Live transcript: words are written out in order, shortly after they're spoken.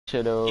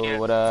Shadow,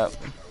 what up?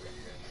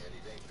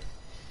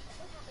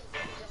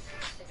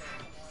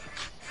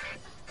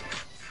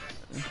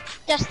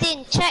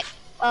 Justin, check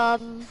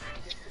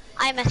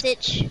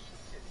iMessage.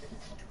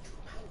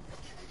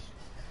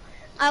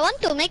 I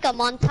want to make a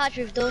montage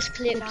with those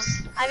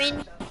clips. I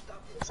mean,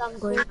 some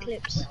good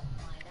clips.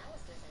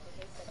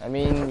 I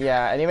mean,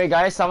 yeah. Anyway,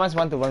 guys, someone's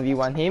want to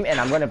 1v1 him, and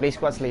I'm gonna play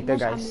squads later,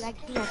 guys.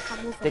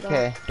 Take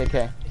care, take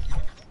care.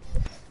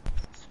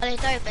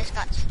 Later you play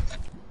squads.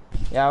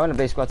 Yeah, I wanna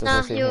play squads Nah,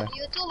 also. Same you here.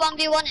 you do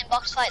 1v1 in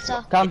box fights,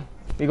 Come,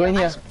 we go in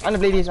here. I wanna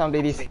play this. I wanna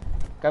play this.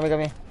 Come here,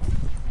 come here.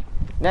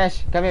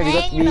 Nash, come here. We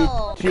got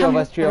three of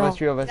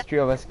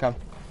us. Come.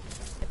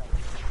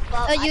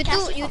 You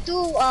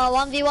do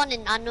 1v1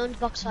 in unknown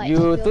box fights.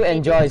 You two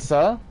enjoy,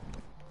 sir.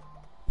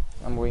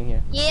 I'm going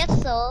here.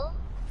 Yes, sir.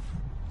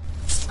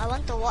 I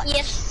want to watch.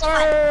 Yes,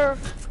 sir.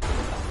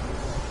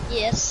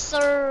 Yes,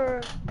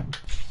 sir.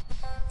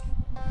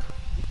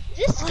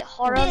 Is this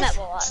horror map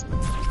or what?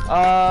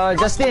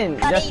 Justin,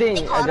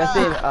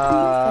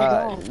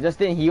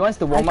 he wants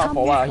to warm up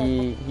for a while.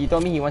 He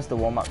told me he wants to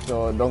warm up,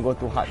 so don't go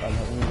too hard on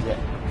him yet.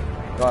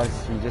 Because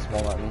he just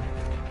warm up me.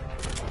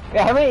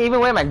 Yeah, I haven't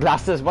even wear my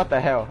glasses, what the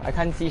hell? I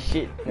can't see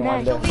shit. No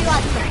wonder.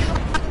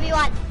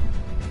 2v1.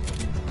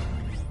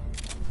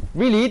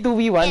 Really?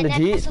 2v1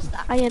 legit?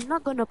 I am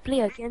not gonna play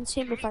against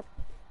him if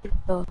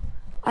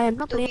I am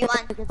not playing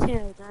against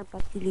him if I'm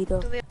party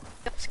leader.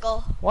 Let's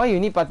go. Why you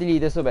need party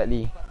leader so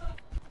badly?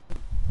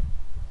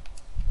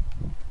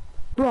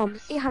 Bro, I'm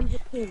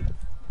 800 ping.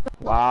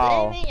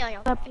 Wow.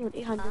 I'm ping on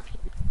 800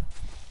 ping.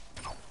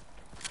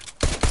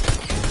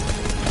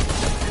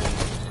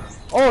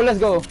 Oh, let's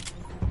go.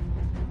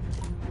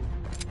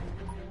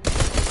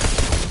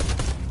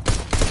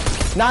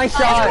 Nice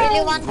shot.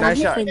 Nice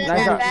shot.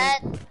 Nice shot.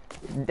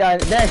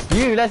 Dash, do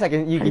you realize do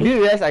you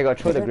realize I got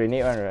throw the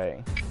grenade one,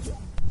 right?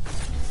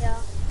 Yeah.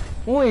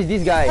 Who is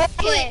this guy?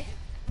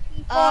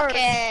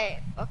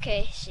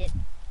 Okay, shit.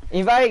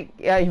 Invite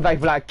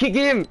Vlad. Kick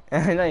him!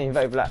 Not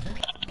invite Vlad.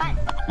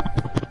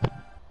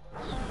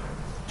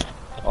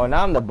 Oh,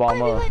 now I'm the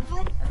bomber.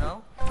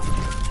 Hello?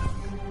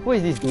 Who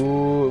is this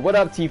dude? What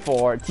up,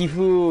 T4?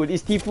 Tifu!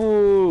 It's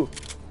Tifu!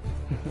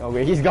 Oh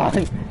wait, he's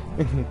gone.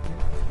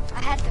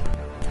 I had to.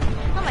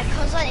 No, my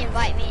cousin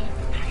invite me.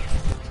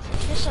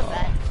 You're so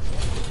bad.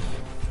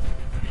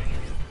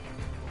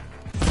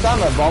 So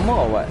I'm a bomber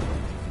or what?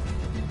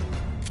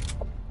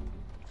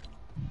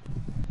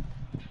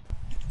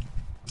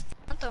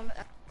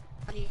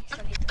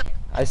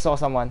 I saw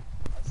someone.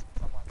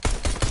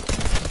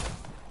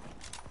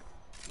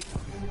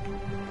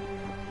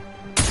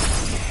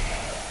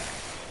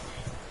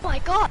 Oh my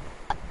god!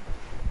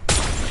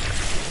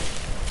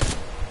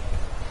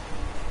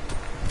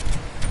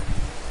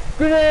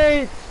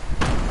 Grenade!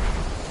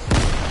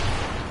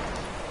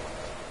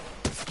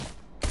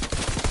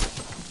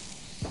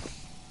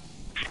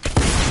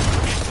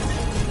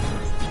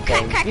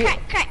 Crack.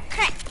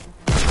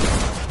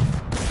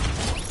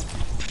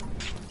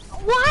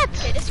 What?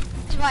 Okay, this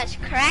was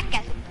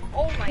crack.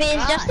 Oh my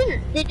god.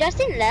 Did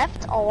Justin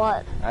left or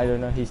what? I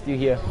don't know, he's still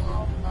here.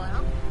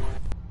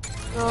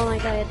 Oh my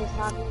god, it is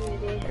not me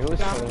already. He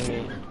was following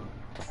me.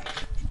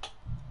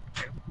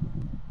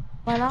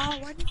 Voila,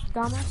 what is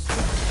dumbass?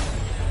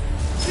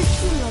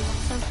 15 love,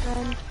 some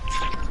friend.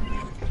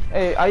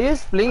 Hey, are you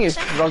playing with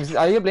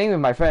Are you playing with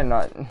my friend or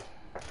not?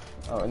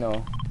 Oh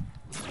no.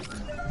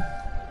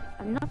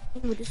 I'm not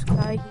playing with this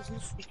guy, he's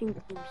not shooting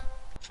the games.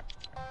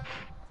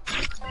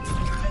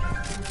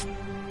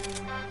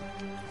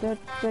 He's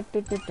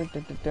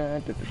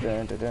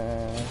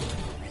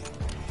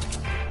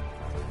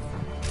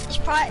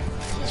probably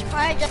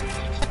just.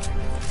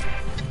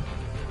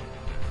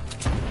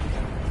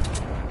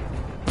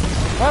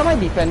 Why am I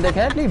defender?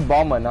 Can I play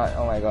bomb or not?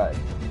 Oh my god.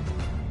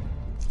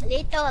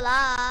 Later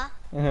lah.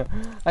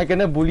 I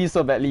cannot bully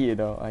so badly, you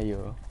know.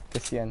 Ayo.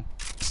 Kesian.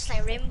 It's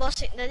like Rainbow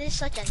Six. No, this is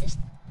such an.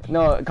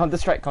 No, Counter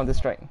Strike.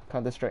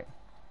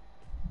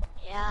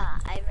 Yeah,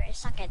 I very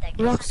suck at that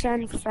game.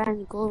 Roxanne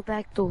fan, go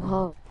back to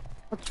her.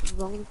 What's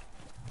wrong?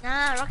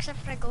 Nah, Roxanne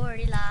friend go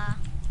already lah.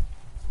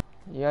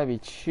 You gotta be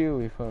chill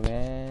with her,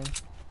 man.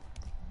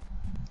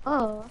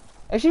 Oh.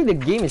 Actually, the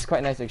game is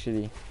quite nice.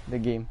 Actually, the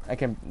game. I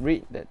can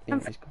read that thing.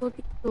 I'm go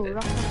to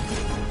Roxanne.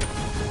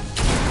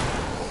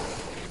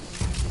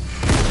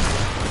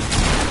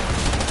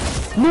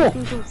 No.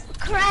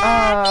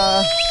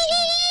 Crap!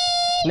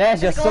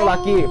 Nash, you're so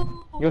lucky.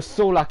 You're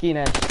so lucky,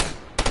 Nash.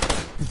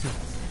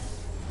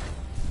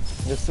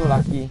 You're so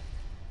lucky.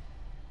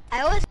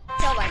 I always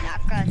kill my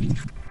gun.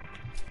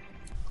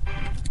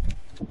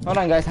 Hold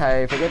on, guys.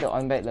 I forgot to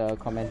on back the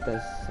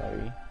commenters.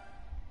 Sorry.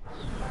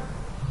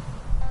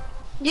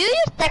 Do you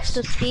use text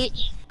to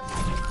speech?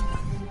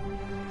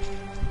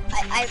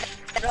 I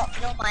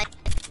don't mind.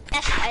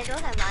 Yes, I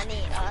don't have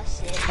money. Oh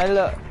shit.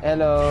 Hello.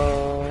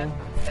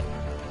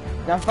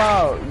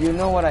 Nafao, you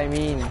know what I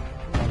mean. Oh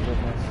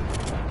goodness.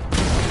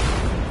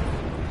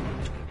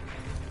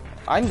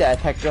 I'm the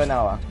attacker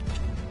now.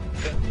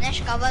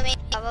 Nash, cover me.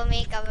 Oh,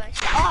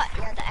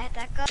 you're the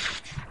attacker.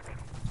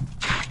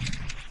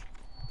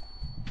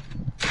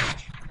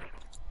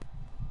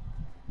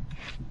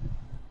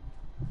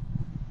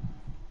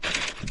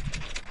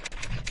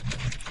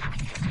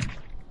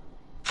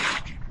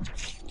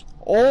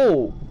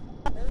 Oh!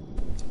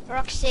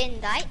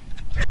 Roxanne died.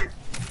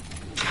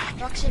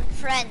 Roxanne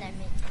friend, I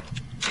mean.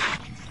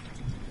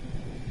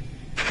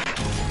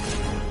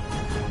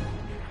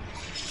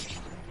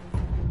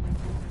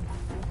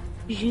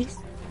 GG's.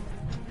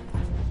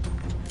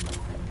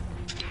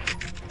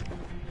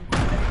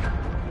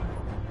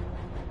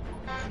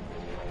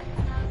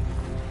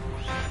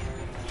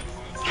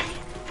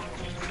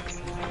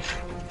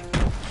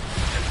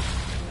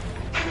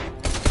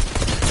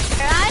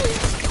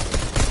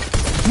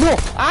 No!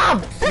 Ah!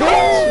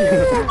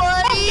 Bitch!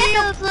 What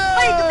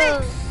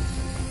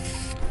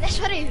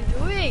That's what he's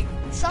doing.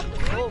 Stop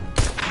the rope.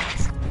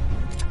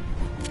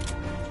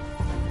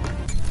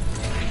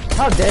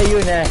 How dare you,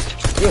 Nash?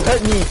 You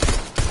hurt me.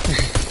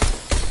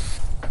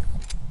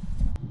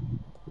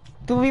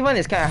 2v1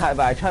 is kinda hard,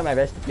 but I try my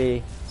best to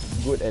play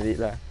good at it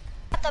lah.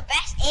 The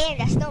best aim,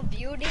 there's no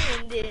building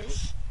in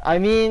this. I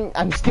mean,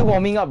 I'm still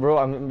warming up, bro.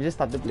 I'm just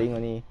started playing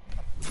only.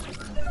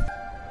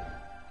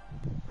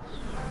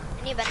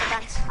 I need better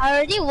guns. I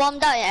already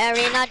warmed up in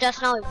arena just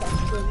now with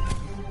Boston.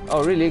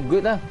 Oh, really?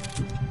 Good lah.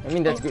 I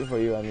mean, that's good for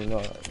you. I mean, no,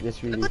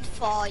 that's really. Good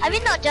for you. I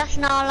mean, not just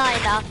now, like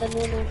in the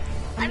afternoon.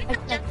 I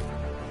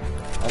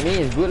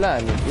mean, it's good lah.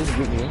 I mean, it's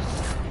good news.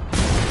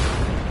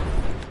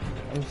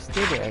 I'm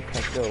still the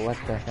attacker. What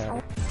the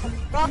hell?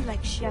 I'm like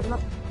shit. I'm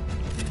not.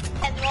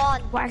 And one.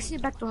 Well, actually,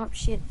 back to hop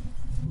shit.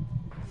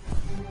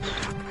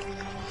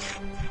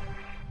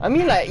 I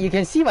mean, like you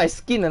can see my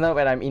skin enough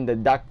when I'm in the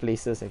dark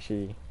places.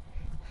 Actually.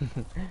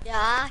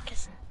 Yeah,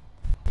 cause.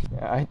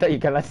 Yeah, I thought you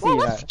cannot see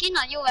What lah. skin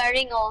are you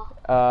wearing, or?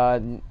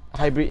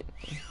 Hybrid.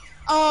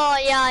 Oh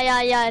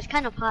yeah. It's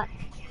kind of hard.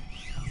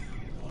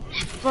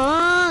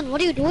 Fun.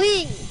 What are you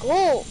doing?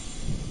 Go.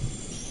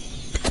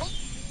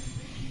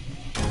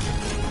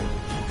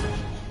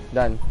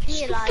 Done.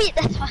 Stupid.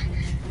 That's why.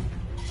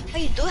 What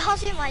you do?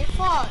 How's it my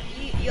fault?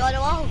 You're the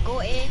one who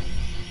go in.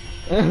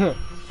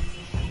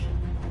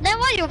 Then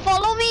why you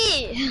follow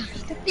me?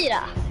 Stupid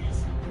ah.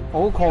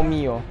 Oh, call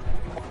me oh.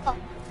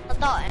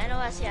 I know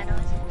what I see.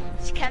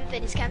 It's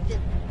camping.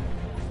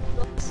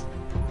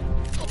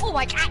 Oh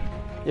my god.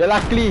 You're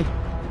lucky.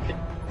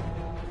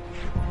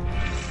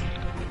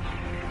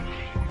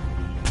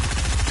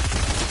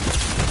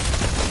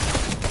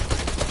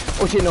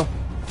 Oh shit, no.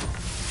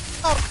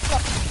 Oh.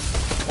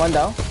 One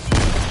down.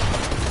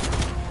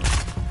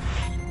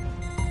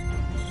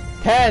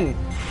 10,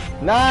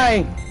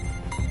 9.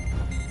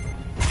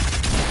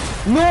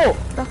 No.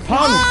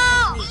 Pump.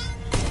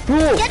 2,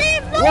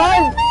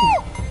 1.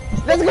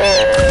 Let's go.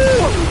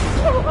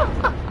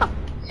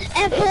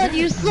 Effort,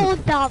 you're so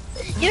dumb.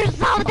 You're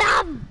so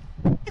dumb.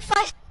 If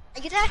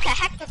you think I can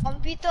hack the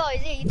computer,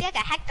 is it? You think I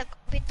can hack the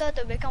computer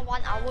to become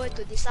 1 hour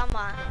to disarm?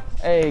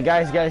 Hey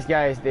guys,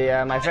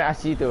 they my friend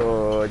asked you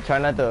to try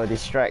not to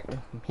distract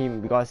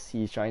him because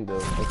he's trying to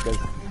focus.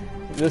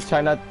 Just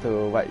try not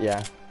to what?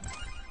 Yeah.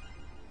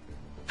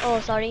 Oh,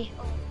 sorry.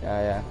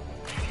 Yeah.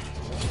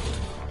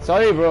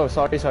 Sorry, bro.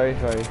 Sorry.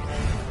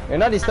 We'll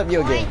not disturb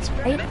you again.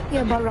 Are you talking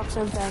about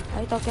Roxanne friend?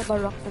 Are you talking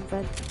about Roxanne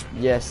friend?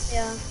 Yes.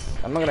 Yeah.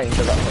 I'm not gonna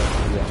interrupt her.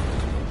 Yeah.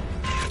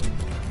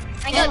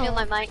 I'm gonna mute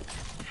my mic.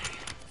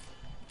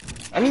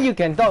 I mean, you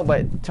can talk,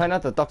 but try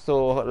not to talk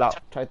so loud.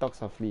 Try talk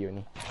softly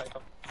only.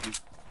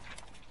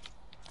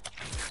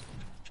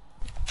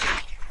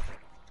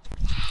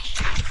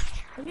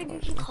 Why are you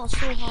getting called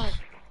so hard?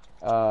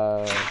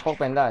 Pork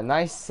Panda,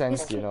 nice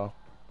sense, you know.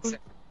 Do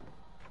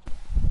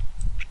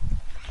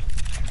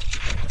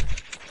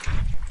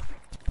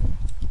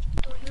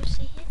you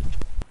see it?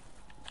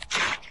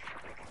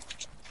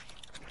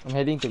 I'm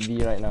heading to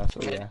B right now,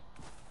 so yeah.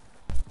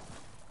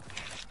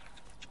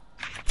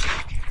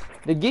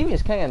 The game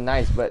is kind of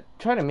nice, but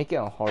try to make it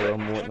on horror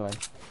mode, man.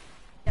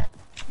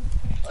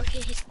 Okay,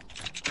 he's...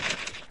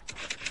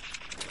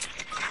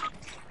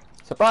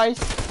 Surprise!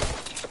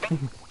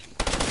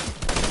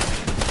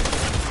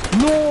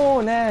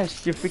 No,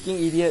 Nash, you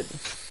freaking idiot.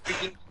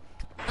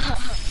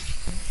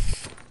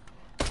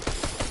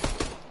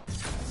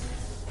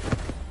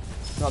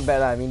 Not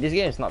bad, I mean, this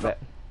game is not bad.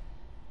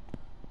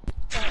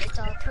 It's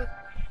all true.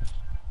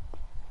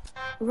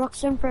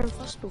 Roxanne friend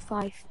first to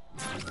 5.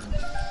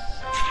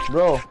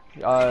 Bro,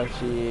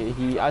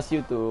 he asked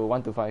you to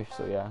 1 to 5,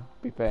 so yeah,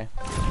 prepare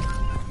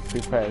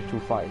to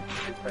 5.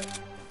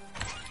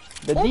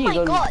 The Oh D my is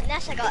only... god,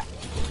 Nash, I got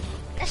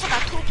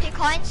 2k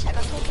coins.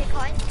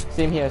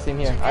 Same here.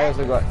 I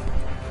also got.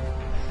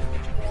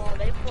 Wow,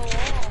 very pro.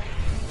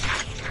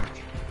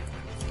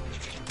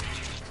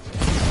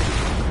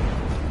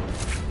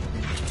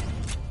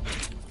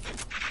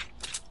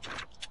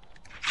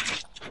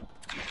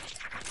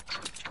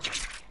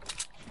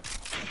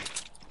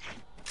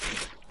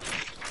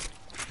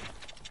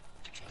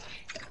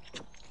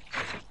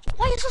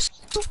 Why are you so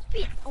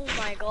stupid? Oh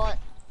my god.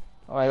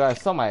 Oh my god, I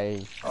saw my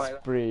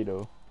spray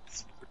though.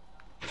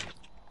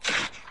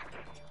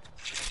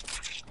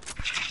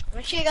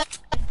 Make sure you got...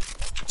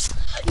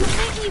 You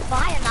made me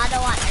buy another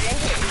one. I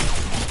really hate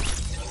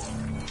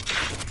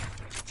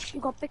You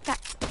got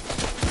pickaxe.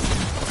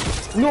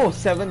 No,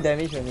 7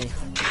 damage only.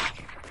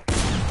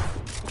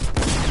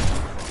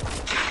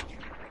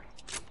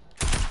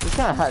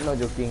 kinda hard, no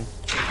joking.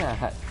 It's kinda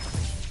hard.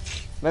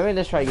 But wait,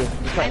 let's try again.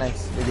 It's quite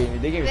nice. The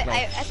game is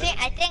nice.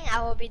 I think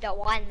I will be the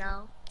one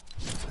now.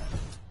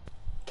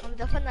 I'm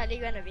definitely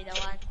gonna be the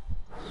one.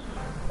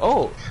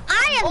 Oh!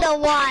 I am the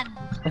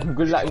one!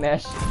 Good luck,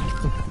 Nash.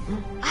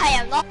 I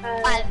am not the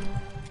one.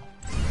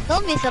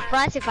 Don't be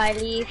surprised if I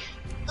leave.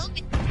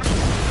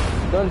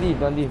 Don't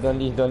leave.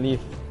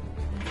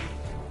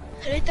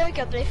 Later we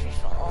can play free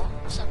for all.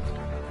 Something.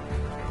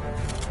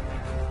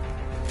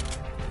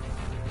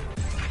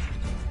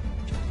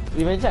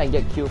 Imagine I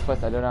get killed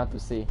first, I don't know how to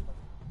say.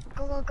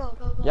 Go.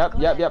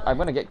 Yep. I'm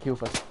gonna get killed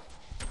first.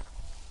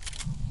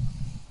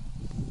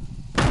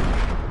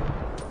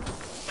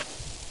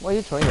 Why are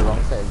you throwing the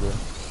wrong side again?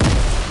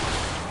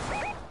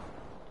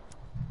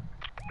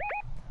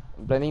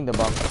 Planning the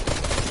bomb.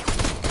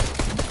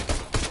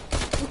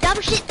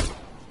 Dumb shit!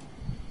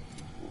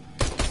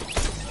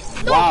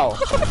 No. Wow!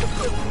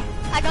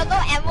 I got no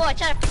ammo, I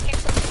try to pick it.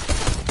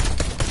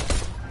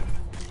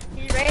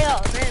 He's very low.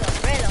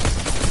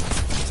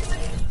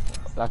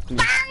 Luckily.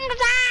 Bang!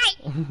 Die!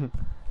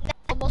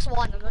 That's almost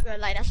one, I'm not gonna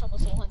lie, that's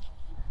almost one.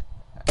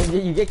 And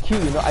then you get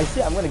killed, you know. I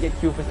said I'm gonna get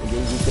killed first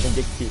again, you couldn't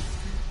get killed.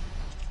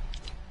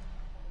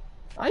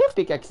 Are you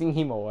pickaxing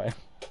him or what?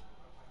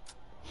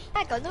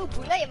 I got no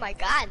bullet in my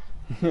gun.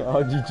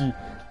 Oh, GG.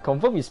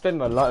 Confirm you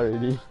spent a lot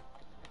already.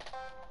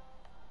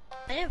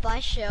 I didn't buy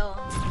shell.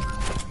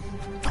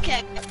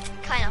 Okay,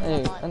 kind of.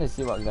 Hey, I wanna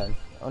see what gun.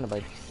 I wanna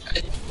buy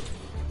this.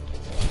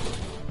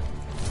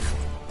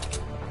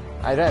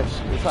 I don't have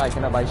shield, so I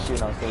cannot buy shield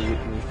now, so you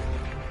me.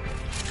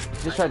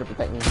 Just try to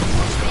protect me.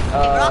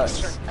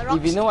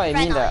 If you know what I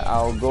mean, that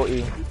I'll go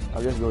in.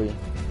 I'll just go in.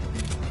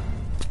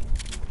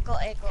 Go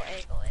A.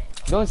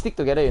 Don't stick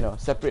together, you know.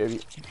 Separate a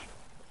bit.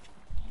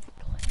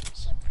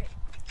 Separate.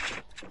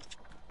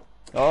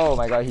 Oh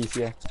my god, he's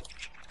here.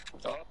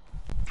 Lol.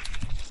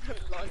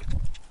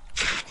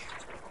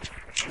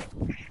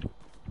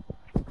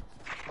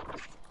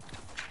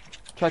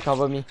 Try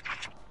cover me.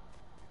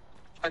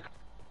 I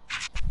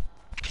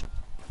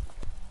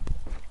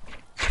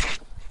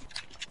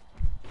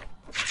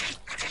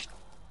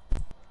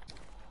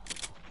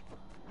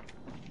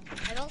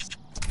don't.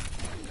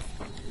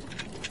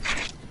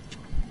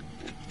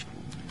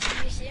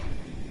 You see him?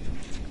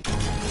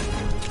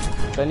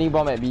 Planning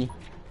bomb at B.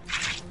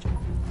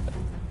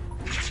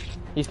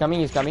 He's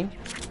coming.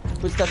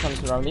 Footsteps on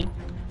surrounding.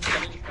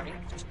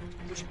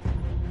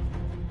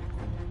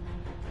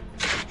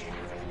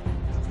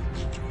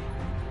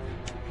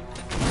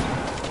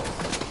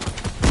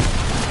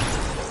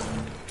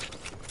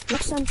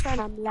 Roxanne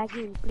friend, I'm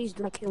lagging. Please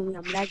don't kill me.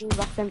 I'm lagging,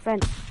 Roxanne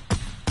friend.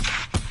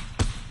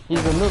 He's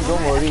a noob,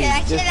 don't worry. Okay,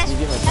 actually, Just give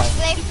him a let's time.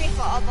 play free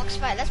for all box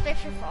fight. Let's play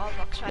free for all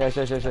box fight. Yeah,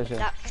 sure.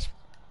 That-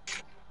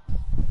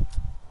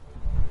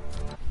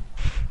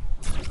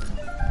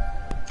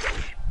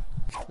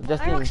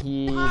 Justin,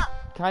 he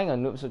kinda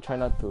noob, so try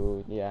not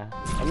to, yeah.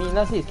 I mean,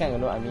 not say he's kinda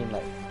noob, I mean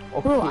like,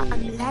 okay. Bro,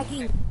 I'm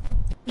lagging.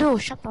 No,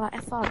 shut the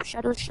F up.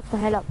 Shadow, shut the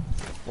hell up.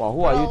 Wow,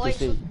 who are Bro, you why to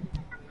say? you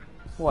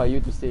Who are you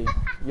to say?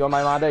 You're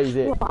my mother, is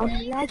it? Bro,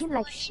 I'm lagging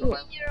like shit.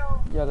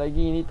 You're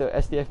lagging, you need to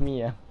STF me,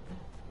 yeah.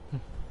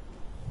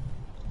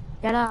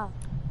 Yeah lah.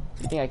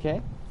 You think I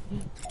care?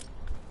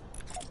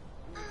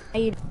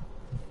 Hey,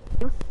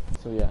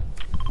 So yeah.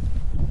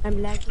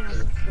 I'm lagging.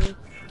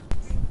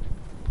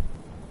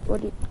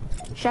 What did...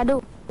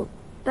 Shadow,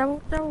 tell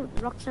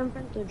Roxanne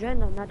friend to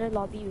join another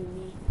lobby with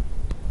me.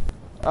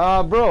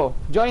 Bro,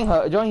 join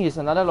his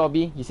another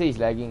lobby. He said he's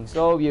lagging,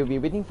 so we'll be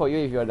waiting for you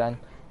if you're done.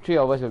 3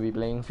 of us will be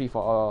playing free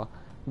for all.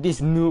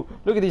 This noob,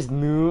 look at this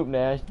noob,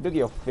 Nash. Look at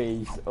your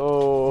face.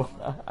 Oh,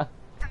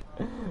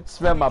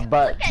 smell my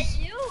butt. Look at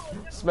you.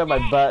 Smell my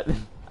butt.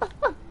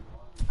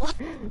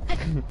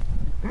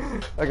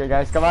 Okay,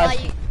 guys, come on.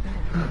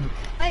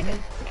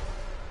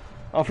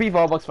 Oh, free for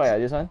all box fight,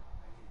 this one.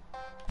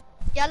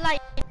 Yeah,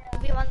 like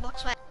be one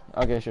box fight.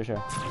 Okay, sure.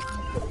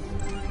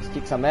 Let's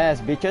kick some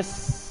ass,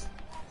 bitches.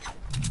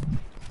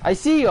 I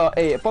see your,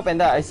 hey, Pop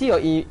Panda, I see your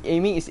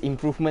aiming is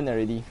improvement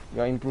already.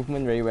 Your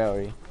improvement very well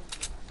already.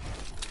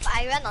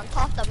 I went on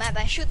top of the map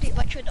and shoot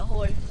people through the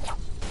hole.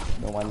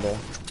 No wonder.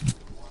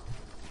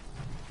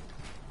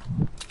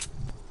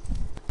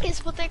 He's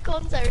putting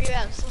cones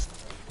everywhere. I'm so.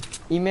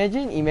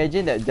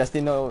 Imagine that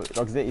Justino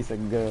Roxanne is a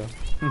girl.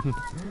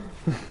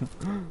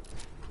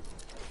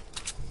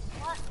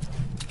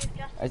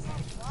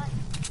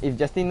 If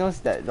Justin knows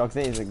that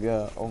Roxanne is a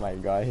girl, oh my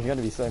god, he's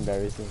gonna be so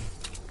embarrassing.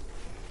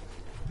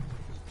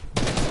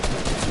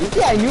 You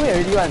see, I knew it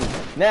already one.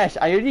 Nash,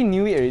 I already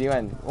knew it already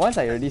one. Once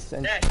I already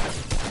sent.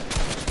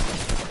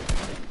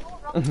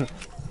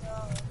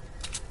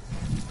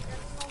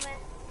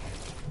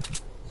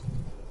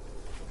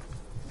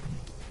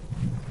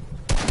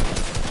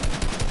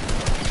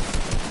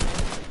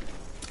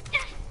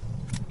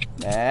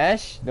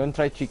 Nash, don't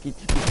try tricky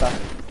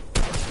stuff.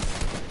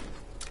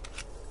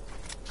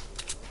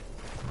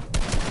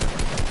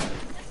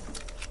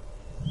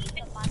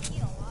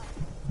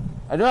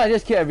 I don't know, I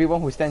just kill everyone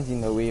who stands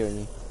in the way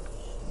only.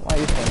 Why are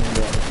you standing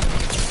there?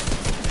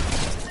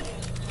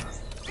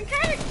 I'm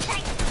trying to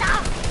check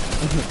stuff.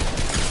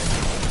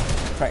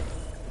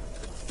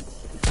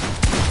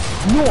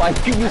 No, I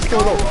killed you so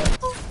low.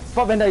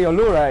 Pop Panda, you're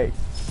low, right?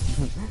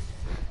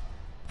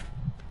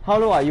 How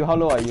low are you? How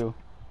low are you?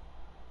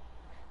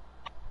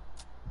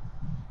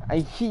 I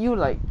hit you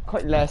like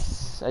quite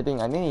less, I think.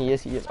 I think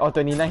yes, yes. Oh,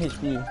 29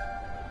 HP.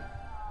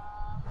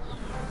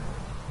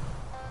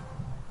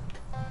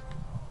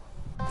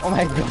 Oh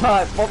my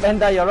god, Pop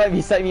Panda, you're right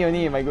beside me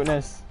only, my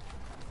goodness.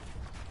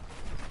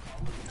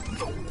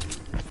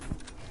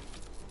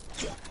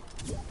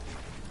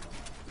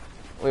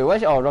 Wait, why?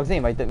 Oh, Roxanne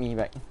invited me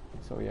back.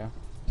 So yeah.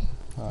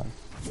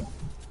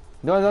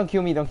 Don't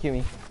kill me, don't kill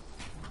me.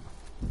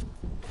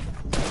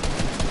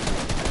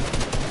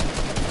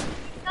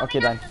 Okay,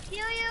 done.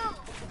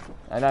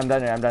 I'm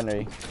done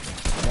already. No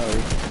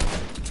worries.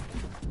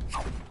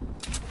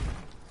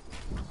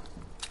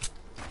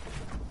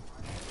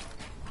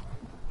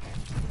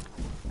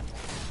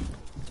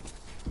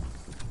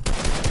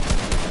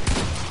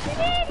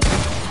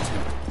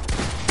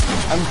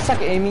 I'm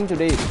stuck aiming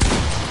today.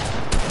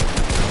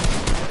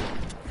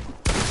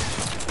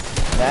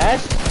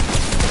 Dash.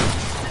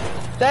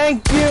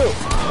 Thank you.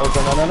 Oh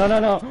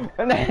no.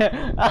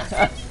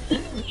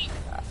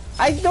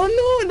 I don't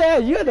know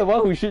that. You're the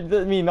one who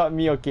shooted me, not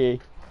me. Okay. You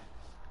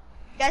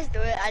guys do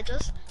it. I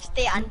just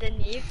stay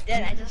underneath,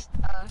 then I just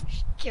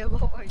kill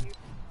both of you.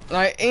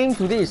 My aim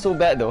today is so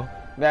bad though.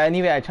 But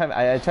anyway, I try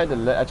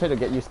to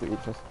get used to it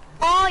first.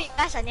 Oh, you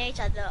guys are near each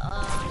other.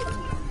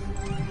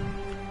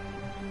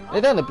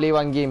 Later I'm gonna play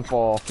one game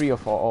for free or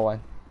for all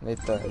one.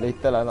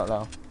 Later lah, not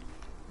now.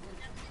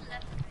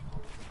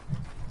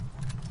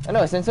 I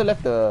know Sensor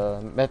left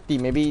the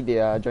team. Maybe they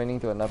are joining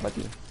to another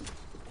party.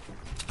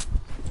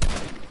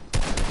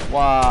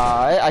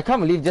 Wow, I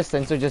can't believe just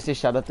Sensor just say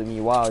shut up to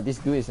me. Wow, this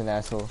dude is an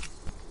asshole.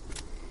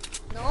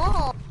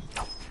 No.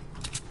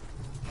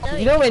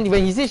 You know when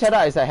he say shut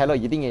up, it's like hello,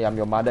 you think I'm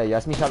your mother? You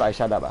ask me shut up, I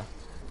shut up. What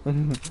do you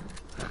mean?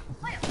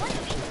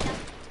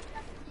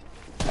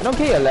 I don't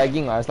care you're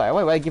lagging. I was like,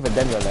 why would I give a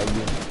damn you're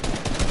lagging?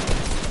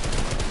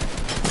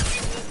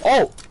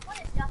 Oh! What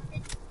is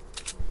Justin?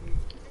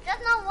 Just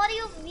now, what do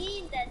you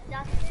mean that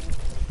Justin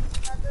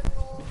doesn't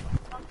know?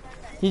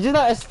 He just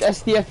not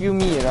STFU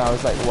me, and I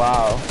was like,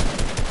 wow.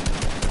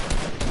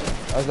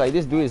 I was like,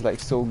 this dude is like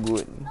so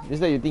good.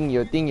 Just like you think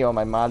you're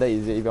my mother,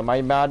 is it? If you're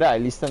my mother, I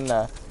listen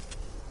lah.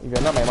 If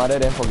you're not my mother,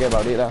 then forget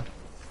about it lah.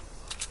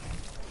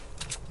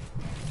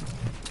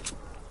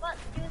 But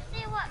you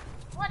say what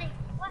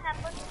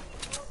happened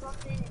if you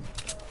got in?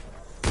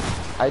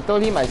 I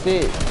told him, I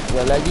said,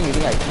 you're lagging, you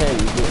think I care,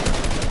 is it?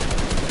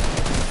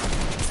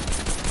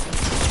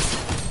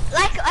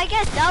 Like I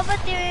get double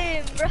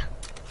team, bro.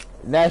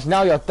 Nash,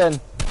 now your turn.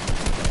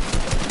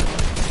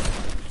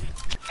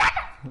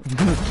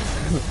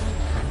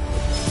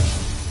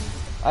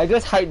 I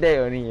just hide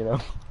there only, you know.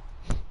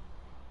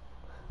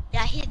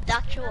 Yeah, he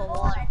ducked through a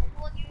wall.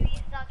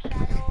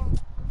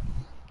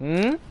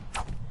 Hmm?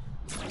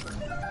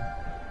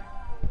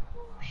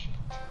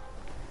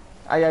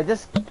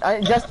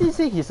 Justin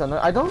say he's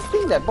annoying. I don't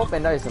think that Pop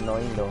Panda is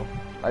annoying though.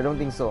 I don't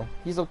think so.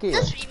 He's okay.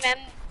 Just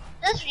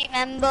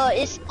remember,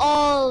 it's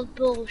all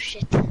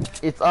bullshit.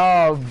 It's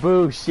all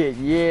bullshit,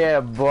 yeah,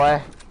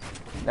 boy.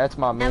 That's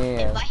my man.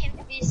 If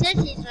he says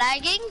he's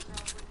lagging,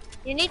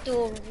 you need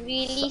to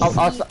really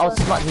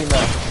outsmart him.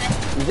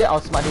 Is it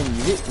outsmart him?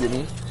 Is it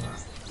really?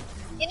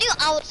 You need to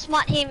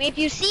outsmart him. If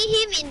you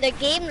see him in the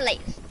game like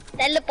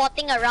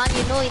teleporting around,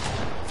 you know he's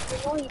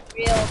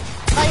real.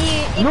 But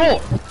if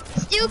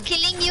he's still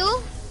killing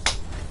you,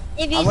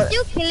 in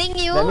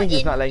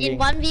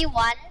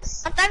 1v1,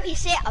 sometimes he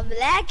say I'm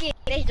lagging,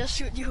 then he just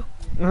shoot you.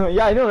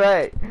 Yeah, I know,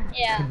 right?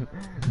 Yeah.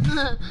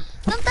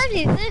 Sometimes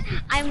he says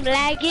I'm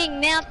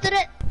lagging. Then after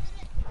that,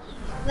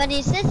 when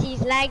he says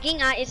he's lagging,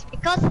 it's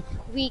because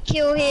we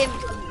kill him.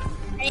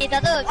 And he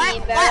doesn't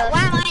why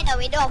am I in the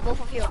window of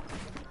both of you?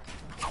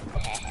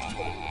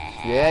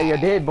 Yeah, you're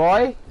dead,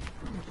 boy.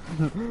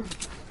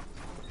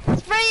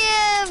 Spray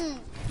him!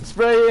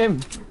 Spray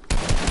him!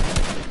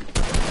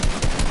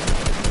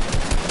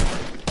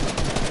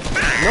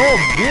 No,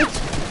 bitch!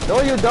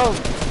 No, you don't!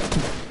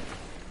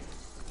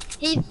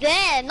 He's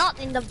there, not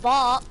in the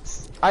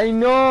box. I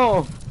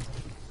know!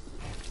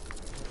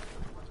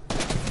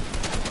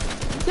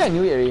 See, I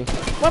knew it already.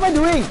 What am I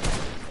doing?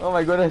 Oh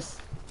my goodness.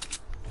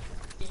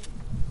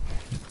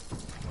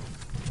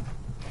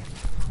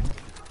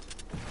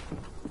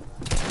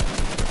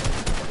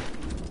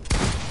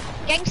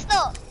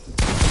 Gangster!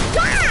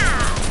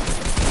 Wow!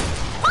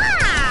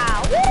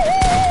 Wow! Woo!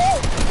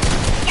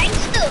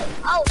 Gangster!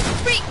 Oh,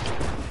 freak!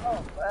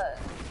 Oh, bruh.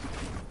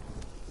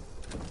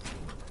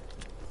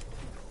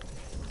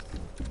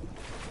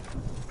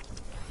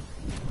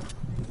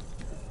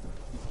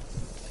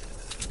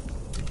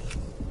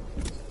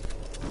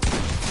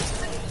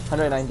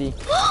 $190.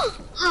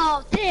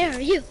 How dare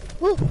you!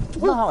 Woo,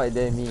 It's not how I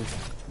dare me.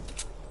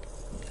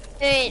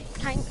 Wait,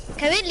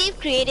 can we leave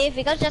creative?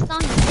 Because just now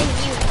he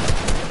said you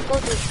go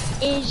to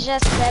Asia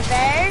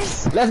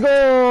servers. Let's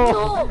go!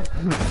 No!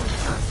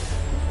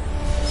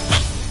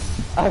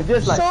 I've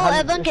just like... So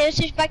Evan, can you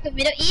switch back to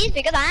Middle East?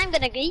 Because I'm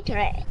gonna get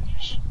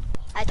trash.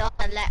 I don't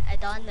want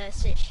to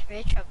switch,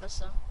 very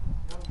troublesome.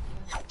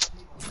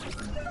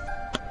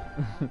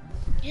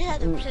 You have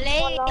to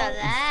play with the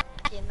lag,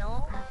 you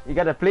know? You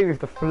gotta play with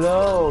the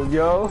flow,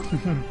 yo.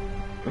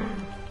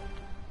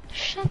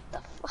 Shut the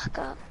fuck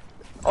up.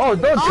 Oh,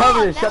 don't tell me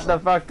to no. shut the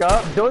fuck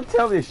up. Don't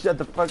tell me to shut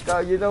the fuck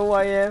up. You know who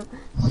I am?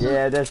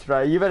 Yeah, that's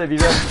right. You better be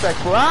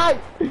respectful. Right?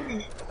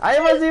 I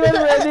wasn't even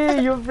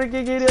ready, you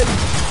freaking idiot.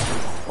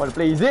 Wanna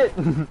play, is it?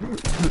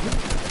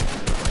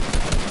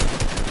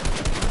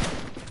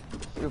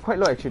 You're quite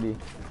low actually.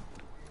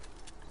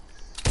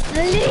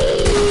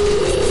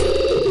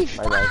 Leave!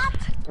 Bye bye.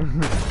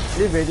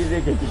 Leave ready,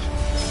 ready.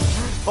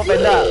 Pop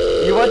Panda,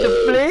 you want to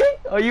play?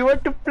 Or you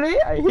want to play?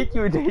 I hit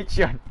you with the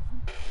headshot.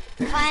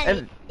 Fine.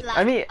 And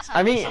I mean,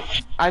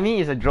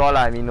 it's a draw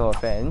lah. I mean, no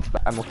offense,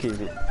 but I'm okay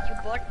with it. You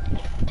bought?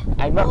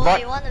 I'm not Oh, bought.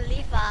 you want to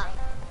leave?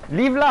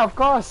 Leave lah, of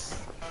course.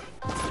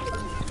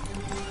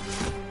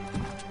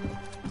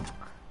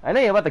 I know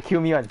you're about to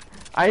kill me, one.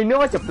 I know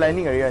what you're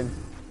planning, Arian.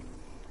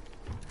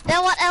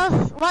 Then what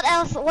else? What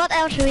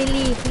else should we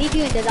leave? Leave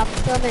you in the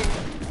dumpster, man.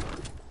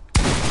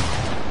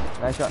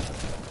 Nice shot.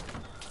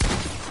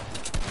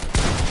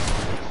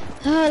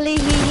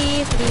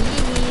 Leave.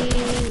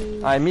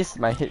 I missed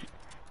my hit.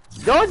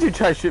 Don't you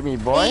try to shoot me,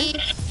 boy.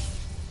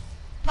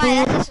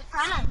 Fine, that's just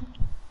fun.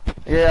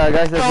 Yeah,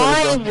 guys, let's go.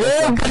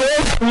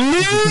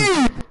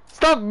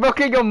 Stop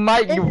blocking your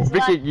mic, you This is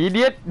freaking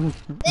idiot. This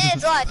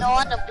is why I don't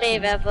want to play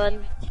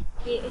Weapon.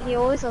 He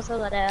always also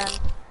got that.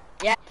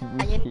 Yeah.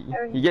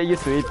 You get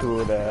used to it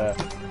to the.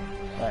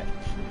 Right.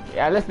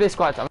 Yeah, let's play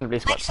squads. I'm gonna play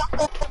Mike squads. so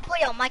close. Put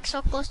your mic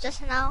so close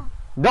just now.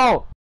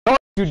 No! Don't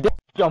you dare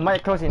put your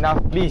mic close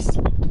enough, please.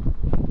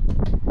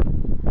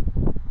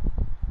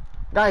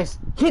 Guys,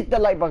 hit the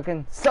like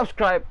button,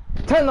 subscribe,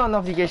 turn on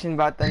notification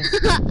button,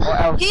 or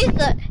else Hit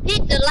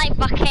the like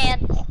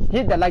button.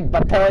 hit the like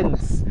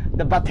buttons,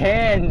 the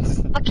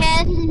buttons,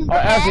 Okay. or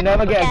else you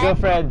never get a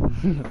girlfriend.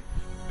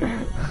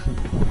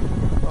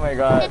 Oh my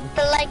god, Hit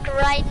the like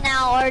right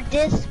now, or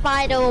this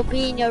spider will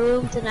be in your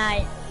room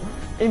tonight.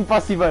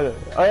 impossible.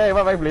 Oh yeah,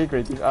 what am I playing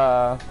creative?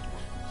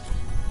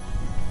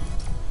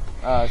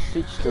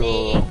 Switch to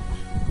Play.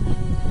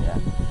 yeah.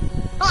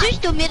 Switch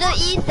to Middle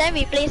East, then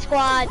we play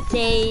squad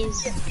days.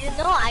 You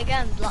know I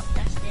can block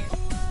Justin.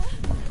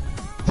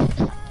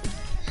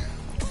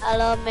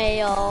 Hello,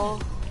 Mayo.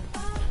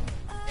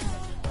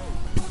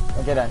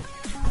 Okay then.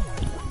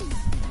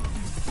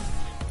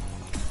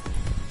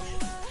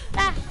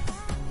 Ah.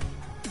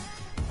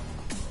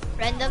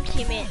 Random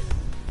teammate.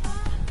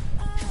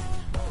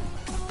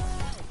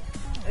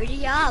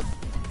 Ready up.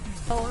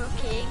 Burger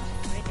King.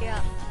 Ready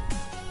up.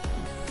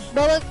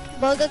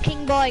 Burger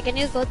King boy, can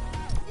you go?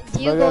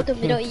 Do you go Burger to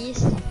Middle King.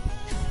 East?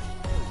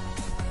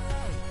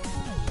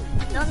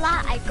 No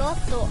lah, I go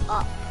to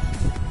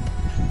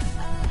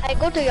I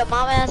go to your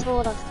mom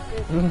asshole.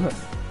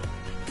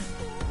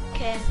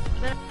 Okay.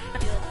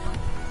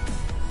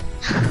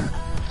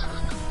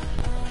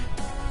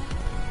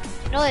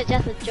 No, it's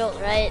just a joke,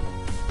 right?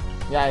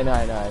 Yeah, I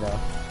know.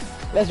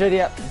 Let's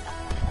ready up.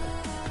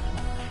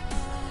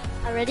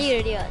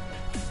 Ready.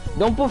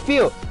 Don't put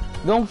feel.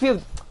 Don't feel.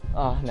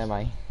 Oh, never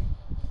mind.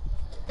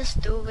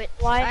 Just do it.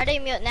 Why? Already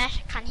mute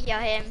Nash, can't hear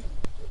him.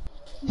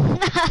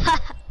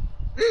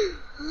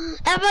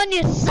 Everyone,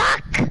 you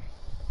suck!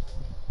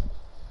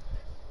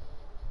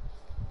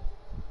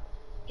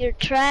 You're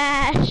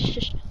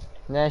trash.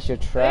 Nash, you're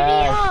Ready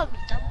trash. up,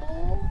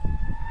 double.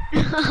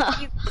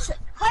 How you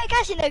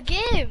guys in the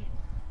game?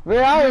 We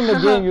are in the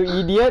game, you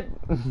idiot.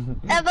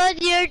 Everyone,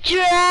 you're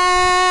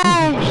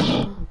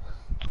trash!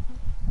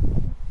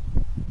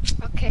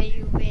 Okay,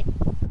 you win.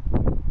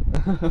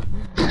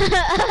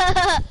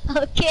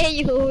 Okay,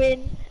 you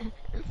win.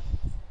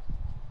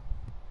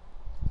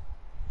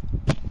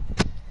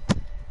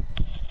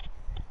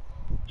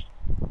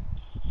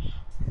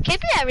 Can you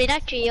play Arena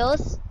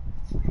Trios?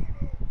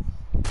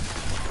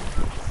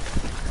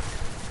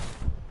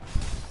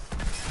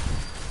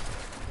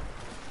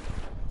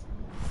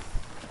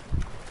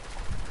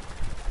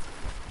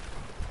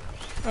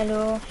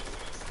 Hello.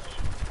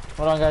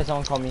 Hold on, guys,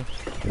 someone call me.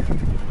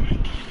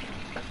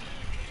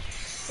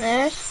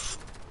 Yes.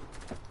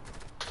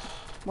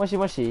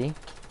 Moshi.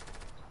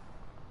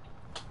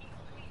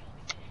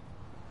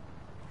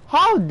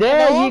 How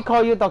dare Hello? he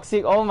call you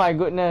toxic? Oh my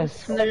goodness.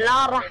 بسم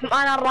الله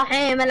الرحمن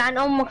الرحيم لعن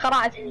أمك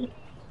رأسي.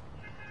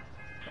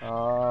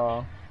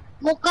 Oh.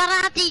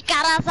 Mukarati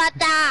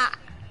Karasada!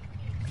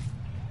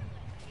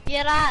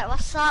 Yara,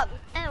 what's up?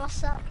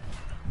 What's up?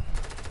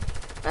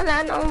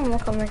 لعن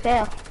أمك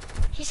مسيح.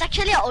 He's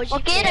actually an OG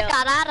okay, player.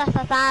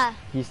 Karasada.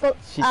 He's Kobe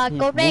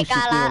bullshitting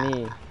Kala.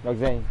 only.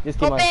 Roxanne, just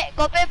keep on.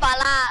 Kobe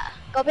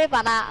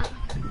Bala.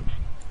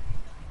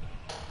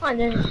 Oh,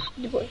 this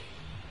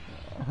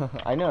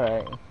I know,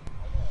 right?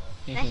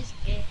 Nice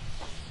gay.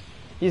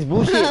 He's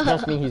bullshit.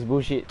 Trust me, he's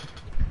bullshit.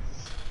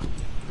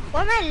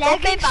 Why am I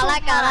lagging so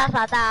much?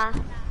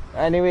 Karasada.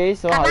 Anyway,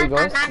 so how it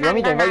goes? You want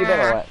me to invite you back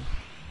or what?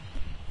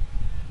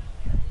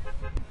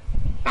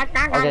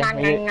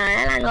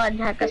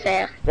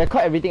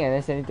 Record everything and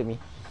then send it to me.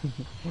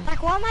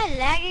 Like, why am I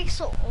lagging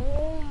so?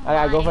 Oh my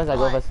I go first.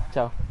 God.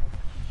 Ciao.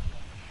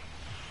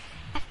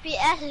 I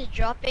FPS is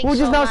dropping Who so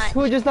just now? much.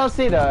 Who just now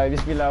said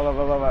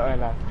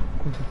Bismillah?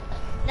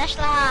 Dash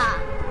lah.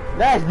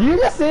 Dash, did you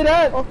just say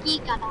that? Okay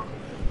kana.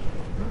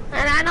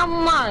 أنا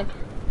أمك.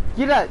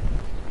 Kirat,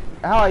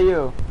 how are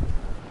you?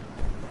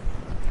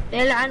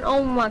 يلعن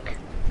أمك.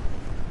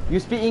 You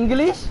speak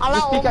English? You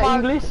Allah speak Omar.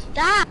 English?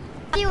 Dah.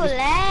 You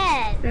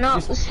lad. No,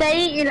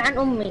 say يلعن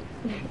أمي.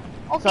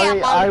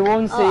 Okay, Sorry, I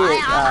won't say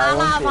it. I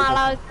won't say it.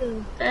 Malaku.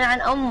 يلعن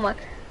أمك.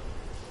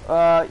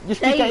 You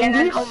speak Say يلعن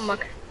English?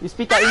 أمك. You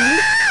speak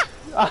English?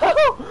 Oh,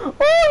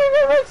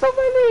 you make so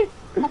many.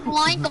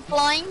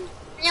 Complying.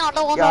 You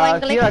don't want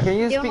to English. Kira, can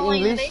you Do speak know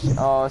English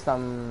or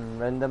some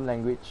random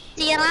language?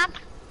 Tirat.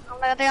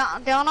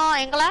 Do you know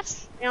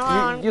English?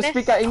 You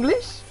speak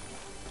English?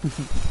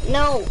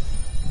 No.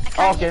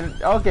 Okay,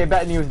 okay,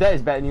 bad news. That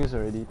is bad news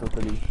already,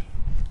 totally.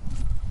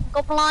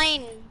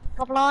 Complying.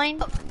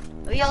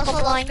 We also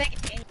don't speak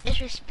English.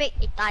 We speak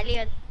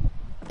Italian.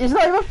 It's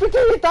not even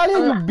freaking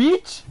Italian, you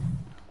bitch!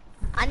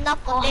 Anak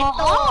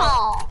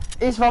potato.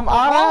 It's from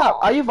Arab.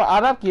 Are you from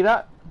Arab,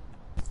 Kira?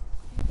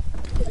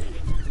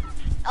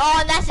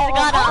 Oh, that's his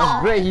god. Oh,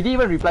 great, he didn't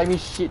even reply me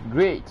shit.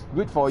 Great,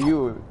 good for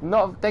you.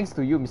 Not thanks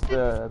to you,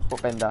 Mr.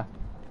 Popenda.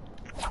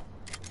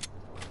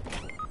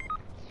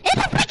 It's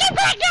a freaking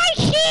black guy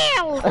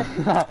shield.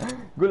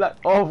 Good luck.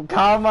 Oh,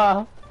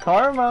 karma.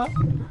 Karma.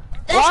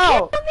 That's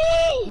Wow. kill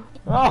me.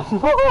 Oh.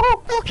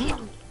 Okay.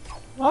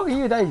 How can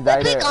you die?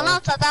 Die Click there. on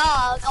out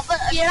tao.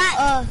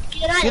 Kirat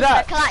is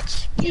Kirat. the clutch.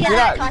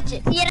 Kirat. Clutch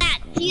it. Kirat.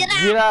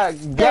 Kira,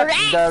 get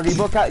the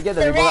Rebo card. Get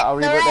the Rebo card. I'll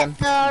Rebo them.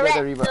 Get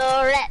the Rebo.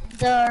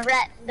 The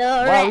Why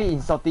are red. we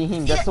insulting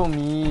him? That's so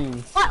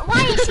mean.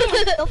 Why is he?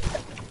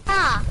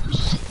 Ah.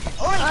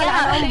 Oh my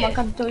يلعن god. أمك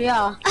أنتو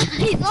يا.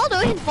 He's not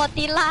doing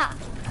Fortilla.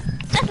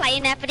 Just like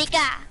in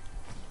Africa.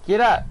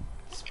 Kira,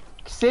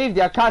 save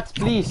their cards,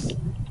 please.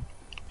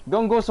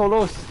 Don't go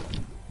solos.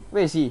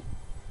 Where is he?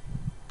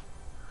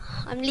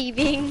 I'm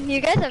leaving.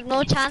 You guys have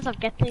no chance of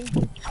getting.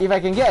 If I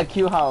can get a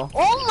kill, how?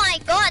 Oh my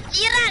god,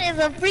 Kirat is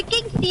a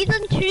freaking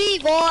season 3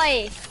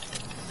 boy.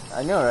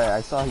 I know, right?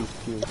 I saw his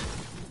kill.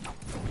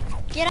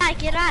 Kirat,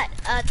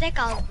 take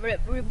our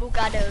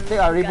Ribukado. Take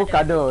our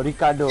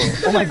Ricardo.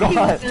 Oh my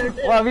god.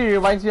 Wow, it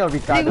reminds me of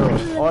Ricardo.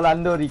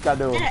 Orlando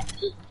Ricardo.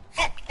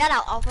 Get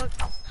out of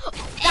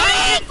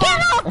Hey, get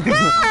out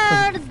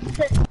cards!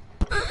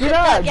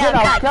 Kira, get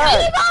out card.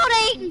 Keep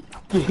voting!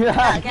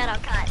 Kira, Get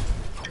out card.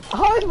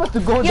 how am I supposed to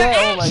go Your there?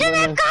 Oh my action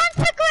have goodness.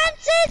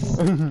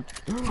 consequences!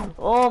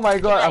 Oh my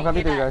god, I'm Kira,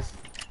 coming to you Kira. guys.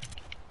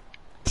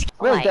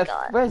 Oh my god.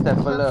 Where's that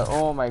fella?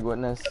 Oh my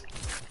goodness.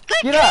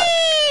 Quickly! Kira,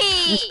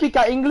 you speak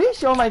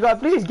English? Oh my god,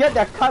 please get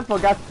that card for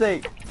God's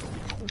sake.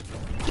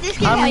 This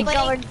game I'm- is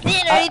going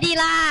dead already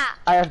lah!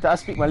 I have to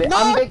speak Malay. No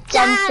Ambilkan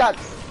chance. kad.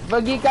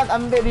 Bagikan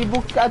ambil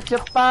ribu kad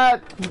cepat.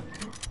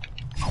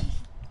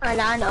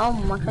 يلعن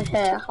أمك يا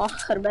شيخ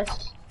أخر بس.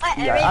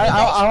 Yeah,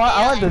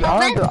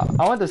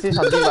 I want to say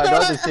something, but I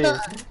don't want to say.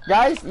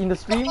 Guys, in the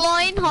stream,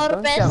 Deploying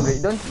don't say I'm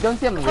Horbes. don't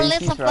say I'm Police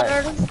racist,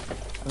 right?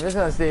 I'm just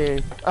gonna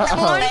say.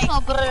 Deploying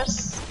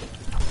Horbes.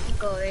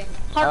 Going.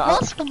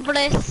 Horbes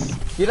Horbes.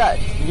 Kira,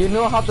 you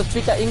know how to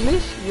speak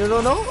English? You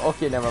don't know?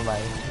 Okay, never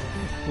mind.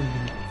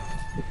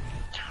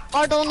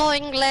 Or don't know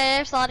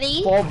English,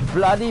 sorry. For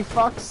bloody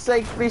fuck's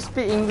sake, please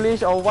speak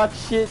English or what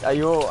shit?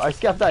 Ayo, I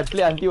scared after I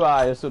play until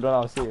I also don't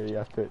know how to say already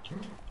after.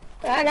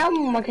 يلعن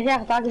أمك يا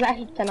شيخ تعال بقى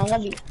حتى أنا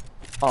غبي.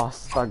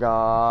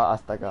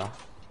 Astaga.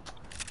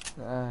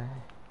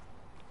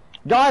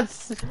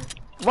 Guys,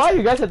 why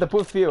you guys have to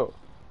put Phil?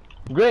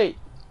 Great.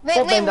 Wait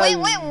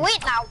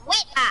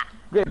lah.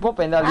 Great, Pop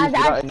Panda leaves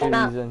without any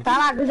reason.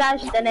 طلع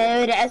قزاشت أنا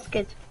يوري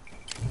أسكت.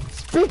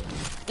 Speak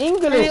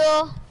English!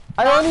 Rio.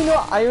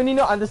 I only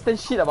know understand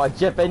shit about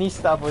Japanese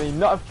stuff only,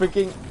 not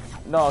freaking...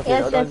 No, okay,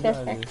 Yes, don't- yes,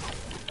 don't- yes,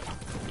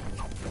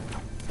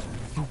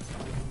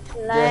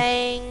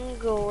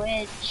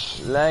 Language.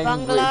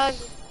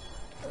 Language.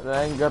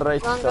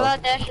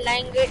 Bangladesh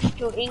language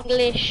to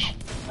English.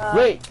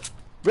 Great!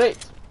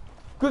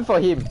 Good for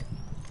him.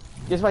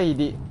 Guess what he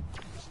did?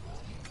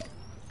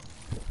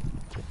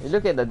 You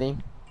look at the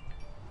name.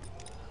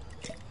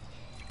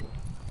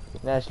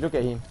 Nash, look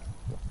at him.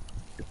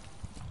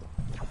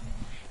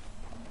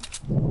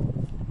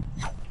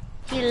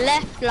 He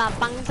left lah,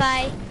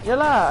 Bangsai.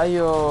 Yalah,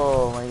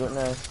 ayo, my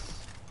goodness.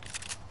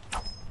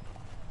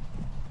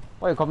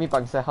 Why you call me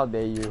Pangsai? How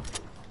dare you?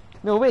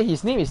 No, wait,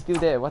 his name is still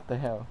there. What the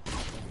hell?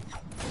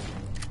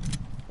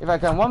 If I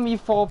can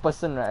 1v4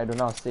 person, right, I don't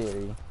know how to say it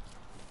already.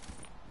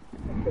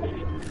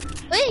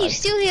 Wait, he's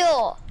still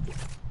here.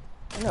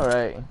 I know,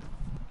 right?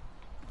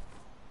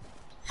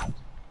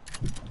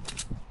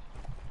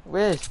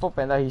 Where is Pop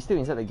Panda? He's still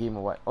inside the game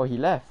or what? Oh, he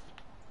left.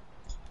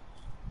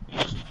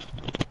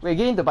 Wait,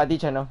 get into party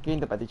channel.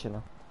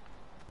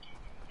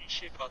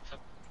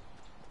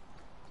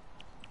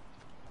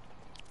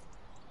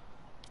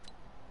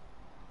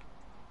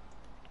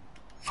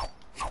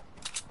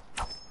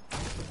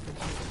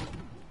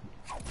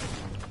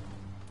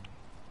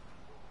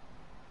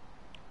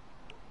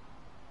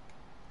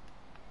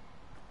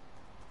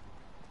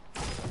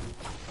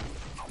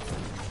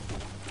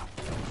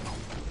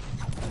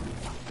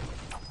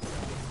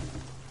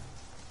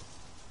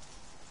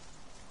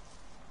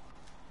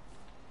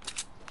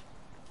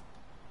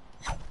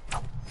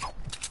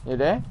 You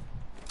there?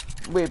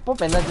 Wait, Pop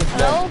Panda just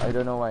Hello? left. I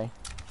don't know why.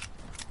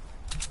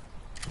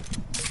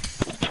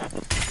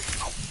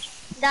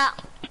 Da.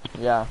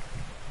 Yeah.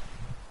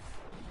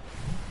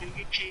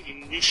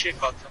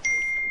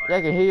 Yeah,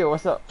 I can hear you.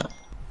 What's up?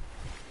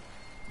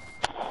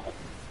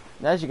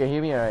 Now you can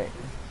hear me, alright?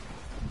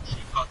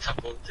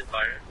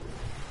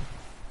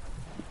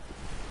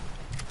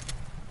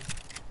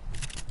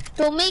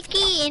 তুমি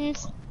কি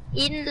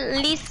in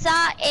Lisa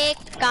e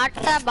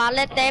kata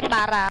balete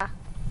bara?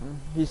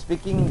 He's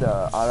speaking the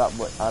Arab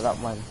word, Arab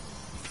one.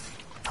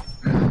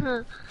 No,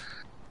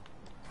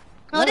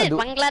 Wanna this do-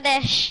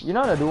 Bangladesh. You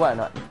know how to do what or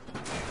not?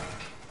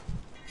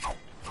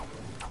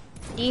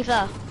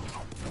 Diva.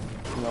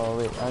 No,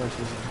 wait, I want to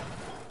choose.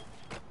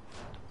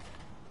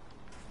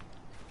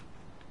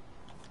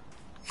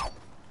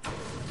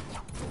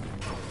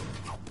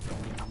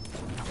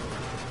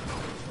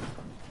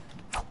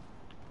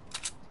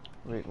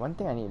 Wait, one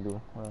thing I need to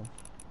do. Hold on.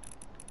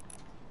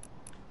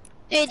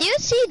 Hey, do you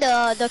see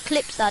the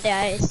clips that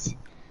I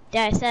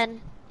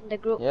sent in the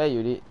group? Yeah,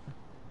 you did.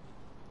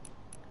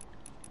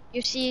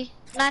 You see,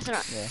 nice or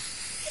not? Yeah.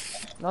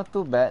 Not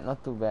too bad,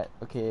 not too bad.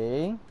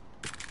 Okay.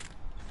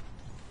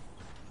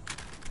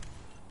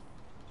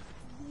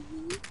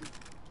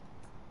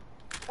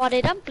 Wow,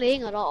 they done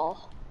playing a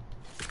lot.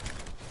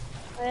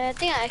 I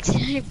think I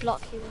accidentally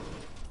blocked him.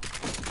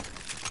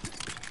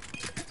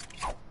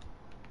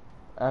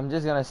 I'm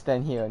just gonna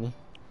stand here only.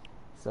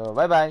 So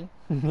bye bye.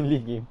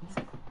 Leave game.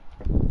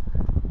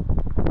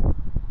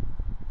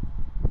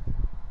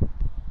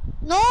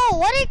 No,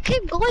 why do you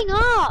keep going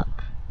up?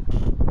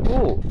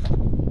 Oh.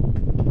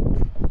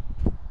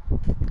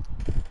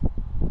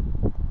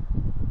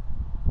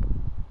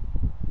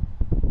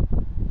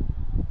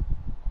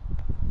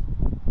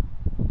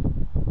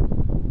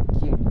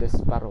 Kill the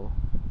sparrow.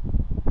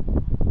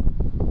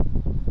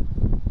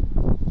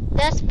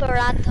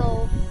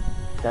 Desperado.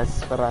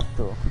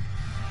 Desperado.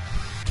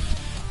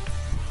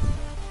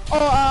 Oh,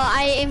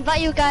 I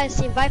invite you guys.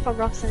 Invite from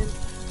Roxanne.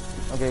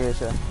 Okay,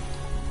 sure.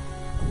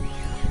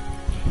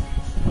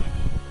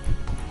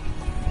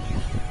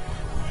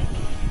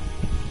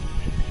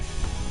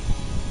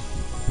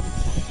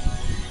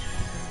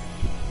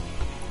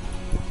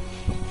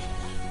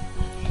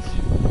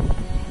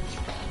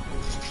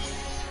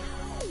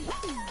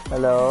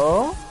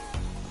 Hello?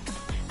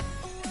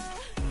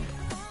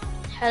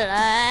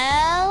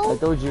 Hello. I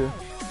told you.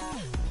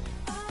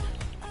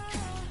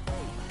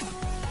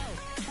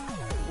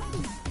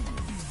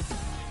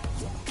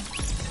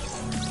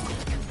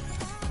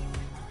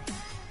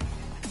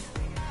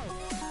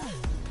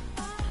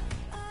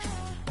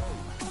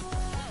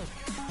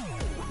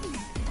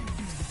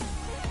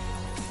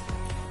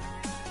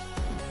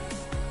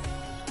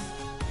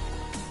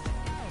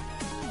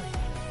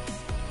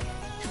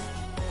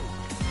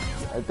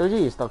 I told you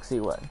he's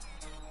toxic what?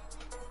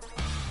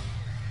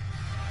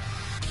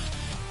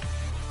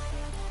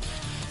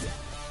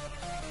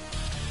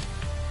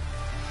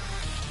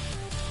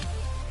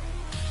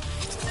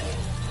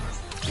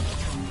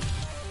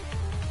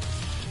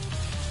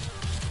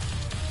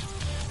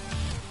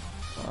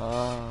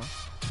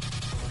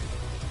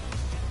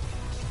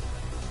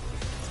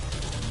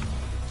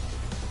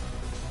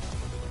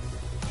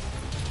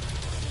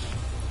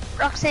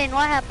 Roxanne,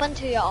 what happened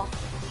to your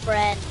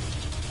friend?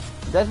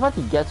 That's what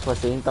he gets for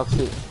saying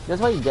toxic.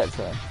 That's what he gets,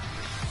 right?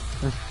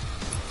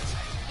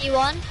 He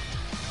won?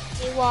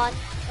 He won,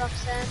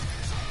 Roxanne.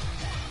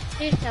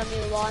 Please tell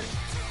me you won.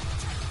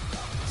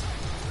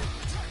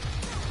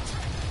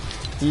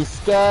 He's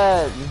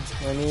scared,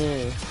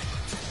 Nani.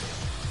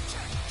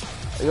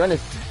 You wanna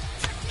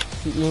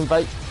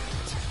invite?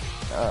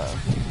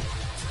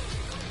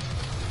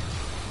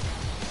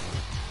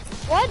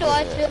 Why do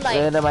I feel like?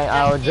 Never mind.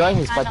 I'll Justin join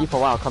his kind party of- for a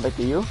while. I'll come back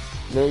to you.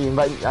 Then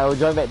invite. I'll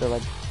join back the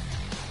one.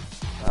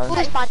 Who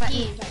is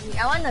party?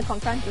 I want to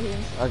confront to him.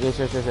 Okay,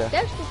 sure.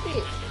 That's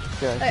stupid.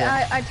 Sure.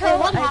 Like, I tell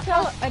what Nash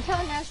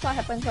what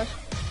happened first.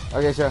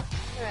 Okay, sure.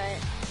 Alright.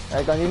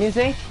 I continue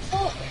saying.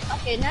 So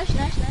okay, Nash.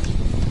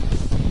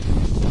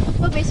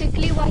 So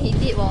basically, what he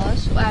did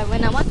was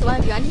when I want to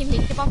 1v1 him, he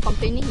keep on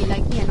complaining he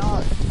like me and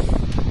all.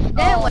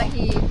 Then when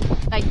he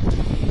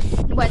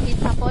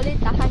tapole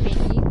tahan me,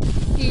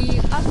 he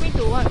asked me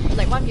to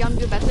 1v1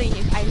 do battle in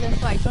his island,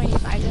 so I joined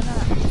his island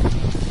lah.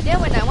 Then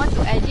when I want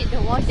to edit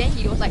the watch, then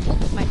he was like,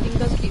 oops, my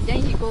finger slipped,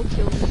 then he go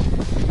kill me.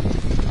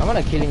 I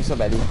wanna kill him so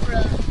badly.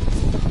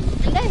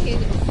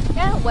 And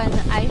then when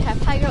I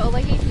have higher over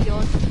him,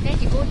 then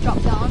he go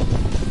drop down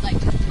like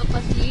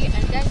purposely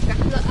and then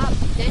grapple up,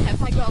 then have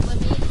higher over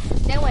me.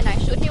 Then when I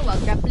shoot him while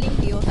grappling,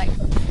 he was like,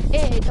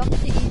 hey,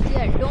 toxic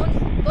idiot, don't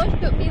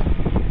shoot me.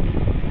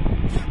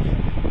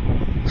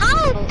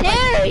 How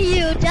dare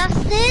you,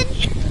 Justin?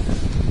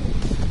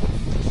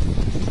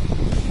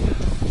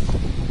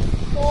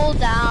 Cool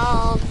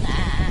down,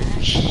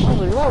 Nash.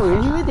 Why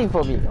were you waiting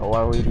for me? Oh,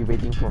 why were you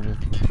waiting for me?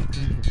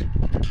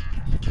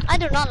 I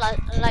do not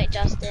like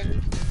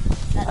Justin.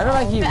 I don't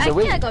like him. I The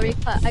way think I got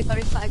record. I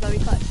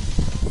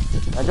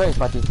joined his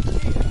party.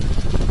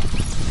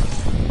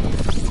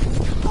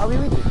 Are we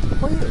waiting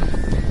for you?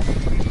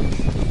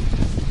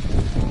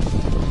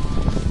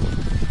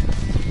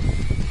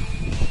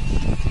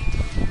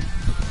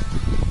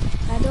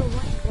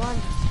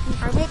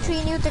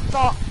 3 new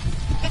TikTok.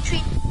 Get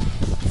 3.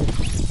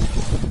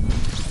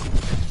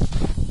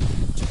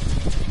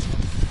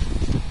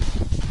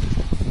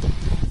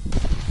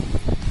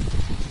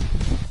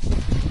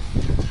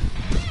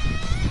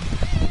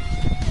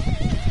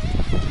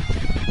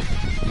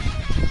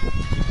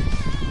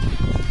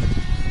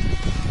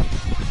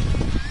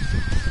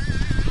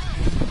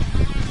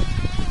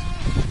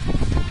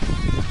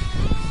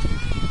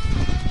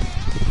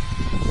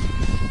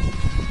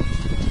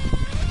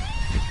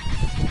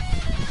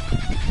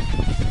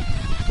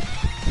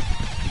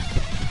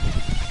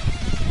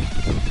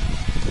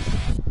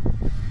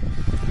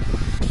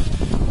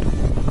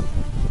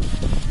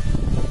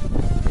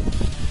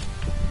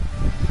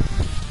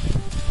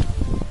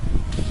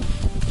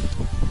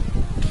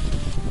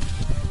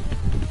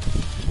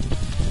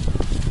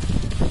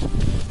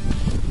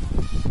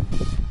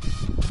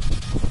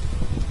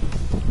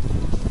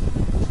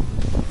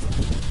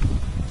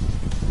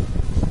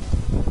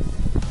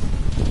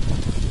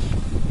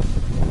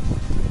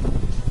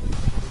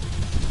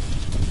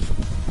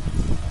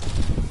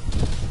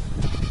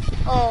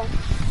 Oh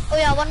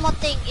yeah, one more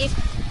thing. If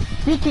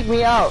He kicked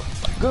me out.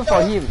 Good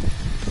for him.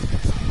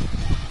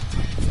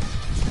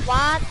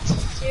 what?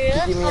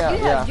 Serious? Kick me out.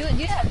 Yeah. Do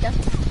you have just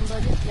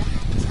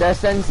There's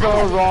sensor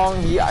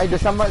wrong.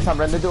 There's some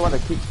random dude want to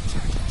kick.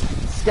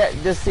 Scared.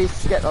 Just say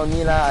scared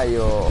only lah.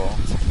 Ayo.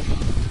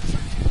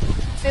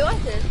 Wait,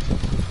 what's this?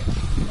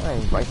 I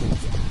invite him.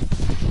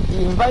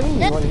 He invite me.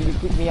 He want to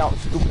kick me out.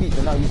 Stupid.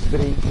 And now he's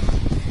grey.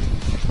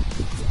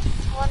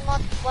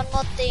 One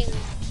more thing.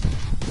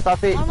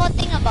 Stop it. One more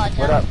thing about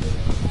What up? Justin.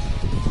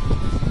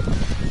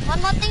 One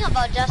more thing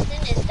about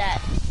Justin is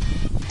that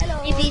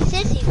if he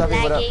says he's Stop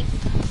it, what up? lagging,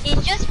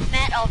 he's just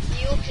mad of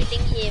you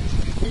killing him.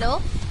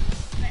 Hello?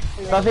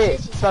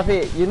 Stop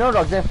it. You know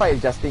Roxanne fight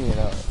with Justin, you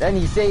know. Then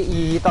he say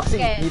he toxic.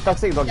 Okay. He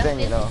toxic Roxanne,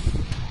 you know.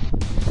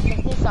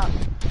 Justin sucks.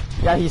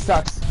 Yeah, he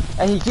sucks.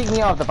 And he kicked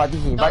me out of the party.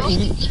 He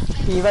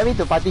invited me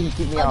to party. He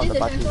kicked me out of This the is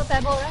party. Central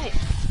Pebble, right?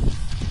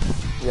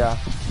 Yeah.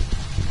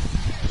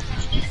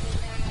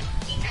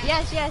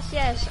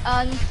 Yes.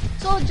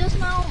 So just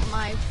now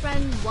my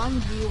friend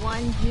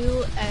 1v1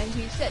 you and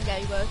he said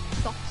that you were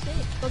toxic.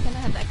 So can I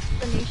have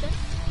explanation?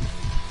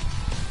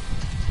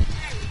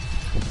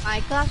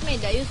 My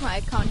classmate that used my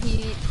account,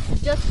 he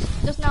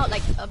just now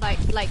like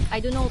I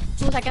don't know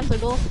 2 seconds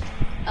ago,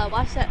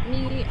 WhatsApp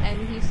me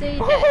and he said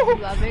that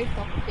you are very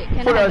toxic.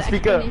 Can Put I it have on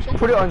speaker. explanation?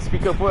 Put it on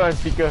speaker.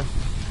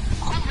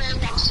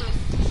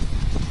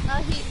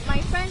 My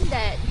friend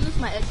that used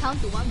my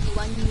account to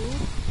 1v1 you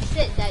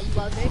said that you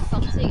are very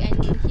toxic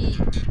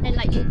and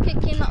like you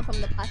kicked him out from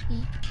the party.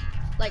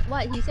 Like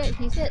what he said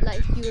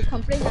like you will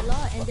complain a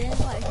lot and then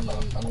what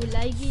you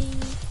lagging.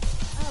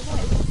 What?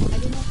 I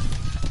don't know.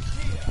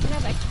 Can I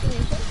have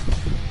explanation?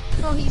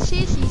 No, he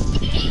says he's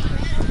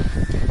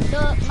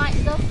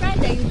The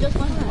friend that you just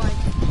want to watch.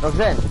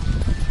 Roxanne.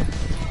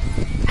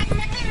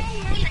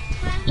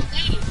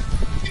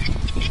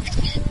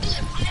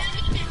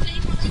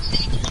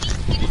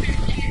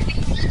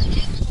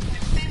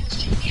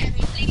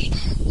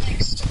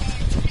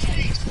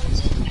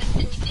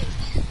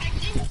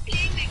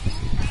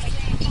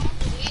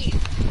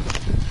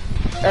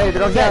 Hey,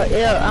 Roxanne.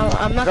 Yeah,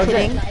 I'm not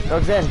kidding.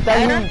 Roxanne, I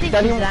tell don't him. think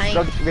Tell he's him. lying.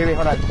 Wait,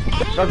 hold on.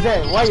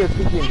 Roxanne, why you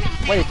kick him?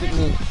 Why you kick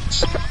me?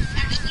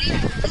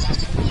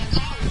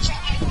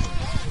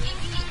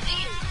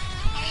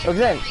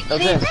 Roxanne,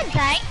 Wait, is that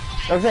dying?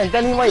 Roxanne,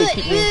 tell him why you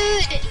kick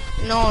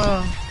me.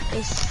 No.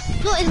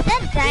 It's No, is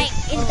that dying?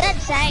 Is that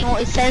dying? no,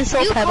 it's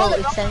Central You Pebble. call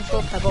It's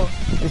Central Pebble.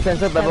 He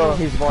censored Pebble,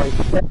 his voice.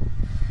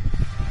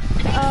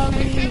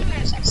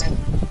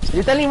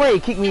 You tell him why you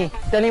kick me.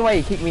 Tell him why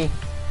you kick me.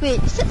 Wait,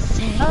 is that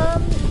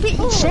Zhang? Wait,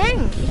 it's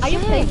Zhang. Are you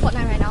playing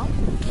Fortnite right now?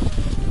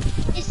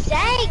 It's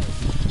Zang.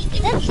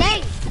 That's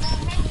Zang.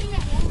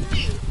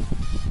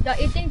 You're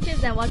eating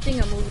chips and watching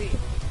a movie.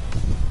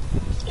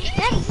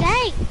 That's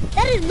Zang.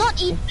 That is not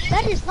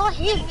That is not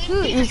him.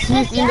 Dude,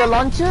 he's in the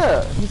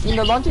launcher. He's in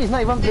the launcher. He's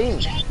not even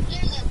playing.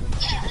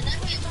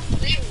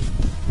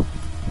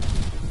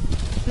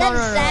 That's no,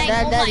 Zang.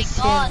 that- Oh that my is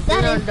god. him.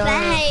 That No, is no, no.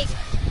 Zang.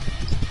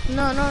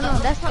 No,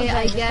 that's not Okay, Zhang.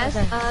 I that's guess.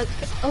 not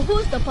Zhang.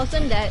 Who's the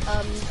person that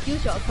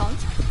used your account?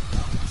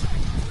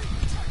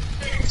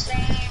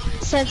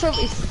 Central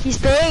he's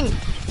playing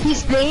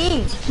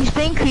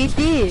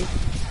creative.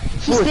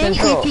 He's Who, playing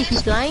Central? creative,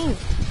 he's lying.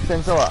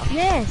 Censor ah.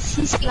 Yes,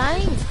 he's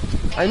lying.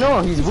 I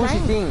know, he's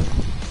lying. bullshitting.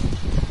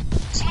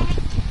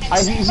 But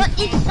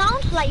it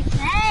sounds like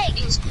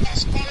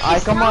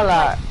Zang. Come on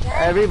lah. sounds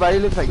like Everybody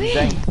looks like Wait.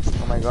 Zhang.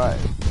 Oh my god.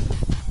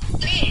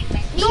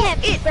 We have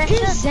It's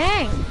expressions.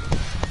 Zhang.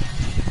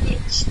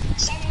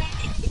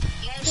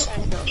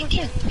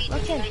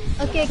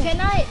 Okay, can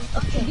I?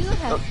 Okay, do you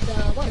have the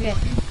what? Okay.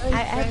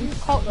 I haven't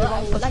called the I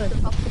wrong would like to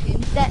person. talk to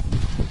him.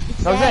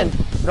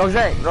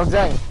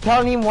 Roxanne,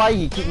 tell him why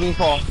he kicked me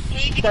for.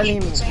 Tell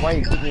him why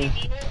he kicked me.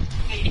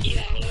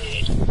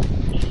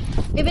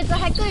 If it's a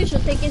hacker, you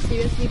should take it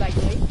seriously. By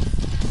the way.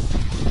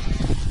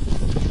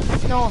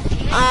 No.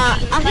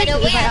 Ask By him the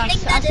to way, I invite think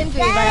us. that Ask him is to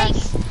invite Zang.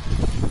 us.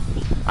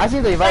 Ask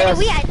him to By invite the us.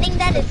 way, I think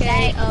that is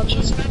Okay,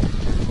 Zang.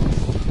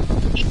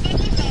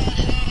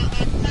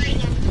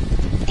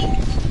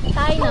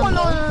 Hi, No, number.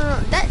 no.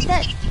 That's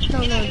Zang.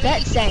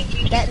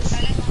 That's.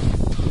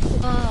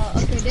 Oh,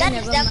 okay. That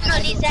is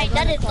definitely Zang.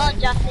 That is not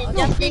Justin.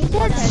 Justin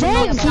That's doesn't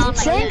Zang. sound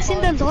like Zang's that.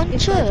 in the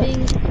launcher.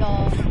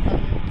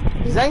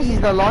 Zang is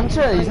the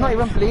launcher. He's not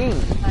even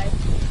playing.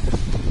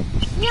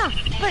 Yeah,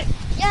 but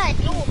Yeah, I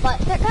know, but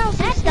that does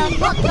not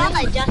sound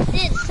like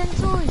Justin.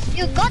 Senso is.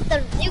 You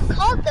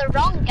called the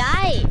wrong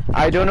guy.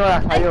 I don't know.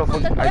 I I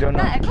called the don't correct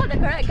guy. I know. called the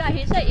correct guy.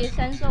 He said it's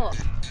Senso.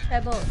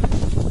 Pebble.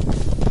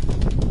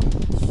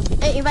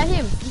 Hey, invite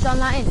him. He's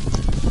online.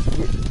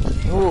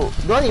 Who?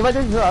 Don't invite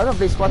him. I don't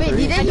play squad. Wait,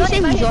 already. didn't he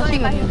say he's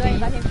watching a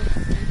movie?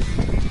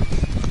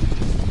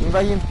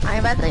 Invite him. I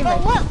invited him. But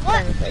what?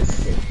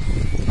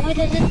 Why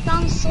does it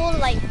sound so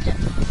like?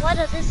 Why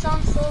does it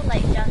sound so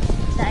like Zangda?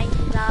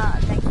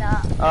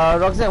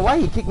 Roxanne, why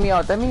he kicked me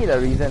out? Tell me the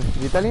reason.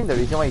 You tell him the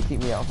reason why he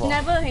kicked me out for. He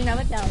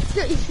never tell.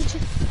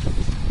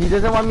 He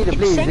doesn't want me to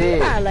play, is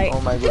it? Zangda, like, Oh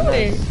my do it.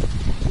 goodness.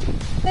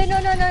 Wait, no.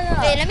 Wait,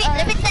 let me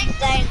text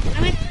Zang.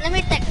 Let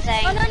me text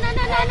Zang. Oh, no.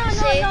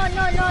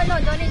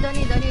 Don't need.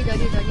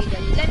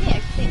 Let me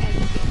explain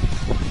everything.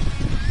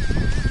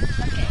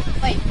 Okay,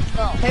 wait,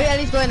 go. Can we at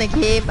least go in the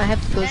game? I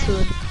have to go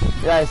soon.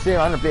 Yeah, I say I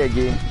want to play a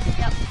game.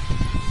 Yes,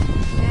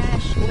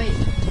 wait.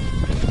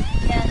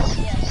 Yes.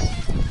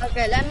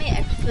 Okay, let me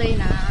explain.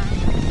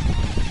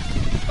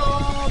 So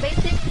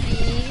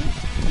basically,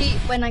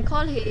 when I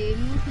call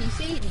him, he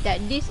said that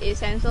this is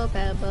Sensor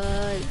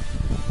Pebble.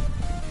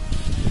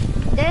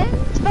 Then,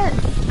 but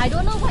I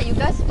don't know what you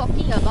guys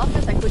talking about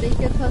because I couldn't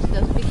hear because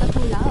the speaker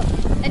too loud.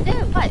 And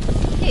then what?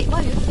 Hey,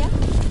 what you say?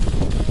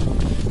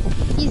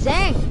 He's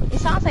Zang. It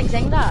sounds like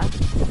Zangda.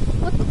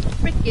 What the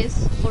frick is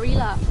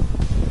Gorilla?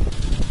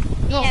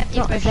 No, have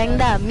not depression.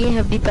 Zangda. Me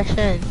have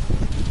depression.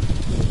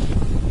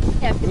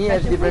 Have Me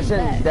have Who is depression.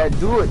 that?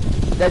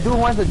 That dude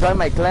wants to join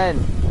my clan.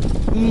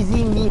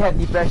 Easy me have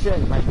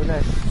depression. My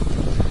goodness.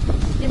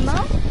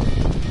 Dima?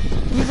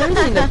 He's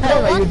already in the The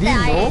clan, like you one that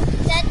didn't I know.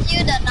 sent you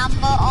the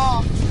number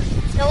of.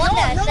 The one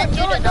that I sent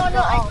you the number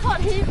I of.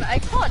 caught him. I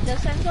caught the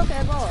Sensor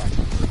Pebble.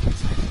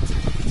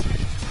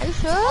 Are you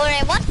sure?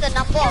 Alright, what's the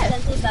number of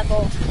Sensor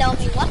Pebble? Tell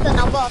me, what's the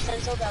number of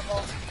Sensor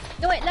Pebble?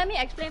 No, wait, let me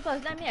explain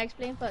first.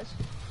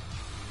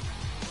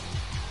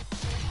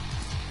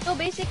 So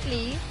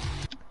basically,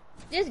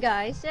 this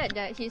guy said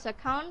that his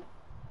account.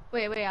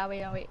 Wait.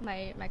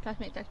 My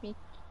classmate texted me.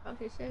 Oh,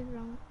 he said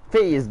wrong.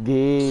 Faye is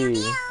gay.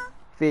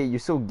 Faye, you're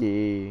so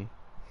gay.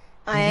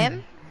 I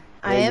am.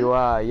 I Yeah, am. you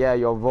are. Yeah,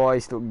 your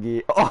voice look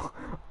gay. Oh.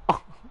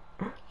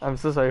 I'm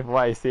so sorry for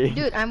what I say.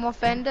 Dude, I'm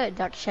offended,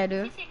 Dark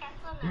Shadow.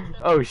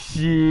 Oh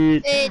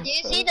shit. Hey, do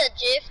you see the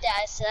GIF that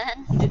I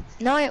sent?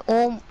 Now I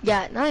owe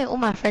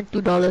my friend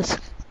 $2.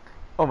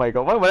 Oh my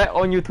god, why would I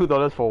own you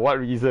 $2 for what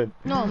reason?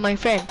 No, my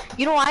friend.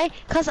 You know why?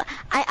 Cause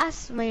I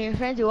asked my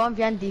friend to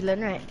 1v1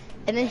 Dylan, right?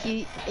 And then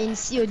he in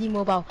COD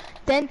mobile.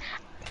 Then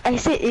I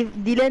said if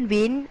Dylan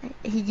win,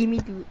 he give me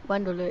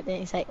 $1.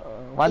 Then it's like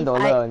 $1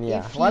 only.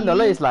 Yeah. if $1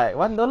 he- is like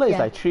 $1 is Yeah.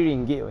 like 3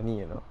 ringgit only,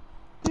 you know.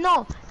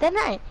 no. Then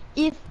right,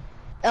 if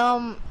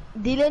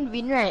Dylan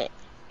win, right?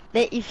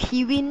 Then if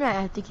he win, right,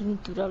 I have to give him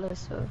 $2.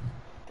 So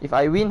If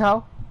I win,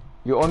 how?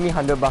 You owe me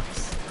 $100.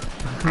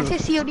 I said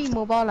COD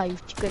mobile like you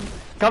chicken.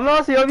 Come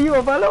on, COV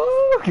Mobile.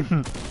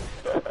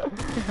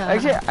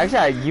 actually,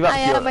 I give up.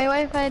 Aiya, COD. my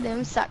Wi-Fi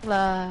damn suck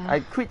lah. I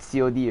quit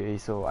COD already,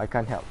 so I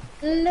can't help.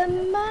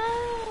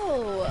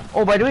 Lemao.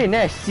 Oh, by the way,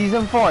 Nash,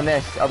 season 4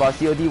 Nash about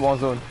COD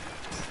Warzone.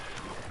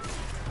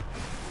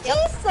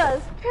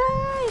 Jesus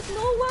Christ!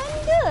 No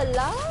wonder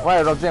lah.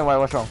 Why, Roxanne?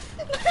 What's wrong?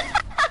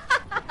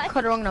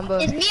 Called the wrong number.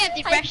 It's me have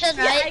depression,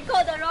 Yeah, I right?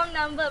 called the wrong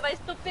number. My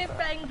stupid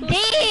friend. Dang!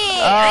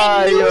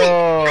 I knew it!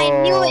 I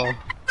knew Ayo. it!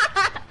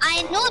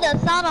 I know the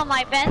sound of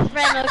my best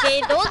friend,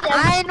 okay? Don't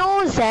I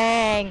know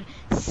Zang.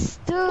 Who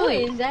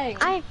is Dude, Zang?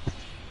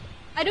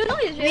 I don't know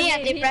his real Me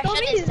and name. He told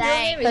depression me is his real Zang.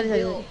 name is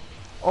Bill.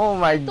 Oh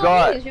my He told me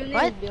god. his real name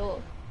What? is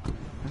Bill.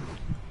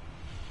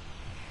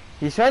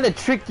 He's trying to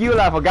trick you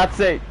lah, for God's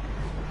sake.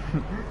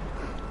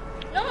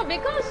 No,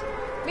 because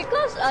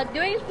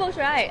during spokes,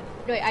 right?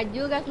 Wait, do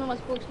you guys know what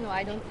spokes? No,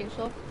 I don't think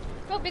so.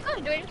 So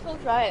because during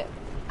spokes, right?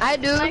 I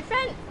do. My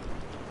friend,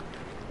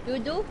 you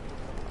do?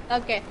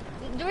 Okay.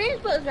 During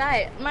spokes,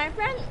 right? My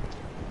friend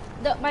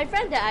that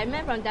I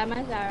met from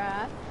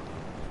Damansara.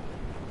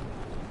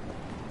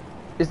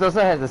 It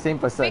also has the same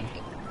person.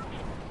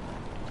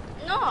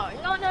 No.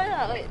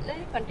 Wait, let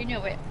me continue.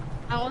 Wait,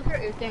 I'm also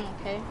eating.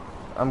 Okay.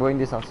 I'm going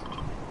this house.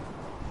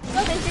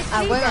 So basically,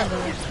 I'm going on the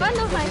one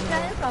of my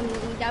friends from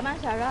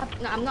Damansara,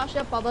 no, I'm not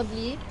sure,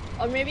 probably,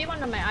 or maybe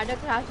one of my other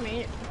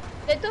classmates,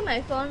 they took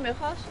my phone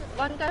because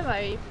one time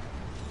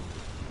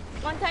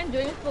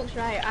during spokes,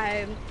 right,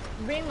 I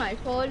bring my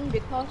phone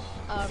because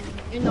some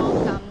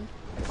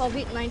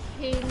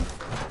COVID-19,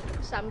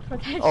 some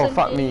protection. Oh,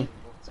 fuck thing. me.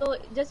 So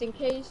just in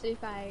case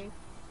if are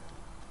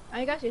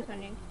you guys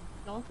listening?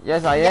 No.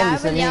 Yes, I am Yeah, I'm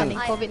listening. listening.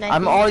 COVID-19.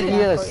 I'm all Yeah,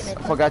 ears,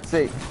 COVID-19. for God's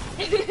sake.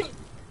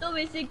 So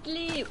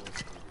basically,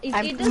 It's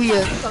I'm either 2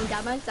 years. someone from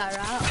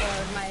Damansara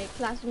or my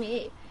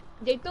classmate.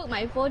 They took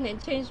my phone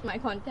and changed my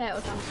contact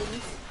or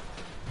something.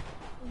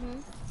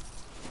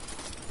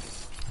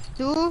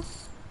 Two.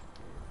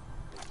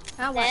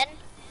 Huh, what? Then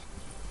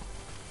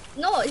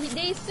No,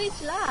 they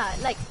switched lah.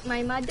 Like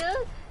my mother,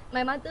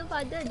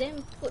 father,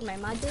 then put my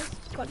mother's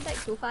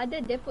contact to father,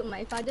 then put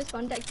my father's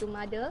contact to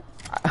mother.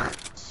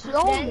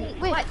 So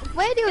Then wait, what-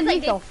 where do you it's like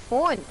leave your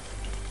phone?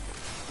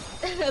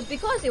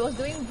 Because it was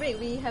during break,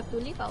 we have to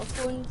leave our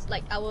phones,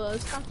 like our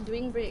stuff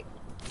during break.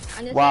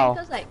 Understand? Wow.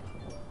 Because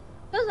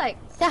like,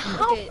 Then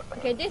how?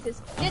 okay, this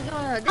is no,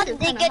 how this did is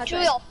they kind of get hard through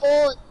to your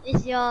phone?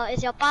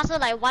 Is your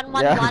password like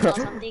 111 or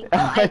something?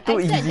 I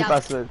Too said easy their-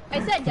 password. I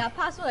said their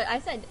password. I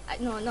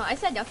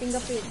said their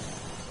fingerprint.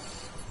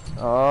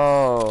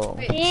 Oh.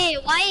 Wait. Hey,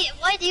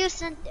 why do you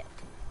send them?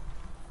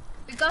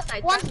 Because I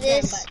What's trust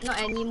them, this? but not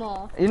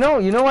anymore. You know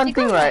one thing,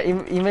 Because right?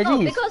 like- Imagine No,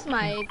 he's because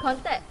my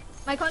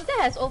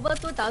contact has over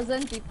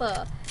 2,000 people,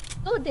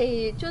 so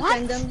they choose What?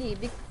 randomly.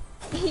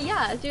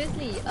 Yeah,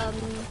 seriously.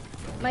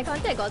 My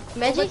contact got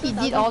Imagine over he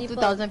 2,000 did all people.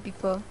 2,000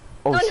 people.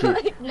 oh No,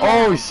 shit. no,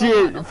 Oh no,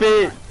 shit, no.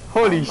 Fate.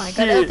 Holy Oh my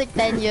god, it'll shit. take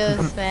 10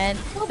 years, man.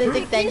 No, It'll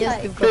take 10 years to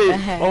like- go Fate.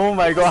 back. Oh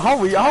my god, how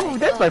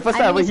that's my first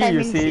time ever hear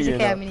you say, it's you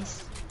okay, I know. mean,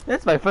 it's-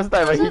 That's my first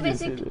time I So hear you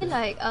say basically, that.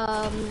 like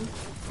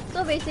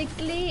so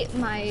basically,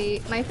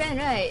 my friend,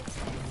 right?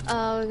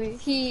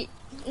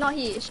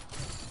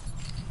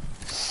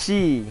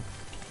 She.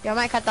 Your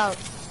mic cut out.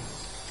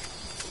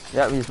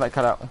 Yeah, his mic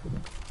cut out.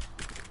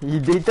 He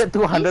dated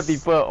 200 Please?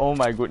 people. Oh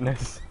my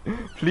goodness.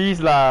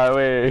 Please lah,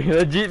 wey.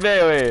 Legit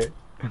meh, wey.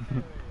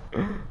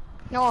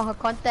 No, her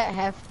contact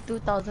have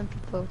 2,000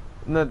 people.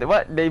 No,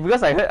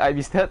 because I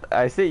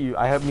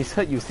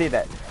misheard you say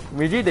that.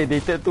 Imagine they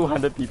dated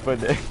 200 people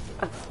there.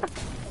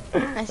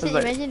 I said,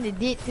 like- imagine they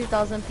did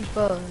 2,000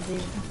 people.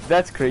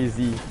 That's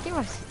crazy. They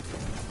must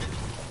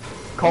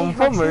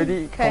Confirm Roxanne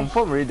already, crashed.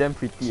 confirm already damn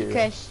pretty. she already.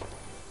 crash.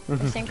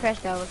 Roxanne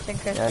crashed down. Roxanne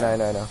crashed Yeah,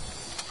 down. I know.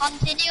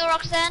 Continue,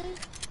 Roxanne.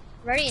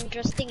 Very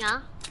interesting,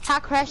 ah. 她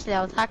crash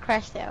了，她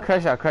crash 了。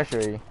 Crash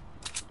already.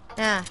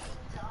 啊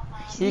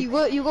He-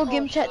 you go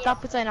game chat，她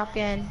不在那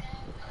边。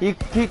 He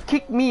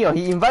kicked me or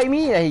he invite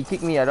me and he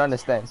kicked me. I don't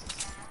understand.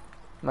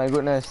 My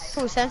goodness.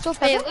 Who Senso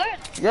Wait, Pebble? where?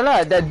 Yeah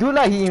lah, that dude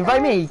lah. He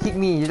invite me, he kick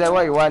me. He's like,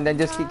 what you want? Then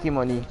just kick him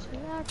only.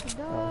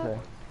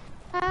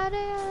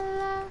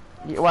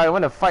 Okay. Why you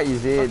want to fight?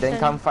 Is it? Then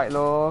come fight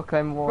lor,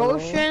 climb wall. 柔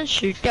轩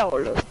死掉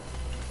了。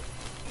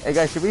 Hey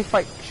guys, should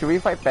we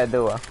fight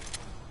Paddle?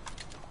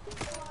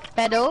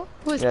 Paddle?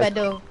 Who is Yes.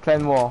 Paddle?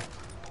 Clan war.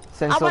 I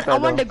Sensor want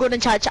Paddle. the golden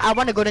charge. I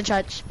want the golden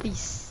charge,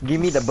 please. Give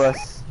me the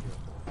burst.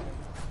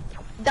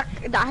 Duck,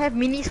 I have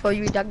minis for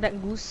you, duck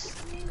goose.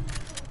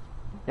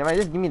 Yeah, man,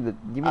 just give me the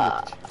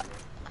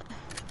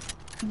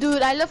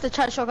Dude, I love the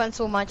charge shotgun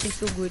so much. It's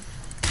so good.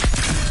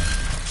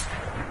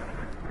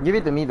 give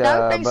it to me the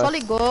Now playing burst.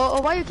 solid gold.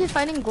 Oh, why you keep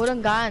finding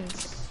golden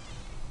guns?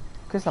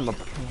 Cause I'm a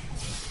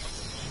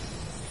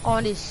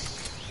All this.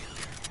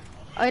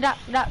 Oh, duck.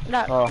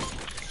 oh.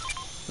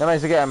 Never mind,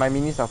 it's okay. My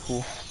minis are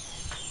full.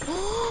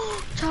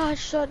 Charge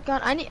shotgun.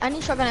 I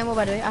need shotgun ammo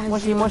by the way. I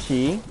have zero.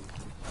 Moshi.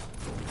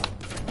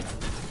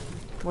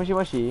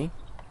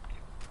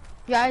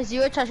 Yeah, I have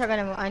zero charge shotgun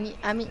ammo. I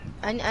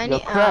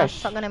need crash.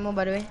 shotgun ammo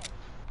by the way.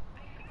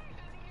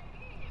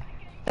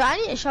 Yeah, I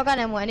need shotgun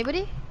ammo.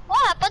 Anybody? What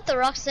happened to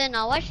Roxanne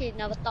now? Why she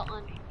never talk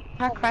on?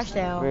 I crashed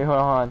there. Wait, hold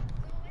on.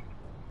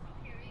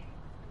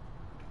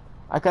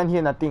 I can't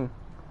hear nothing.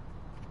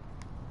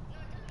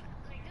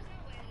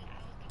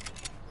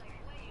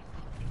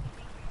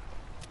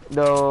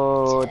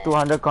 The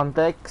 200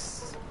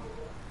 contacts.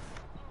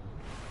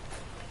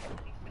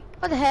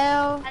 What the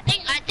hell? I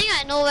think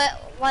I know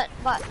what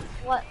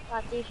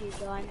party she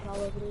joined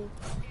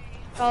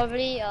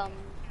probably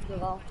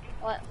Google.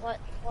 What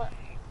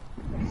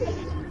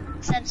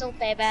Senso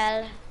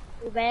Pebble.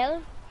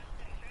 Ubel?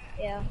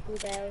 Yeah,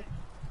 Ubel.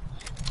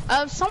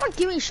 Someone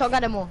give me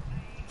shotgun ammo.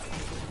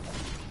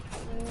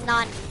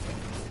 None,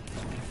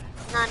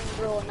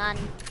 bro, none.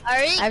 I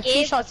already I have 3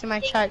 gave shots in my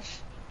charge.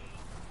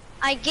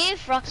 I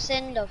gave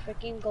Roxanne the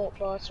freaking gold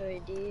boss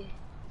already.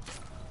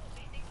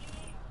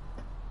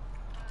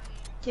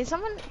 Can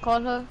someone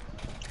call her?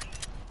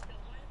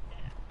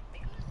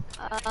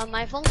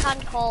 My phone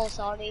can't call,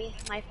 sorry.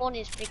 My phone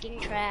is freaking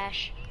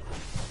trash.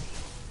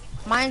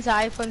 Mine's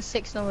an iPhone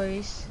 6, no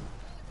worries.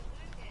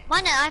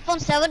 Mine an iPhone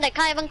 7 that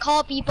can't even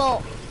call people.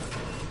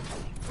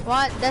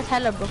 What? That's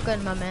hella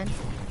broken, my man.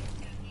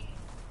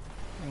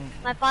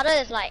 My father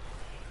is like,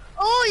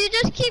 oh, you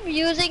just keep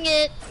using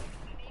it.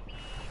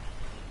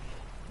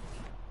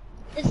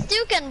 It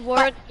still can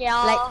work,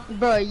 yeah. Like,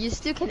 bro, you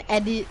still can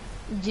edit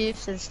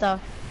GIFs and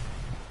stuff.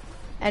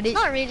 Edit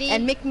Not really.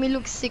 and make me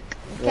look sick.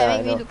 Can Yeah, I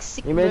make me know. look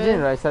sick. Imagine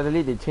bro. right,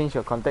 suddenly they change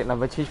your contact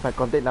number, change my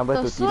contact number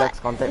to So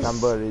Tilak's what contact is-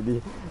 number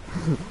already.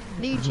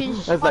 Do you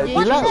change? That's like, do you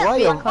Dilak, change why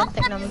your your-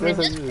 contact WhatsApp number? you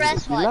can just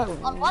press one.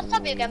 Dilak- On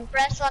WhatsApp you can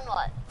press one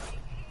what?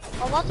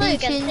 On WhatsApp You you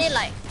can say change-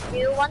 like,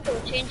 you want to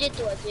change it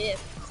to a GIF.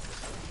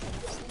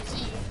 It's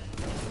easy.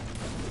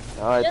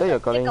 Oh, I Just thought you were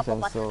click calling up a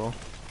button. Senso.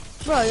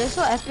 Bro, you're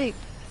so epic.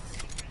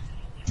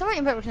 Someone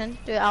invite Roxanne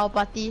to our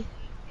party.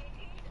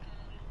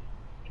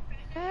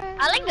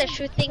 I like the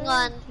shooting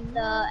one,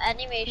 the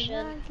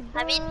animation.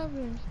 I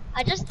mean,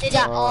 I just did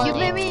it all.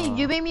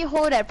 You made me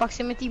hold that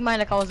proximity mine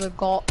like I was a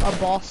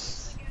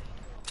boss.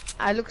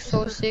 I look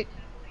so sick.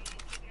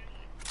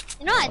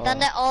 You know, I done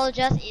that all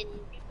just in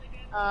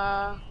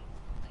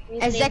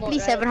Exactly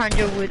mode, right?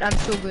 700 wood. I'm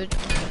so good.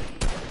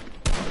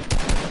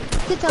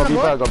 Kids Got on the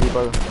people, board. got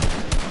people.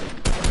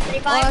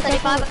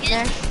 35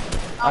 again.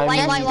 I'm- White,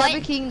 Nash white, Double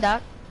white. king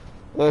duck.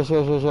 Yeah,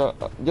 sure.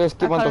 Just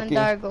keep on talking.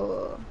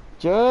 Go.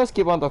 Just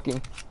keep on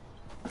talking.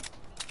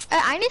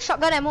 I need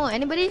shotgun ammo.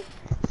 Anybody?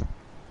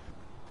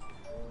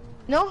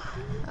 No?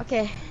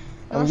 Okay.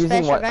 No I'm spare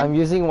using one. shotgun. I'm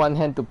using one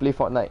hand to play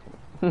Fortnite.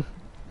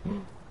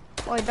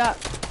 Oh, duck.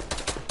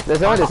 There's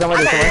someone.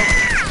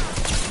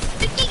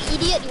 Freaking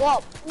idiot, you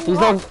all. He's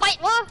not- Fight,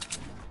 what?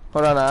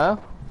 Hold on, ah.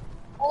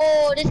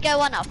 Oh, this guy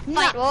wanna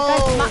fight, whoa.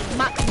 Guys,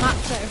 mark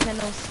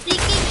channels.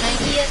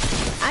 Freaking idiot.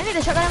 I need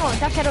the shotgun ammo.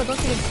 Dark Shadow, don't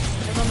kill him.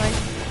 Never mind.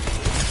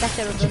 Dark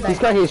Shadow, don't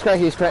die.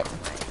 He's cracked.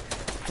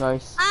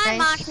 Nice. Hi, Nice.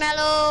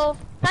 Marshmallow.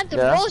 Time to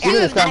Yeah, roast give me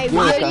you. the scar, give me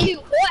the scar. You,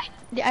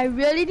 boy. I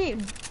really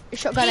need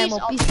shotgun Piece ammo.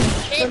 of Please.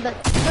 shit.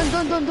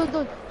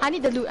 Don't. I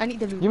need the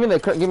loot. Give me the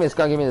scar. Give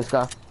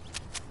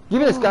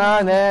me the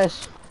scar,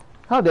 Nash.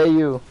 How dare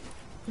you?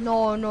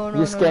 No.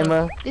 You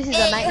scammer. This is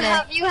Hey, a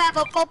nightmare. you have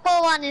a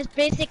purple one. It's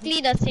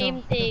basically the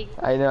same thing.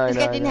 I know. This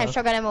guy didn't have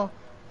shotgun ammo.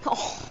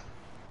 Oh,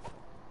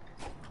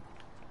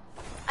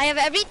 I have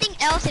everything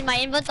else in my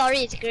inventory.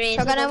 It's great.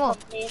 shotgun so ammo. don't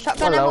complain.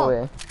 Shotgun Walao, ammo.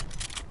 eh.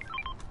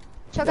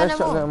 Shotgun There's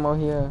shotgun ammo.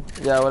 ammo here.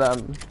 Yeah, what up?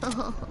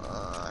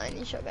 I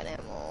need shotgun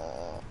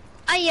ammo.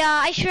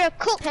 I should have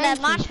cooked Thank that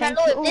you, marshmallow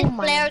thank you. with this Oh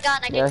my- flare gun.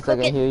 I can Yes, I cook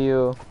can it. hear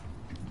you.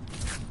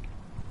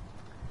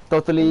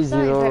 Totally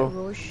Sorry, zero. invite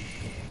Roche.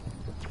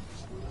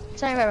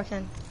 Sorry, invite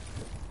Roxanne.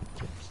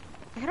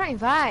 I cannot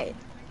invite.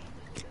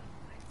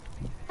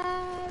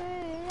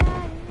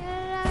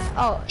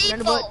 Oh, you're on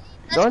the boat. People,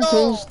 let's Don't go.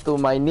 change to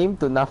my name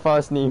to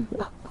Nafa's name.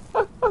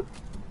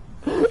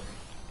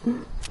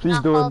 Please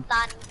don't.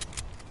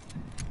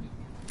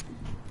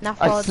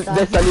 Nafa done.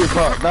 That's suddenly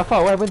thought,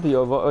 Nafa, what happened to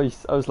your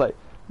voice? I was like,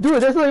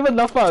 dude, that's not even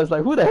Nafa. I was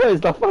like, who the hell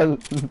is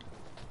Nafa?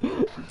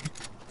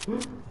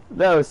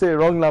 Then I would say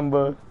wrong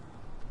number.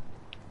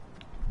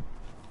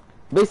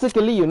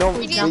 Basically, you know.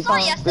 If you saw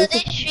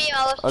yesterday's stream,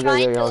 I was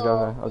trying to be a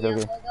Okay.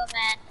 burger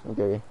man.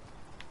 Okay.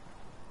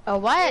 A If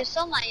you what?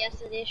 saw my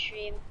yesterday's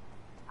stream,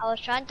 I was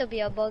trying to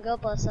be a burger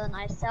person.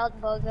 I sell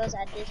burgers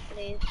at this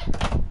place.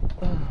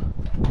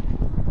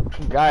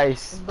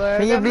 Guys, Burger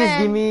can you please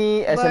man. give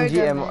me SMG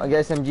Burger ammo, man.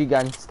 SMG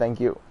guns? Thank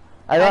you.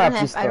 I don't don't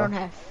have pistol. have. I don't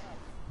have.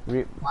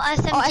 Rip. What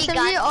SMG, Oh, SMG.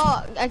 gun?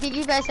 Oh, I can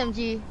give you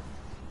SMG.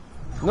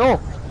 No,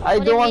 I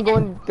What do don't you want to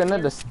mean go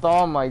kena the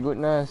storm. My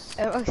goodness,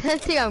 I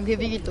think I'm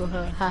giving it to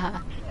her. Haha.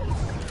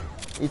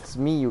 it's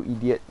me, you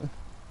idiot.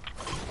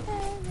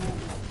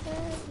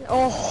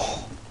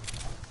 Oh.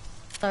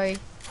 Sorry.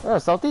 Oh,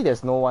 salty.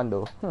 There's no one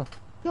though.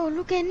 Yo,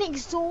 look at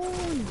next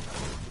zone.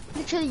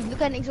 Literally,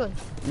 look at next zone.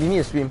 You need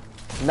to swim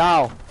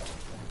now.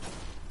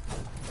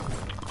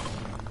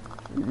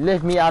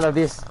 Let me out of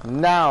this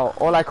now.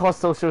 All I call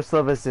social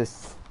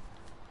services.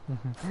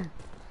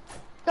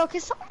 Yo,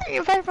 can someone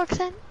revive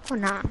Roxanne? Oh,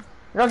 nah.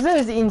 Roxanne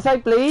is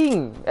inside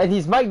playing, and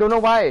his mic don't know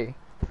why.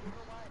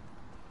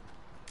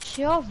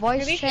 Your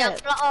voice Maybe she chat.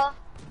 unplugged.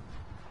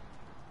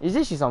 Is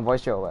it she's on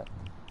voice chat or what?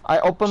 I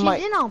open She's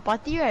mic. in our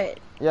party, right?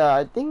 Yeah,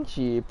 I think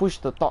she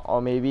pushed the talk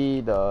or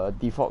maybe the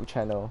default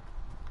channel.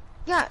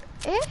 Yeah.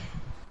 Eh?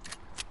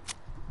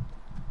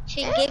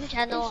 She in game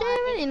channel. Is she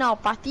even in our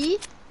party?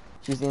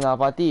 She's in our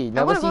party. I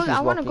Never wanna see go. she's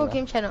I wanna walking. go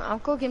game channel. I'll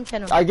go game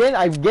channel. Again,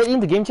 I get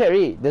into game chat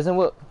already. Doesn't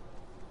work.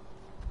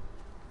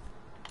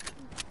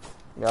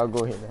 Yeah, I'll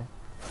go ahead then.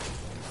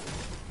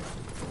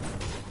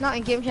 Not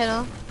in game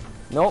channel.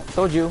 Nope,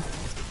 told you.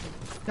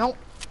 Nope.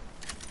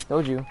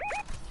 Told you.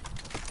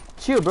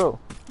 Chill, bro.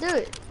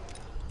 Dude.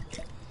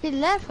 He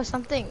left or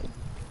something.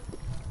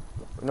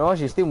 No,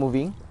 she's still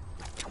moving.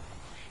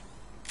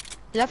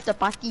 Left the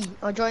party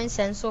or joined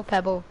Senso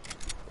Pebble.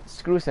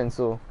 Screw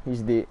Senso.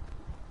 He's dead.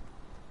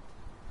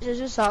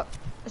 Senso suck.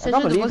 can't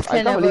Senso the believe- most I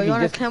can't clan ever. believe You he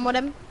wanna just- clan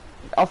them?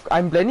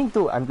 I'm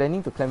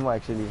planning to claim more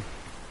actually.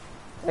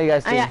 Hey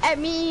guys, Yeah, add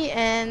me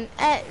and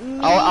add me.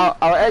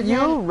 I'll add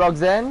you,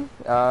 Roxanne.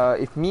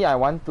 Roxanne. If me, I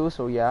want to.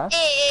 So yeah.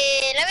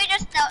 Hey,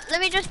 let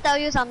me just tell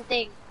you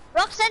something.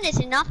 Roxanne is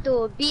enough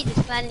to beat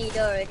this clan leader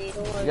already.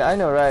 Don't worry. Yeah, I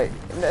know, right?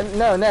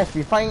 No, Nash,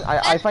 we find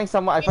I find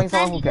someone. I find This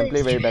someone who can clan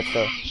play leader very is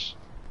better. trash.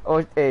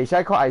 Oh, hey, should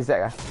I call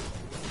Isaac?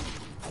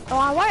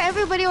 Oh, why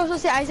everybody also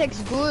say Isaac's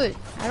good?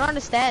 I don't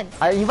understand.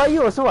 I invite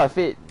you also,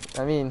 Fate.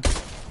 I mean,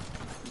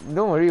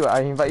 don't worry,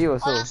 I invite you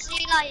also.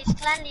 Honestly, like his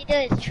clan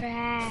leader is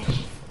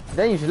trash.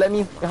 Then you should let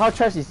me. How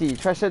trash is he?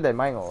 Trasher than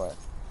mine or what?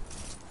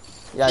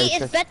 Yeah, He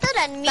he's is better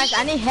than me. Guys,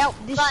 I need help.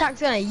 This But- shark's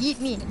gonna eat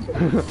me.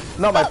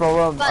 Not my but-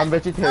 problem. but, I'm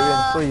vegetarian,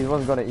 so uh, he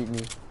wasn't gonna eat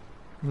me.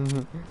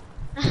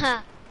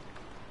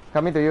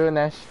 Coming to you,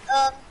 Nash.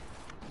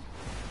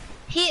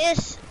 He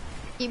is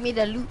Give me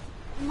the loot.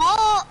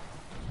 more.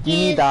 Give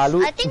me He's- the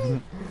loot. I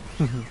think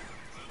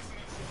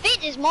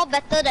Fate is more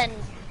better than.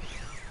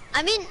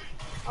 I mean,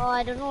 oh,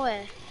 I don't know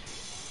where.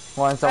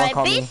 One, someone Right,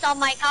 call me. based on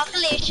my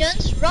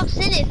calculations,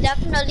 Roxanne is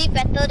definitely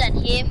better than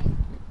him.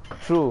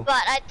 True.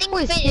 But I think Who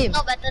is Fate him? is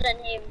not better than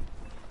him.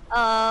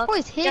 Who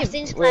is him?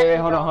 Justin's Wait,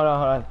 clan hold on, leader.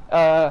 hold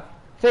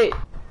on.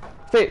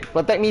 Fate,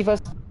 protect me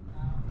first.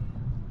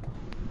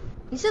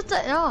 It's just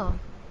that, no.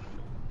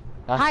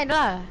 Huh? Hide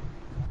lah.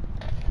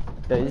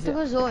 There is To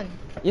go it. zone.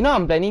 You know,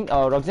 I'm planning,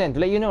 Roxanne, to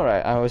let you know, right?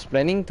 I was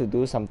planning to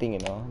do something, you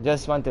know.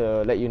 Just want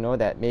to let you know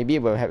that maybe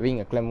we're having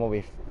a clan war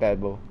with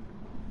Babel.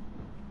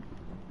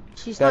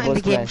 She's not in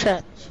the Devil's game Clan.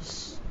 chat.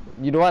 She's...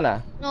 You don't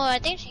wanna? No, I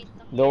think she's.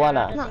 Don't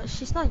wanna? No,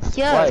 she's not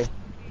here. Why?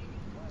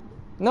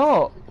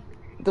 No!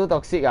 Too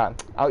toxic ah.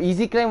 Our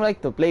easy clan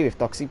like to play with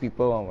toxic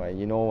people one, right?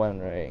 You know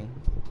one, right?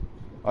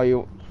 Or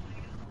you...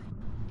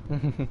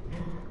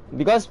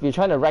 Because we're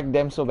trying to wreck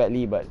them so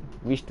badly, but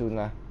wish to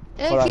nah.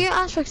 Hold Can you on.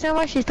 ask Roxanne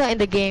why she's not in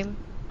the game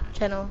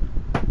channel?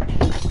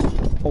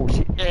 Oh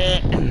shit.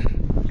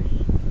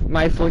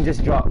 My phone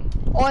just dropped.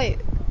 Oi,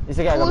 It's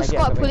okay, I got full my key,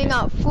 I squad got my pulling key.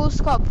 up. Full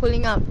squad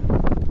pulling up.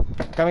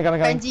 Coming.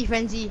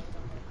 Frenzy.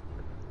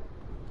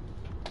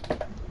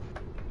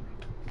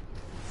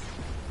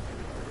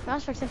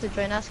 Ask Roxanne to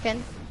join us,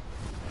 Ken.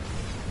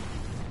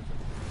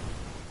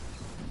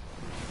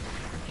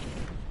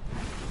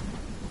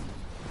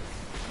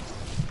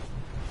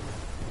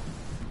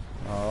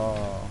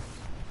 Oh.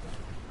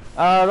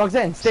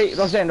 Roxanne, stay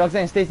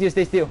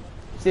still.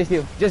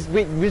 Just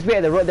wait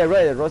at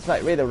the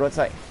roadside. Wait at the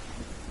roadside.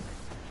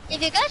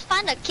 If you guys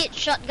find a kid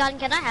shotgun,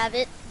 can I have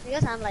it?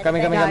 Because I'm like.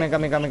 Coming. Ah,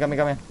 Coming.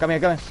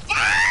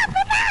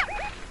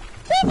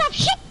 piece of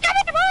shit,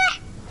 coming to boy.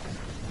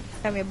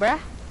 Come here, bruh.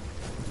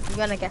 You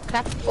gonna get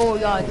clapped? Oh,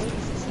 yeah, this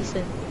is the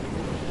season.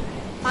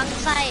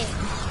 Pangsai.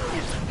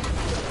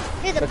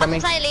 Here's the They're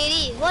coming. Pangsai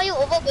lady. Why are you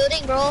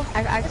overbuilding, bro?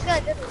 I This guy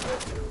just.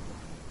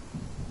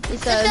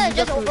 it's This guy a is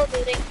just leader fruit.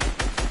 overbuilding.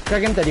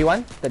 Crack him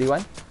 31.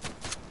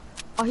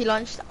 Oh, he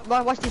launched.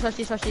 Watch this.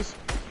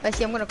 Let's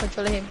see, I'm gonna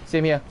control him.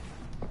 Same here.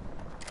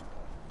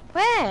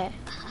 Where?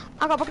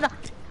 I got bucked up.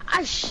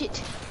 Ah, shit.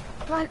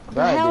 What the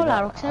Right, hell, did lah?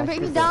 not. Roxanne, I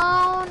break me still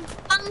down. We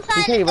Pangsai,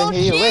 can't even little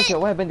hear you. shit.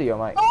 What happened to your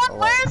mic? No one Or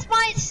what? wears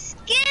my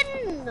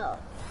skin.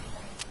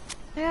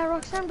 Yeah,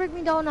 Roxanne, break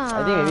me down,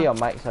 I think maybe your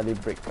mic suddenly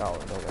break out.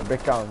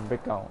 Break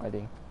down, I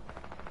think.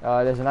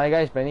 There's another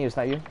guy who's planning to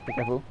snipe you. Be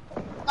careful.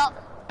 Stop.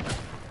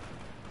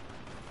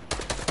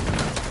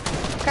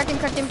 Crack him.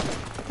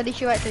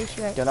 30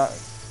 right. Cannot.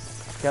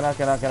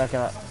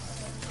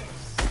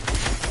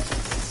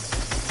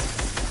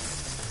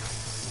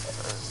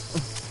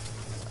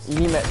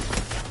 Ini match.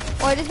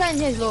 Oh, this guy in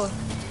here is low.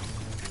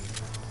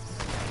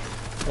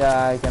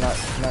 Yeah, I cannot.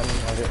 Not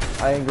okay.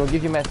 I will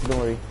give you match, don't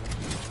worry.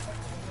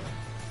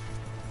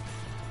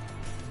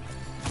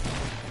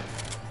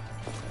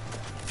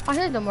 I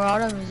hear the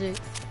Marauder music.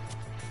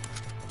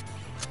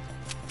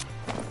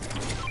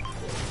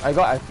 I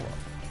got.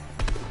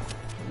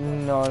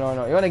 No.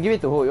 You wanna give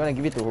it to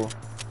who?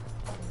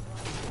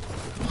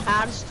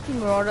 Ah, the stupid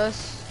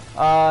Marauders.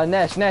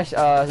 Nash.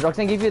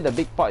 Roxanne give you the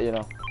big pot, you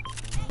know.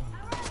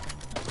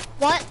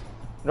 What?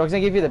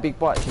 Roxanne give you the big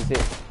pot, she said.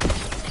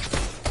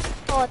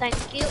 Oh, thank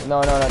you.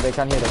 No, they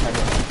can't hear.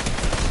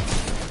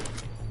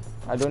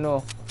 I don't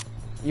know.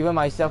 Even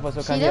myself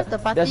also She can't hear. left the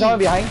party. There's someone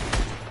behind.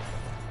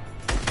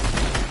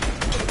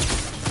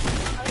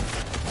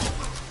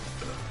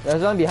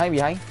 There's one behind.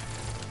 Behind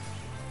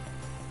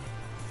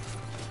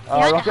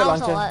the rocket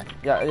house or launcher. what?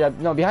 Yeah,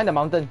 no, behind the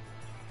mountain.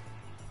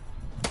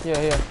 Here.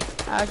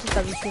 I'll just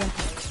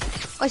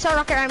WC. Oh, it's a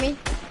rocket on me.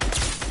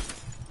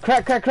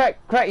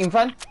 Crack in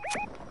front.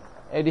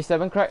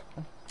 87 crack.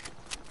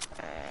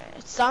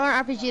 Someone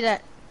RPG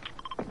that.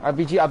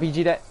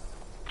 RPG that.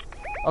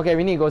 Okay,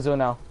 we need to go zone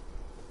now.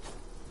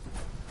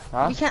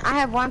 Huh? We can. I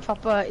have one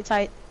chopper. It's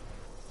like.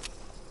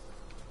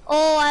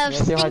 Oh, I have 你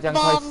的电话 stink 这样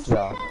快 bombs. 死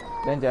啊！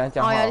跟人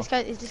讲 Oh 话 yeah,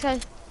 哦 this guy.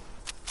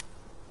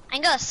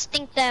 I'm gonna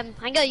stink them.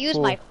 I'm gonna use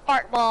Who? my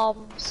fart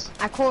bombs.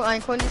 I call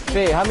this.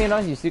 Hey, how many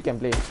rounds you still can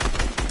play?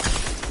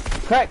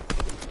 Crack!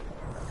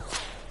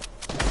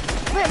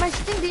 Wait, my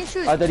sting didn't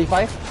shoot.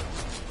 35.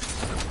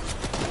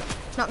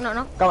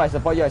 Knock. Come, I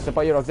support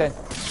you, Roxanne.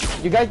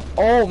 You guys,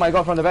 oh my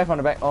god, from the back.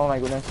 Oh my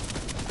goodness.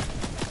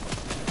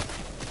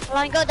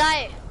 I'm gonna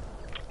die.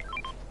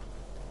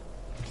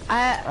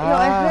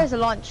 Yo, here's a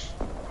launch.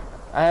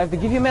 I have to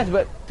give you mats,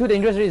 but too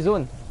dangerous red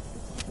zone.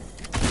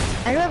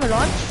 I don't have a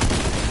launch.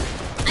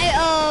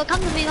 Come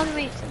to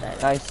me.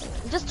 Nice.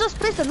 Just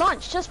place the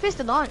launch.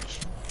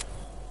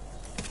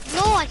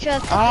 No, I should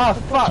have taken Ah,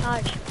 the fuck.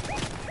 charge.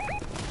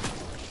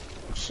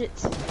 Shit.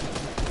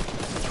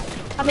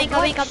 Coming.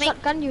 What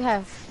shotgun you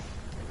have?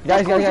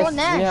 Guys, go zone,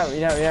 Nash. we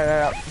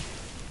have.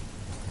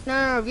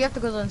 No, we have to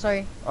go zone.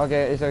 Sorry.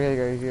 Okay, it's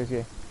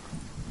okay.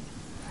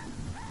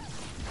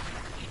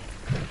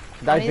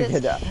 Die need this.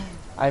 together.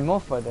 I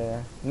move for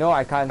the. No,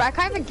 I can't. But I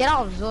can't even get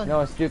out of zone.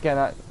 No, still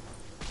cannot.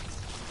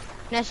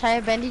 Nash, I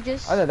have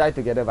bandages. I want to die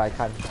together, but I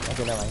can't.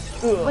 Okay, never mind.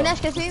 Oh,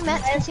 Nash, can you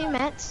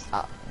mats?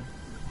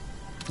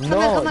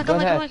 No, come don't on,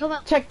 have. come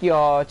on. Check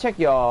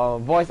your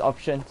voice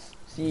options.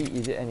 See,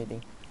 is it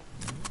anything?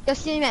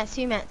 Just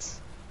see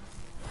mats.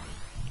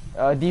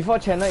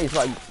 Default channel is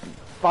what?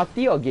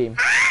 Party or game?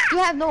 You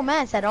have no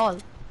mats at all.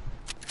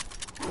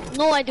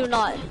 No, I do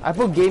not. I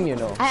put game, you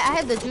know. I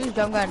have the juice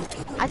drum gun.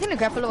 I think the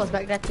grappler was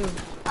back there too.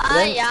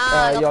 Then,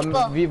 Yeah, your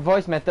the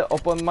voice method,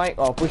 open mic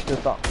or push to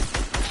talk.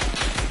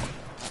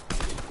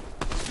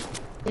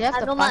 You have I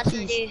the don't match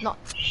parties, today. not.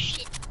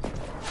 Shit.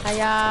 Aya.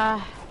 I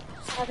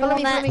Follow don't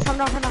me, match. come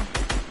down.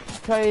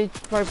 Try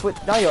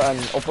put. Now you're on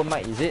open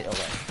mic, is it? Or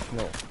what?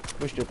 No.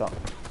 Push to talk.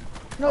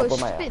 No, it's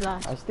Open mic. stupid lah.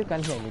 I still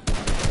can't hear anything.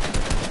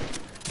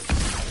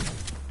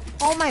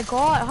 Oh my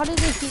god, how did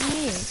they hit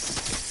me?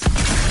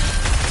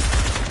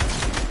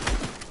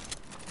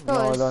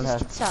 No, it's don't just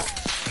have. kids up.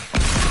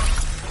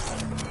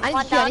 I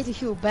One need to heal, I down. need to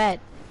heal bad.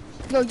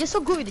 Yo, you're so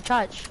good with the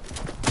charge.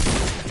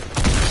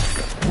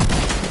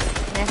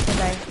 Nasty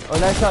guy. Oh,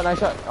 nice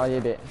shot. Oh,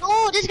 you're dead.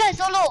 No, this guy is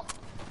so low.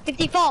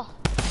 54.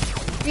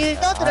 You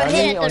go to the I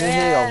head only and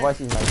hear your the voice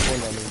in my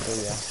phone only, so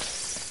yeah.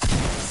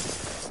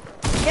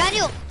 behind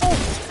you. Oh,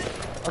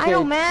 I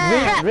know,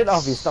 man. Rid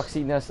of his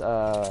toxicness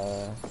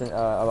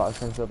about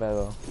sensor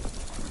battle.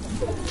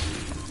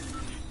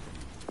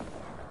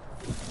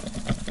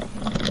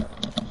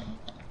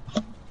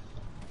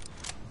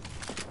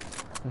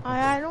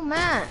 I know,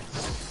 man.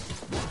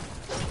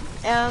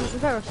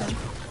 Is that Roxanne?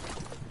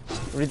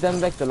 Return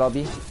back to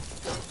lobby.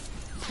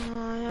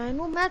 I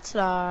know mats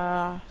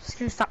lah.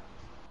 Still stuck.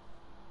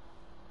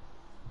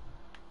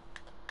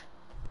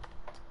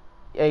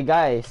 Hey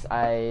guys,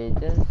 I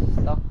just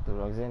talked to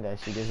Roxanne that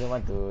she doesn't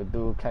want to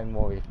do clan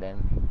war with them.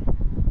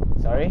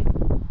 Sorry?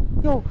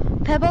 Yo,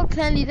 Pebble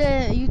clan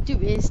leader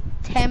YouTube is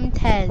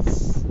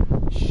Temtez.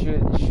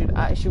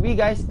 Should we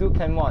guys do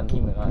clan war on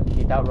him or not?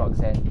 Without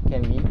Roxanne,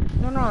 can we?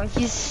 No,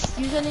 his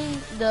username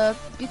the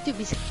YouTube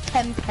is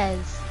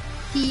Temtez.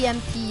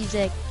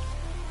 TMTZ.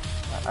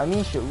 I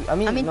mean, should we? I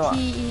mean, no.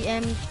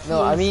 TEM.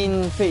 No, I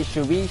mean, Faith,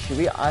 should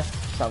we ask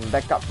some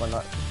backup or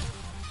not?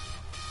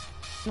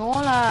 No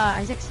lah,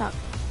 Isaac suck.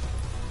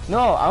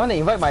 No, I want to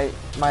invite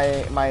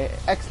my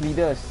ex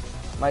leaders,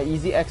 my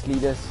easy ex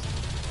leaders.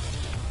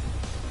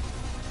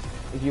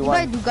 If you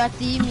Invite want.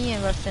 Dugati, me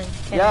and Roxanne.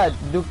 Can. Yeah,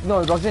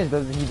 no, Roxanne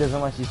he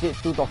doesn't want. She said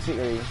too toxic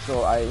already.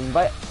 So I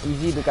invite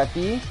Easy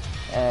Ducati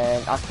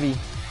and Akli.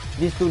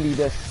 These two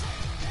leaders.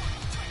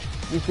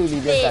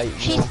 wait,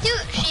 she's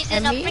in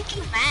And a me?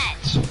 freaking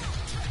match.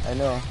 I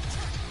know.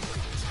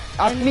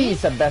 And me? Akli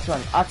is the best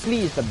one.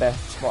 Akli is the best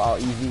for our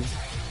Easy.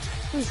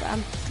 Who's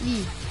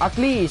Lee?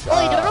 Akli is. Oh,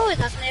 you don't know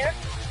who's up there?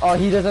 Oh,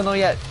 he doesn't know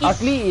yet.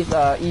 He's- Akli is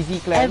Easy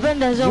clan. Evan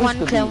doesn't Used want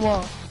to clan be- war.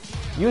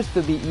 Used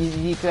to be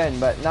Easy clan,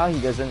 but now he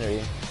doesn't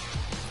really.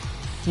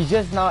 He's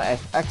just now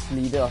as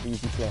ex-leader of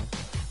Easy clan.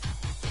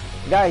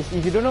 Guys,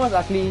 if you don't know what's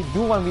Akli, do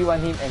 1v1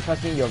 him and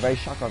trust me, you're very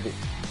shocked of it.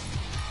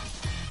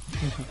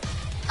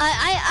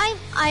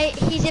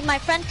 He's in my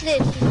friend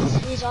list.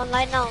 He's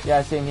online now.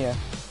 Yeah, same here.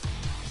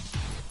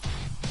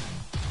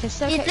 Just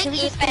He's can we playing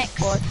just play Apex.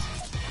 sports?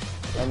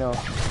 I know.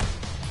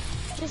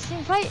 Just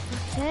invite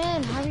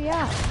him, hurry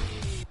up.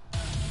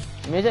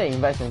 Imagine I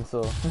invite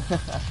Senso.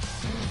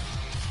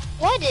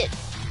 Why did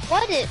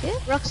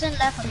Roxanne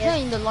left He's not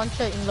again? in the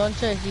launcher, he's in the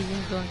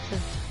launcher.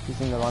 He's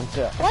in the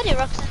launcher. Why did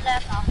Roxanne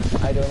left now?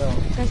 I don't know.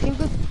 Guys, can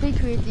we play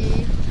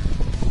creative?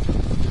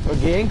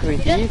 Again, You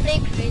creative? just play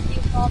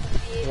creative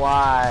probably.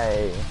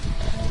 Why?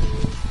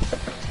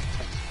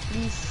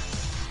 Please.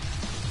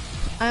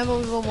 I'm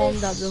over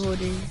warmed up the whole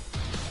day.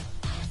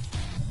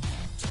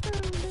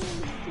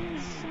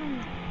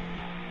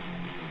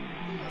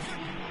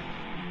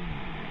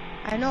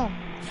 I know.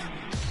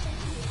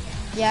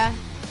 Yeah.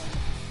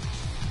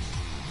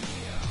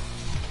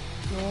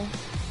 No.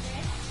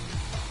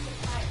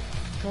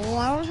 No,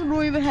 I also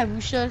don't even have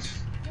wishes.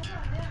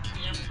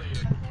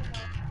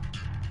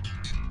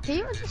 Can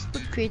you just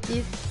put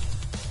creative?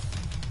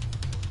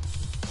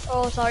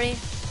 Oh, sorry.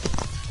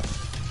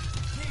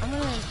 I'm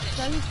gonna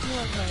try to see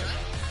what's like.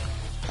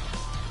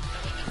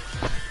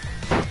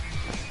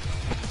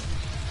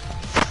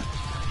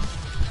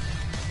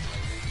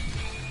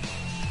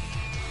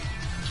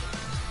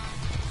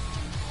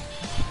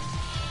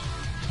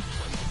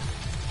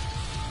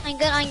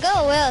 I'm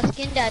gonna wear a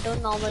skin that I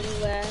don't normally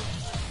wear.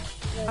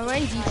 I'm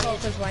wearing default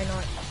because why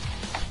not?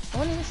 I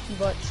want to use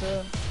keyboard so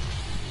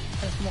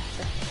kind of more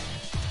stuff.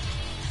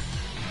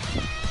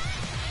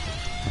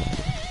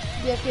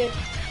 Yeah, okay.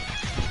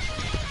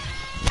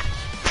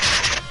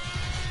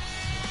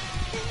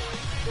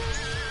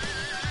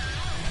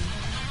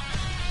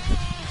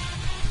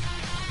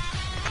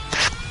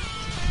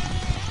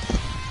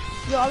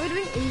 Yo, are we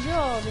doing Asia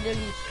or Middle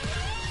East?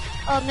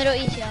 Middle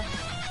East, yeah.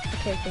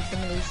 Okay, so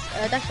Middle East.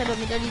 Dark Shadow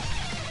Middle East.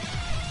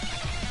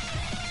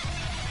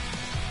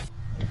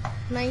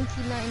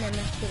 99 and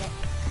after that.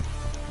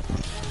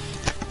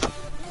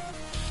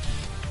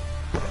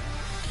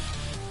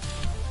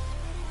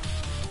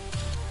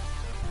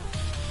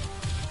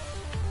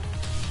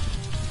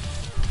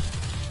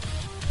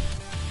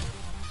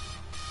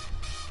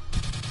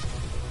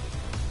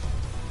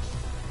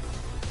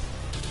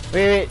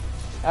 Wait.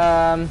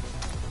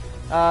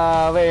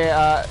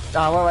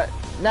 What?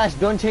 Nash,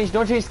 don't change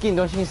skin.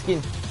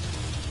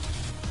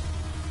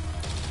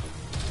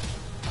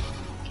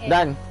 Okay.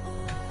 Done.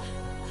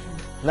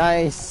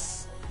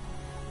 Nice.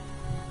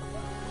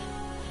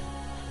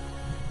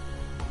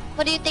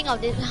 What do you think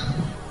of this?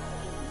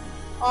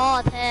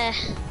 Oh, there.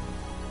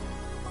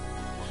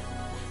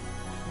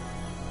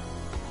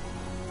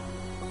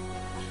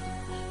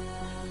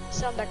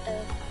 Some better.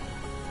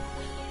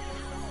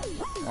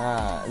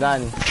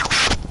 Done.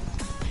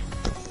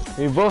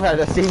 We both have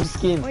the same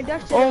skin. Oh,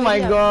 that's Oh my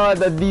yeah. god,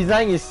 the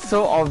design is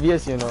so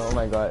obvious, you know. Oh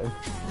my god.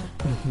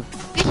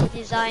 Which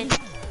design?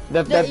 They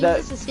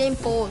use the same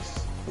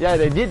pose. Yeah,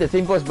 they did the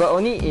same pose, but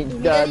only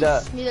in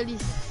Middle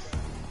East.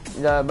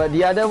 but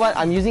the other one,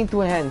 I'm using two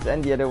hands,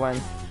 and the other one.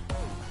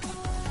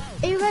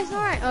 Hey, you guys know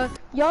right?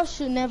 Y'all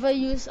should never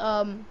use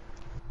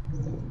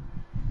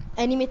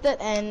animated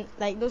and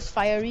like those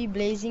fiery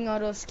blazing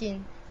out of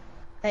skin.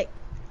 Like,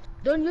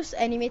 don't use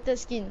animated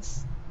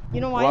skins. You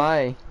know why?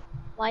 Why?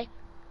 Why?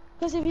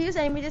 Because if you use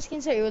animated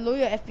skins, right, it will lower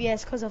your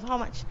FPS because of how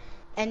much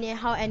and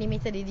how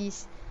animated it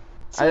is.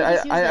 So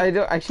just use I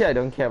like-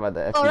 don't care about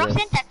the Oh, FPS.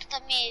 Roxanne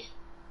texted me.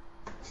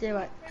 Say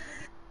what?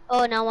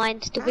 Oh, now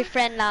mind. Stupid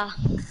friend lah.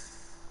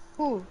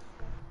 Who?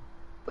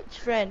 Which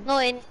friend? No,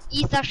 in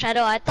East Dark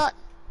Shadow. I thought.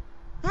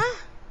 Huh?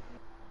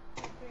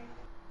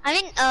 I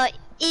mean,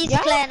 East Yeah?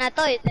 Clan. I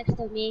thought it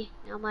texted me.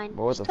 Now mind.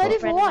 What the Study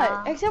fuck? for Friend what?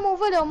 lah. Exam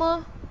over liao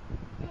mah?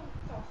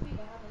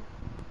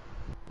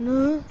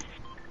 No.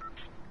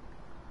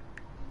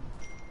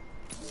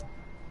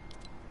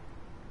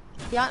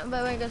 Yeah,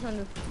 but wait, guys, want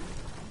to.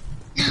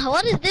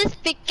 What is this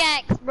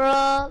pickaxe,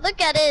 bro?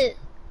 Look at it.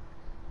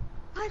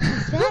 What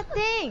is that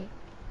thing?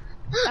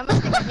 I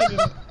must take a hit in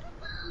it.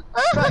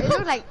 Bro, it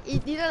looks like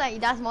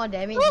it does more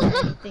damage than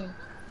anything.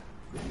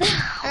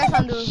 I guys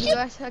want to. You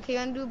guys okay?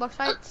 Want to do box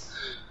fights?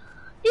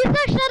 East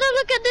Dark Shadow.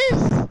 Look at this.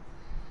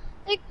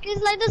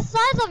 It's like the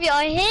size of your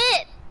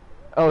head.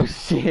 Oh Look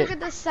shit. at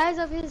the size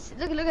of his.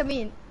 Look at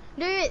me.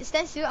 Wait,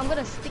 stand still. I'm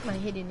gonna stick my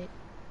head in it.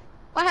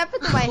 What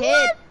happened to my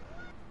head?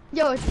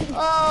 Yo.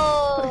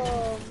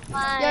 Oh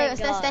my Yo,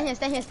 god. stand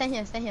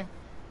here.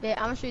 Wait,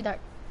 I'm gonna show you Dark.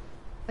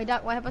 Wait,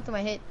 Dark, what happened to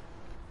my head?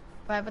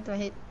 What happened to my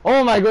head?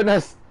 Oh my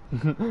goodness.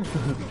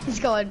 It's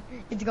gone.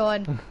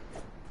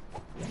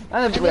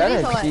 I have do to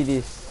this or see what?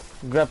 this.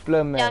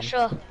 Grappler man. Yeah,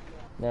 sure.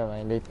 Never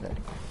mind, later.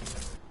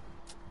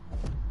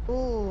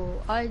 Ooh,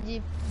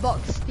 RG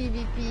Box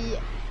PvP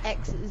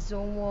X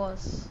Zone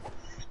Wars.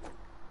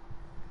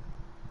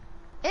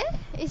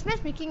 It's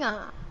matchmaking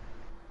ah.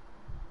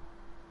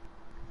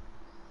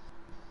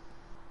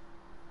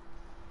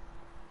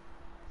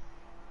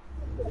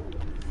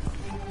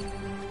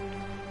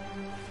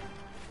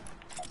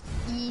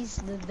 Ease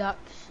the Dark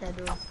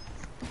Shadow.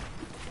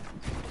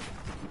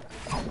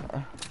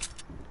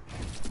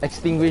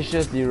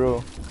 Extinguisher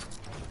 0.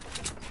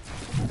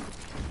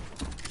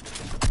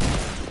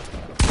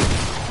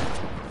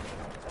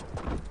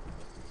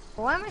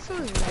 Why am I so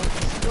like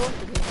slow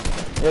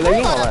today? You're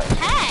lagging or what?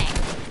 Hey.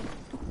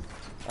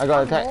 I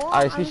got attack. Oh,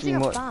 I I'm switched using a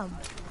emote. bomb.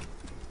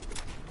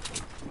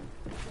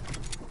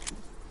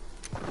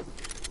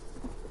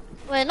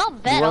 Well, not You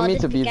bad. want all me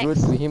this to be rude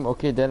pickaxe. to him?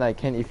 Okay, then I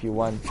can if you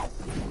want.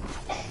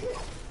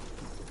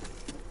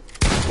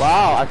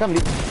 Wow, I can't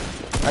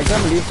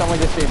believe someone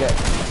just said that.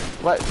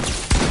 What?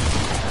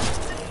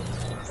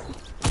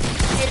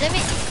 Hey, let me.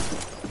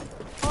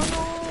 Oh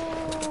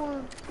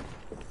no.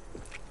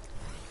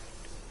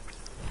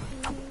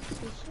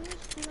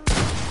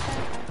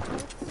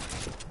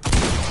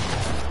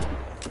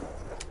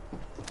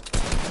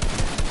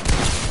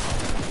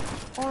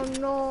 Oh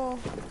no.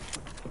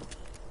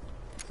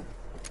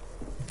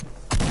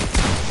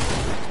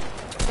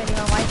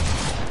 21 white.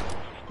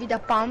 With the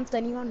pump,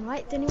 21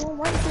 white, 21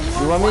 white,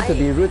 21 You want me white. to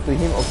be rude to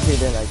him? Okay,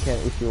 then I can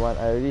if you want.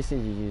 I already said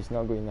GG, it's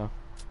not good enough.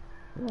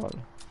 Lol.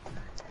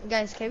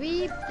 Guys, can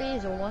we play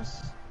Zone Wars?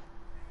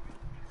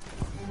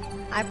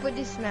 I put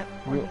this map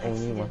on You only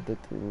accident. wanted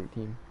to rude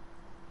him.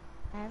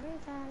 Every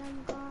time I'm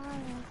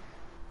calling,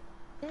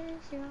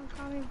 this you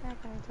coming back,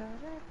 I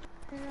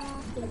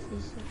thought this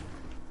is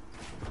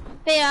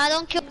Hey,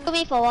 don't kill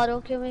me for a while.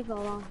 Don't kill me for a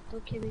while.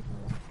 Don't kill me for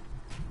a while.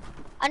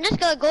 I'm just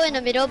gonna go in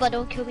the middle, but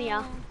don't kill me,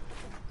 ah.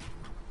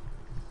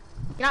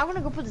 Yeah, I'm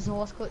gonna go put the Zone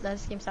Wars code.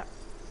 Let's game start.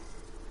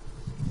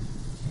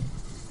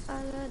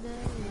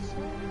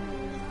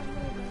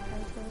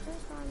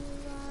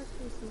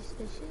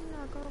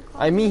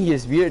 I mean, he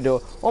is weird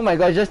though. Oh my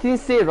god, Justin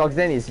said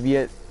Roxanne is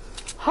weird.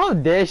 How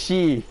dare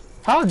she?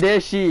 How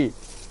dare she?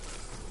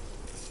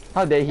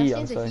 How dare he?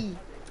 I'm Justin's a sorry. he.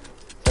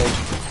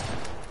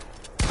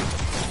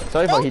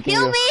 Sorry for Don't hitting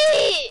kill you.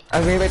 me!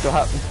 I'm going back to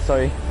hub.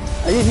 Sorry.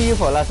 I didn't hit you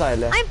for last time I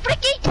left. I'm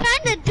freaking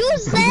trying to do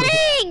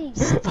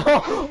settings!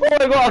 Oh my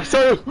god, I'm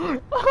sorry.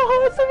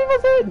 Oh,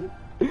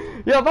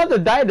 70%. You're about to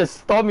die in the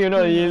storm, you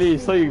know, really.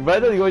 So you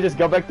better go just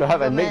go back to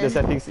hub and make the man.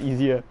 settings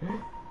easier.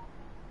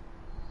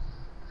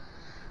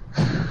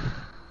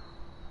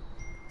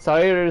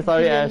 Sorry,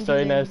 Ash,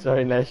 sorry, Nash,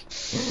 sorry, Nash.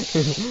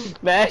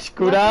 Nash,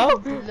 cool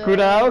down, cool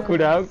down, cool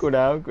down, cool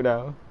down, cool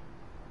down.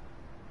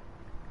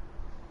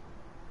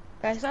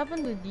 Guys, what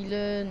happened to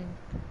Dylan?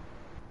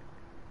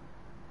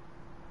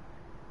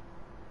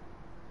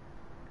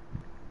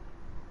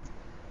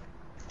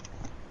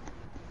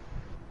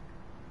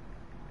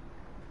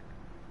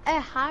 Hey,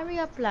 hurry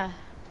up lah.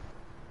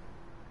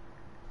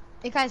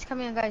 Hey guys,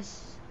 come here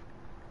guys.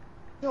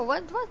 Yo,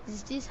 what is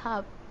this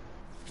hub?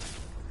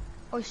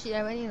 Oh shit,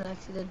 I went in an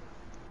accident.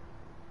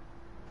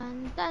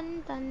 Dun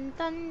dun dun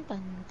dun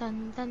dun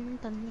dun dun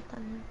dun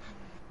dun.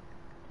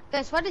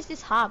 Guys, what is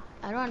this hub?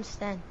 I don't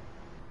understand.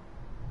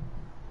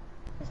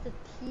 What's the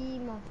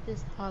theme of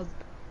this hub?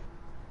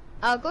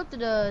 I'll go to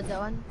that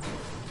one.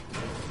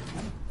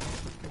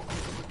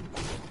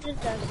 This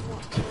does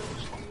not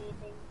change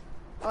anything.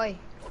 Oi.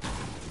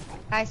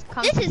 Guys,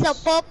 come. This is a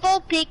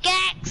purple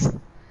pickaxe.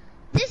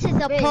 This is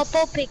a Base.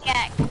 purple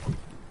pickaxe.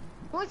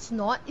 No, it's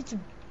not. It's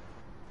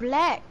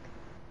black.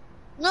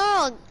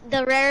 No,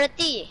 the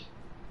rarity.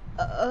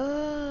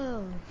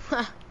 Oh.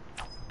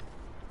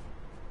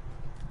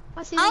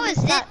 What's How is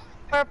it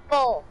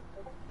purple?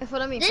 Hey,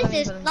 follow me. This follow me,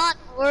 is follow me. not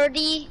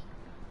worthy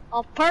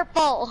of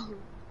purple.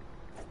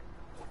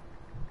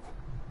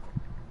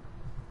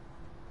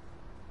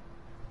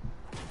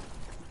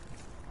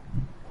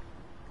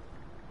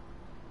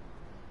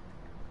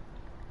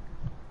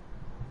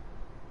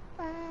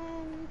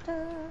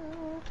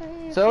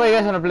 So what you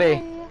guys wanna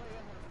play?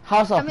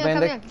 House of Come here,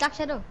 Mannequins. Dark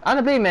Shadow. I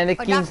wanna play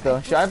mannequins Dark-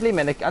 though. Should I play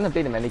mannequins? I wanna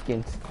play the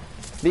mannequins.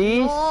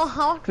 Please, Oh,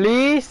 how?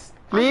 please,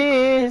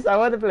 please. I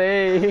want to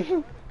play.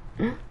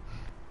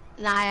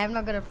 Nah, I'm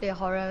not gonna play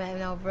horror right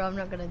now, bro. I'm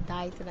not gonna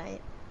die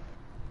tonight.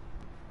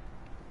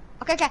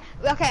 Okay.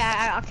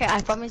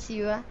 I promise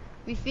you.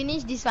 We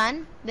finish this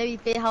one, then we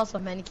play House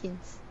of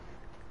Mannequins.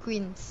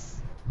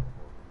 Queens.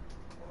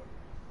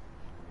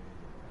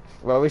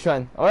 Well, which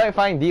one? Alright,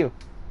 fine, deal.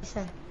 This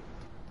one.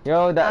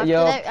 Yo,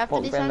 After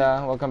Pork this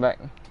Panda, welcome back.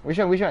 Which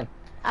one?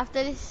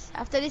 After this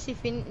we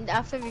finish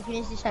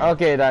this one.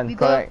 Okay, done. We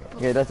go- Correct.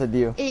 Okay, that's a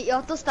deal. It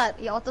auto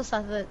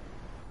started.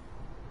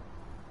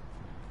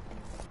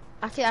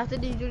 Okay, after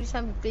this do this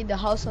one, we play the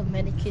House of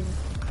Mannequins.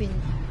 Queens.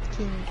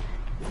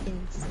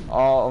 I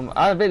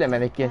wanna play the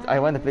mannequins. I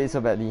want to play it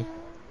so badly.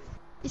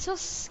 It's so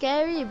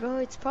scary, bro.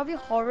 It's probably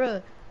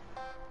horror.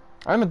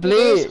 I wanna play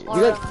is it.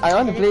 horror. I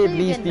want to Yeah, play it, they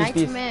please, get please,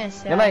 please.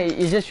 nightmares, Never mind,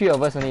 it's just 3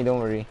 of us only, don't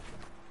worry.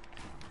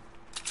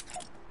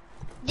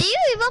 Do you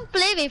even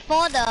play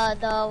before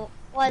the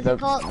what is The it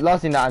called?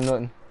 Lost in the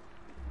Unknown.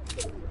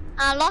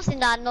 Lost in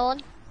the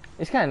Unknown.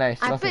 It's kinda nice.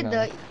 I Lost in played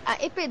the the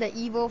I played the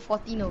Evo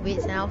 1408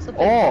 and I also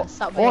played the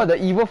Subway. Oh, the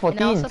Evo And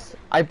I also 14s.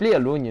 I play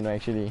alone, you know,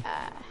 actually.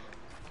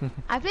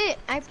 I played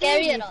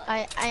Scary or with, not?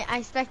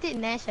 I selected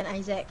Nash and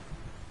Isaac.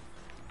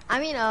 I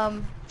mean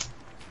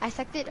I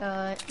selected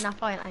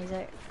Nafa and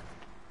Isaac.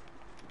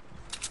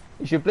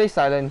 You should play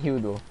Silent Hill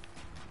though.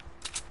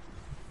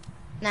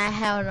 Nah,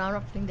 hell no, I'm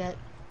not playing that.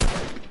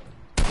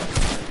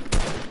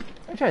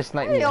 I try to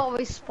snipe We me.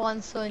 always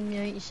spawn so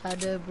near each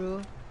other,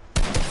 bro.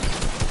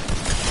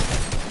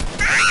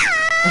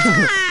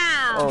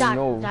 Oh Dark,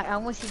 no. Dark, I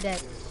almost hit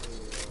that.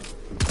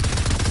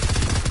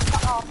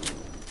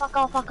 Fuck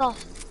off, fuck off.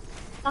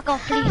 Fuck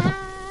off, please.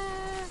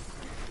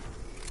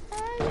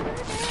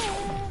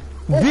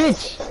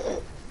 Bitch!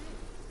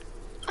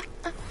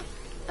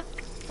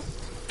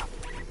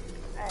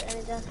 Alright, let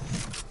me just.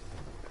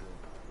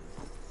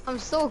 I'm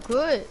so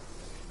good.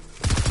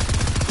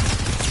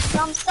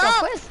 Some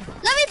stuff! where's-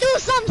 Let me do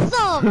some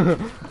stuff!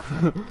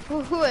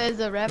 Who has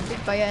a rapid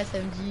fire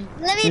SMG?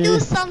 Let me do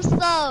some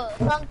stuff!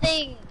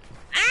 Something!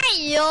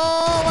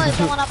 Ayo! What is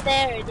someone up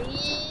there already?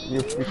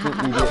 You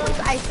freaking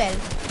idiot. I fell.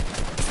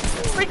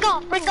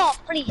 Break off,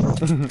 please!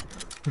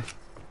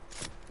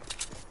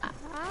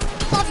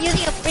 Stop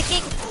using a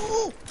freaking.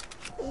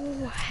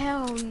 Oh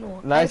hell no!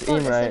 Nice I fought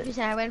aim, the right? Surfish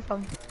and I went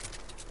from.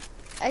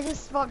 I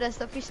just swapped the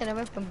Surfish and I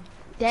went from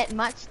that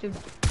much to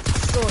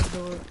so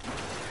low.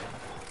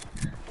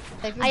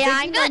 Like, if you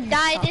I'm break gonna even, you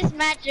die suck. this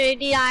match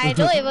already. I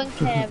don't even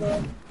care,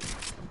 bro.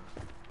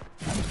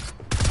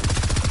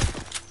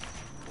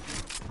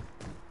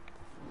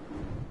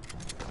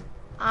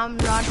 I'm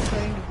not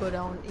going to go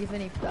down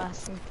even if you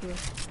ask me to.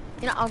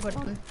 You know, I'll go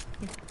down.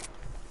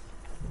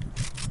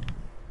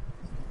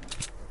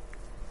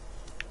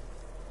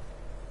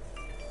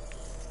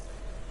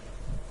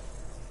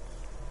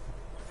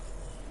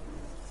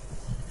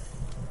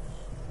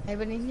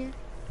 Anyone in here?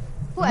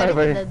 Who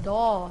Everybody- opened the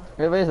door?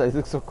 Everybody's like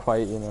looks so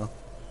quiet, you know.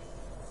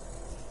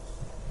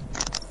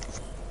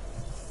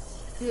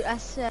 Dude, I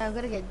swear I'm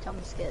gonna get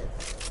jump scared.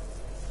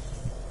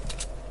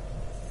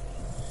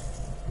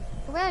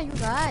 Where are you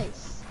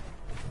guys?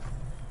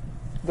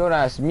 Don't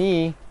ask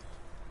me.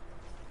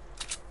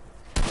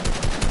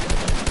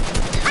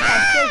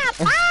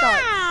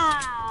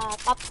 Ah,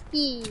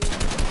 puppy.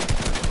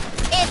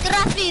 Hey,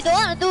 trust me, don't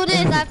wanna do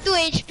this. I have 2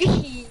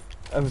 HP.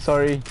 I'm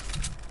sorry,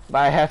 but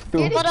I have to.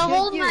 Get For the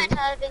whole you. match,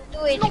 I've been 2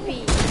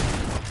 HP.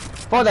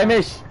 4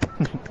 damage.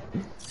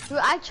 Dude,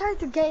 I tried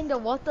to get in the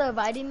water,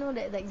 but I didn't know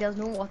that like there's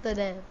no water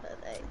there. But,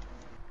 like...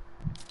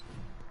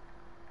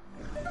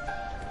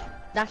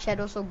 Dark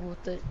Shadow so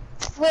goated.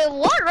 Wait,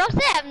 what?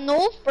 Roxy have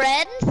no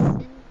friends?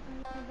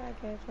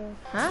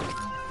 Huh?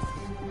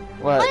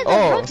 What? Why does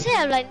Oh, Roxy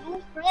have like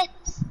no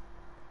friends?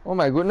 oh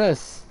my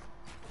goodness.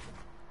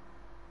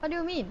 What do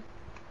you mean?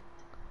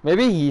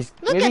 Maybe he's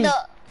Look maybe at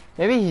the.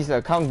 maybe he's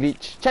account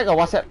glitch. Check your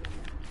WhatsApp.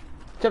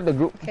 Check the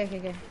group.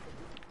 Okay.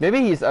 Maybe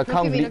his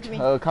account at me, glitch. look at me.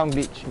 Account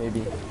glitch,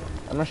 maybe.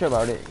 I'm not sure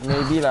about it.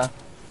 Maybe lah.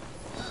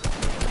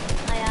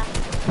 Oh yeah.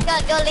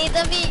 God, go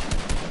laser me.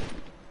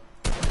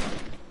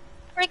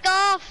 Freak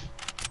off.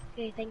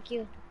 Okay, thank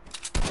you.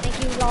 Thank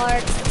you,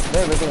 Lord.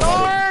 They're everything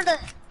about Lord!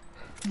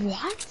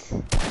 What?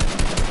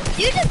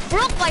 You just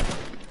broke my... it.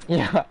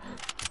 Yeah.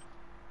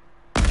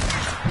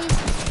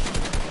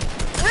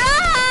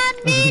 Run,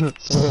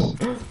 bitch!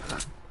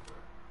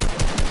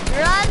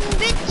 Run,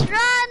 bitch,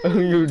 run!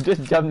 You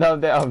just jump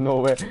down there out of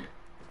nowhere.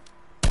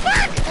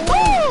 Fuck!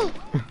 Woo!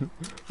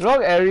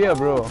 Wrong area,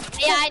 bro.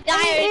 Yeah, I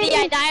died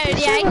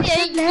already. I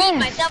didn't eat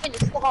myself in the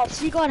skull.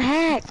 She got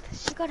hacked.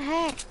 By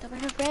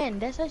her friend.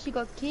 That's why she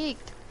got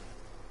kicked.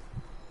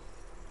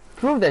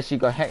 Prove that she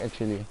got hacked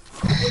actually.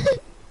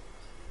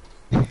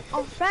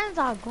 Our friends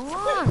are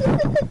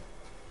gone.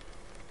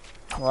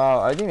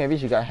 Wow, I think maybe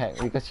she got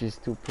hacked because she's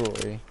too pro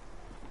already.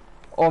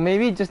 Or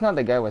maybe just now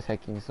the guy was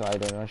hacking, so I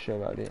don't know sure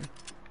about it.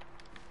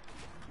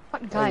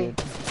 What guy?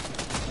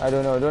 I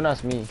don't know, don't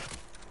ask me.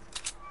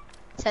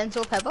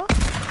 Senso Pepper?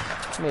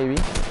 Maybe.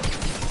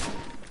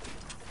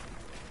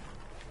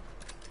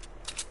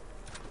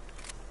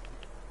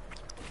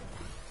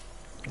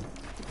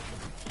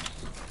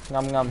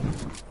 Ngam.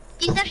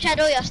 Easter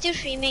Shadow, you're still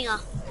streaming,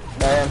 ah?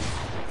 I am.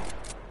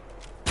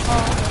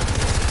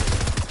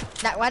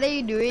 Like, what are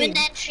you doing? Win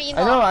and stream.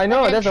 I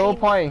know, that's the whole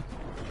point.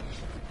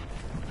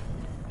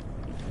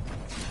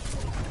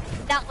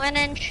 Dark one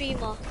and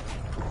streamer.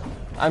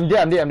 I'm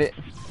dead. You're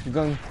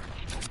going.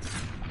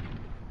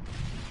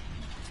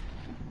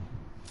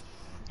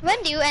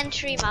 When do you end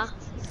streamer?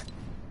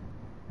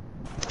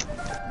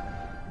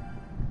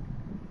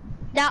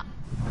 Dark.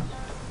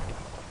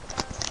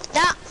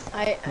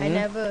 I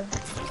never.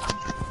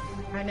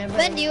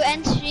 When do you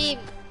end stream?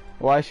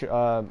 Why should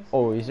oh,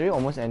 it's already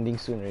almost ending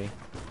soon already.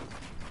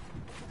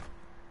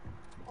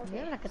 Do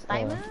you have like a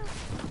timer?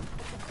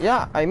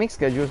 Yeah, I make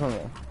schedules on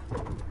it.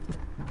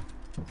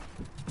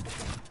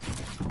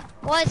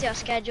 What is your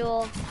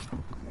schedule?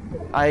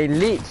 I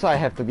late, so I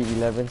have to be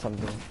 11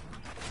 something.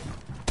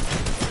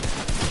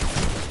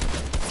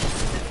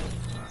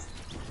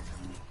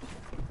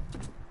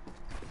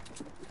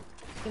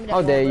 Give me that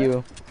How dare rubber.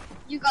 you?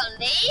 You got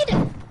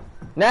laid?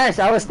 Nash,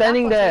 I was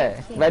standing there.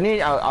 Okay. But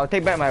anyway, I'll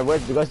take back my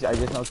words because I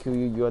just now kill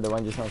you. You are the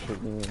one just now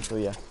shooting me. So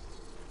yeah.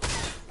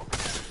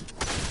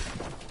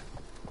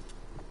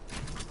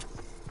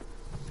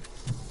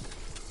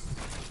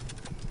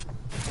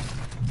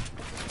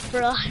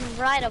 Bro, I'm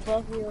right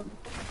above you.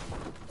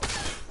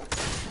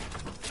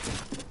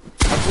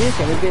 Please,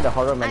 can we play the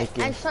horror I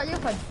mannequin? shot you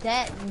for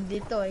that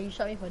little and you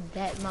shot me for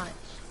that much.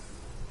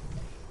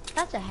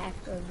 That's a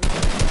hacker, bro.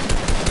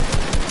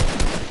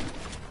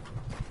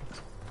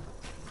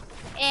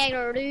 Hey,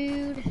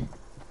 dude.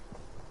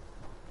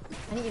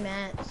 I need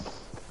mats.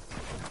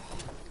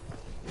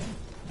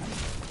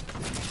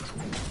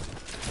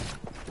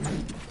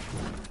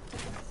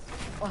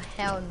 Oh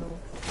hell no.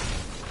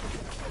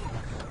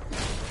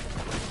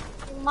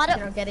 Mother.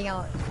 You're not getting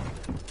out.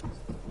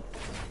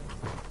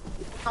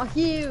 I'll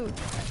heal you.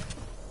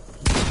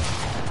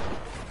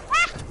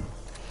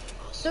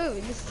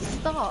 Dude, just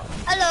stop.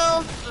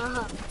 Hello.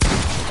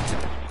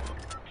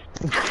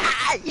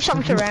 You shot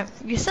me to ramp.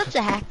 You're such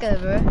a hacker,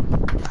 bro.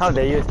 How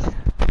dare you?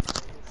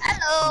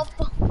 Hello.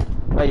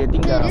 Oh, you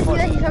think Dude, you're just see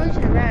that he shot me to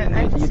the ramp.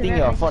 I you just think ran,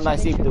 you're I Fortnite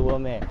just save shot the you.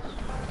 world, man?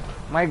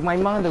 My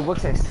mother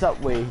works at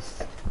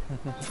Subways.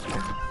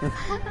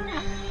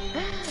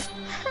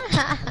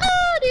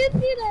 Oh, do you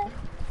see that?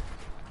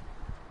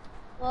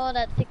 Oh,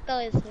 that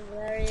TikTok is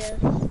hilarious.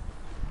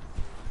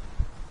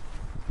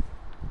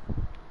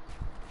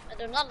 I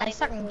do not like I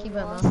suck this on so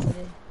keyboard much. mouse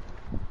today.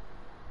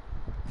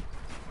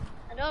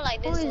 I don't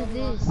like Who this is so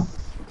much. this?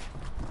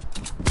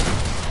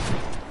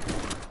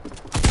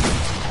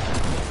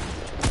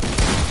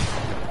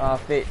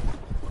 Fate.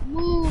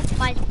 Move,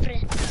 my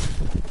friend.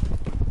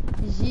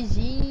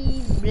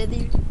 GG,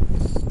 brother.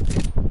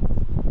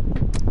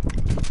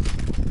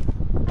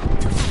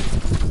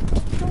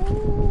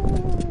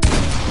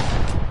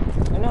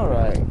 I know,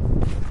 right?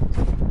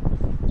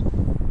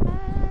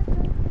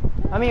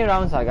 How many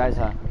rounds are guys?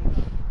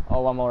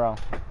 Oh, one more round.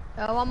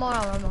 One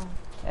more.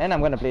 And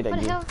I'm gonna play that What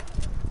the game. hell?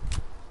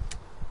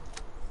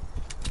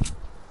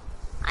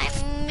 I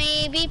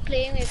may be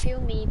playing with you,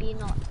 maybe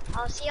not.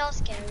 I'll see how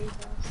scary it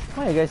goes.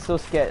 Why are you guys so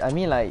scared? I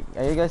mean, like,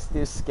 are you guys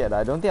still scared?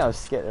 I don't think I was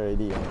scared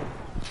already.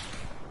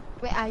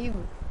 Where are you?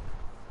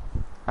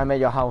 I'm at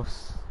your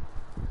house.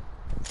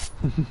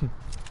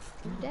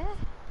 There?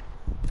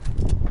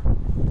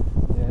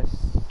 Yes.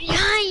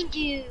 Behind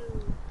you!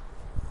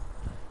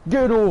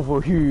 Get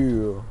over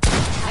here!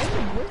 Are you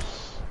in the bush?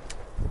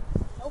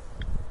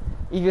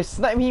 If you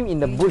snipe him in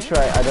the bush,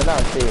 right, I don't know how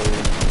to say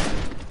it.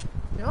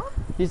 No?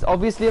 He's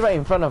obviously right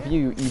in front of you,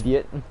 you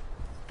idiot.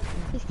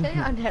 He's killing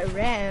on that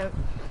ramp.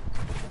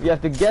 You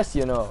have to guess,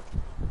 you know.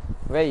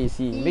 Where is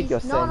he? Make your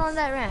He's not sense. on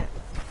that ramp.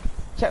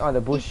 Check on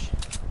the bush.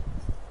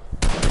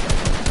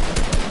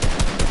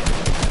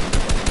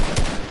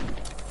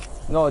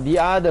 No, the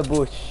other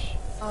bush.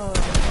 Oh.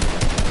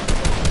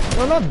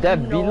 No, not that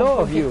No, below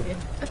of you. okay.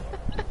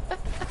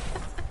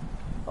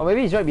 Or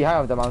maybe he's right behind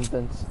of the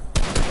mountains.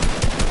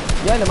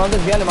 Behind the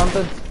mountains, behind the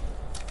mountains.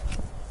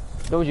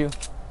 Told you.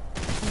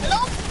 Hello,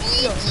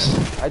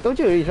 bitch. I told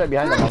you he's right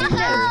behind the mountains.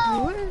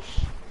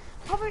 Bush.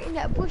 Cover in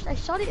that bush. I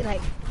shot it like.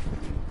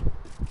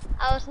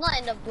 I was not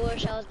in the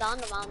bush, I was down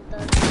the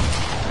mountain.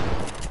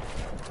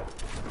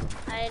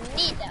 I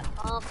need that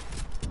bomb.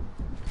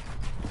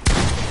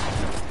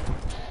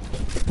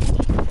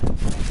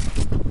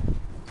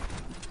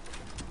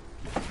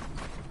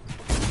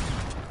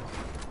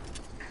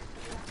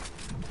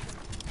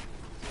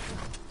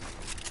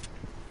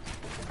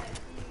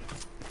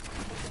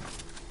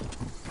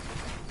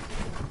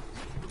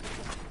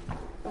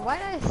 Why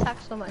did I suck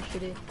so much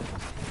today?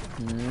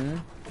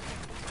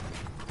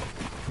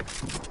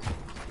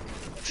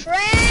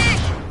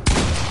 Trash!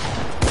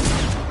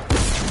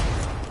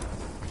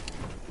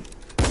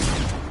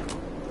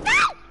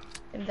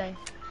 I'm dying.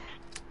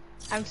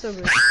 I'm so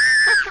good.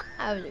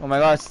 Oh my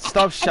god,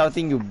 stop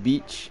shouting, you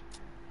bitch.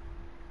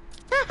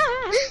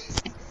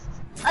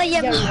 I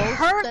am You're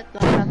hurt. roasted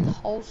like a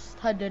toast.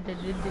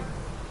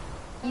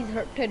 He's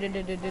hurt. Should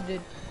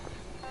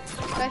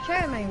I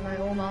try my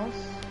old mouse?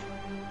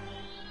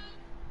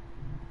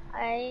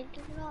 I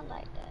do not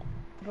like that.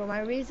 Bro, my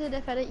Razer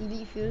the Feather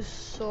Elite feels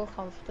so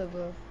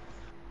comfortable.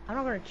 I'm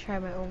not gonna try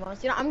my own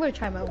mouse. You know, I'm gonna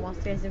try my own mouse,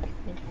 guys. Don't kill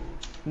me.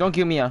 Don't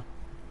kill me, ah.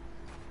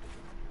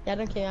 Yeah,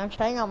 don't kill me. I'm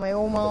trying out my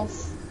own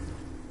mouse.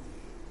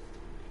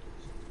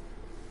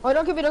 Oh,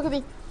 don't kill me, don't kill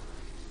me.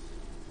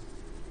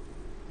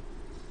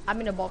 I'm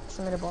in a box,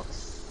 I'm in a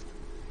box.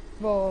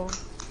 Bro,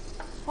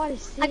 what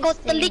is this I got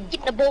the thing? leak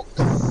in the box.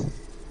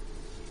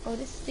 Oh,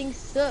 this thing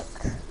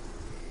sucks.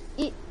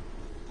 It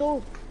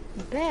so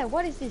bad.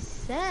 What is this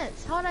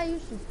sense? How do I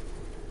use it?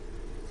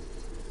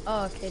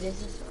 Oh, okay, this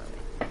is one.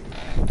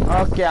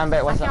 Okay, I'm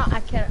back. What's up?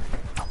 I can't.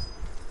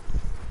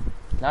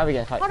 Now we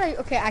can fight. How do I?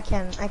 Okay, I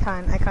can't.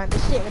 The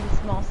shape of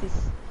this mouse is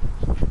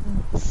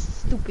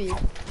stupid.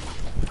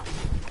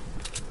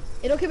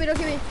 Hey, don't kill me! Don't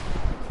kill me!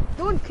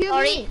 Don't kill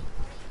me!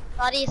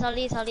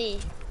 Sorry.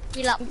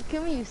 Heal up. You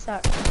kill me, you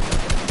suck.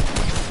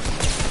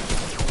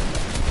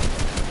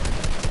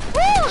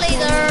 Woo,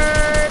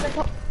 laser!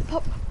 Pop.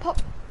 Pop.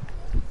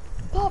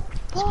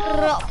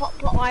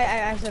 Oh,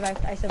 I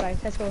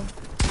survived. Let's go.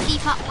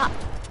 Pop.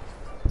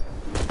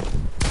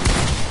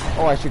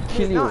 Oh, I should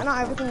kill you. No,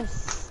 everything is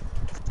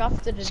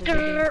scuffed.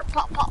 Skrrr,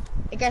 pop.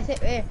 Hey guys,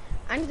 hey,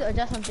 I need to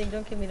adjust something.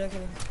 Don't kill me.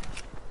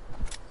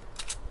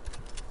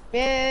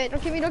 Wait,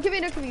 don't kill me.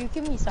 You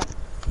kill me, you suck.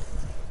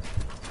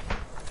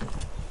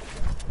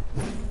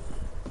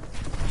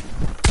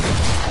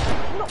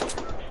 No.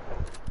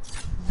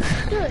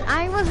 Dude,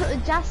 I was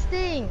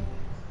adjusting.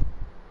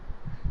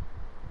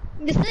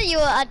 You said you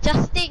were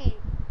adjusting,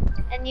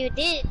 and you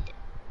did.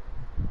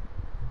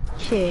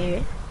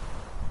 Okay.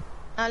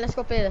 Now let's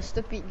go play the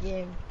stupid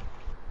game.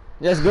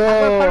 Let's How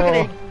can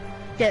I go.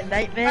 get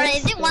nightmares? Alright,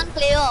 is it one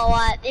player or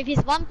what? If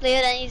it's one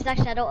player, then it's like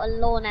Shadow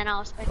alone, and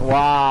I'll spend.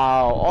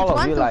 Wow, all It's of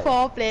 1 you to like.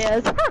 4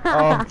 players.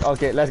 Oh,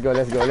 okay, let's go.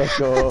 Alright, let's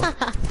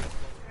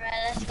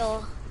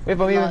go. Wait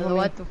for me.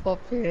 1 to 4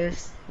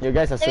 players. You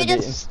guys are so Let me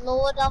dead. just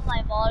slow down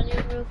my volume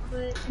real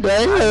quick.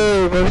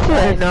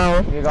 Right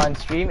now. We're gonna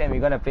stream and we're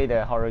gonna play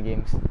the horror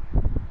games.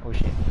 Oh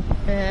shit.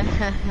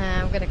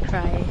 I'm gonna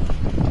cry.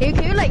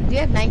 Can you like, do you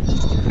have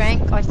 90s to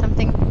crank or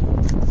something?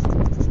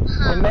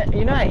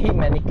 You know I hate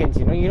mannequins.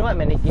 You know what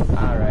mannequins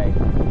are, right?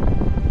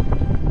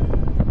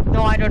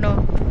 No, I don't know.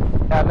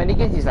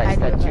 Mannequins is like I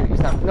don't statue. know.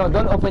 It's not. No,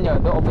 don't open your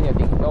thing. Don't open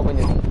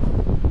your thing.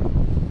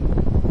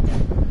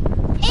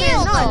 They're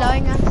Ew, not no.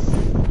 allowing us.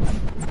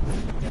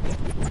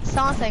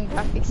 Sounds and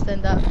graphics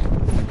turned up.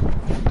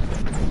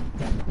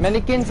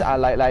 Mannequins are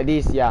like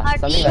this, yeah. Are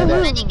Something these like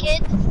that. many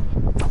kids?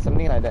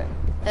 Something like that.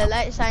 The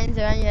light shines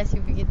around you as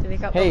you begin to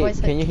wake up. Hey, A voice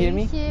can like, you hear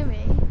me? hear me?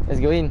 Let's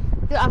go in.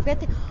 Dude, I'm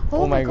getting.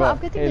 Oh my God.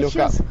 I'm getting Hey, the look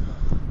up. chills.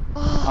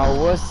 Our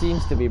world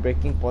seems to be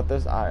breaking.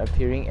 Portals are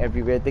appearing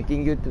everywhere,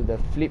 taking you to the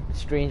flipped,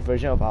 strange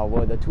version of our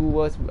world. The two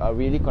worlds are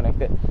really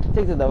connected.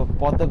 Take to the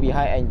portal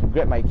behind and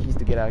grab my keys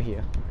to get out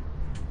here.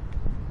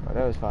 Oh,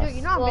 that was fast. Dude,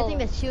 you know I'm Whoa. getting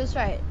the chills,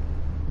 right?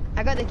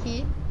 I got the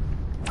key.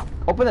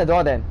 Open the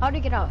door then. How do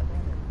you get out?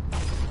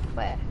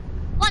 Where?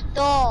 What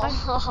door?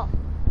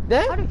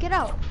 There? How do you get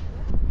out?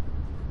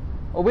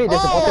 Oh wait,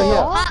 there's a portal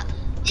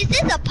here. Is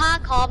this a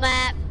parkour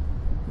map?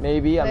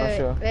 Maybe, I'm not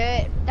sure.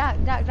 Wait. Dark.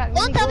 let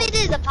Don't tell go. me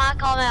this is a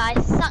parkour map.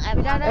 I suck at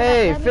Wait, parkour.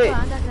 Hey, let me Faith! go,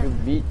 Andak. You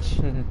bitch.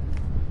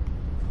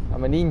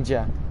 I'm a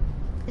ninja.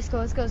 Let's go.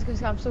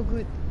 I'm so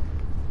good.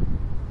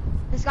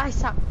 This guy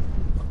suck.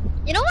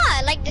 You know what?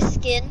 I like this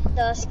skin.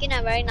 The skin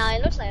I'm wearing now.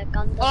 It looks like a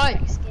Gundam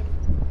like skin.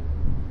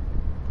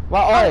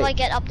 What How do oi? I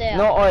get up there?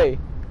 No oi.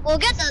 Well,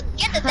 get the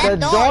The damn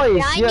door is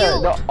behind here.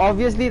 you.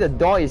 Obviously the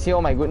door is here.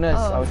 Oh my goodness.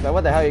 Oh. I was like,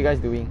 what the hell are you guys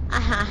doing?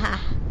 I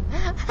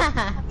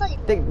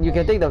thought You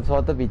can take the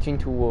portal between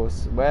two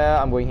walls.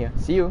 Well, I'm going here.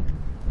 See you.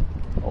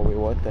 Oh wait,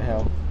 what the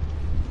hell?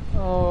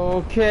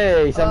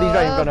 Okay, something's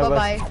right in front of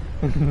us.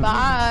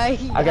 Bye.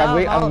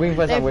 Okay, I'm going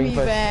first. Let me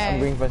back. I'm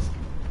going first.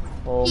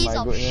 Oh Piece my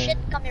of goodness. shit.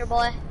 Come here,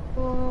 boy.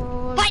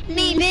 Oh, Fight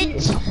me,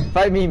 bitch.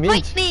 Fight me,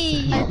 Fight bitch.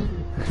 me.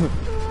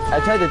 I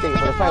tried to take it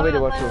for the fight where they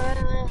walk through.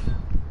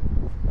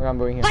 Okay, I'm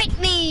going here. Fight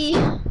me!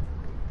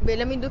 Wait,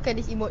 let me look at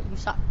this emote. You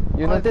suck.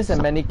 You notice a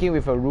mannequin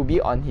with a ruby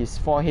on his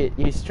forehead.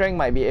 His strength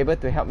might be able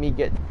to help me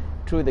get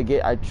through the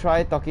gate. I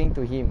tried talking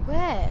to him.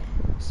 Where?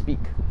 Speak.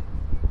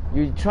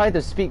 You try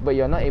to speak, but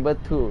you're not able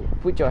to.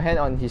 Put your hand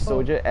on his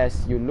soldier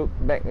as you look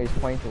back. He's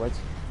pointing towards.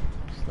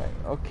 It's like,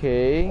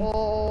 okay.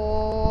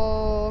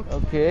 Oh.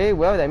 Okay,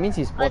 well, that means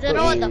his I don't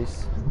know portal what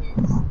is.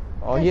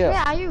 Oh, Yes, here.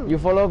 where are you? You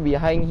follow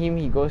behind him,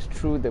 he goes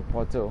through the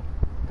portal.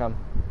 Come.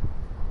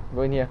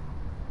 Go in here.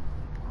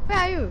 Where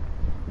are you?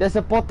 There's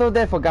a portal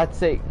there for God's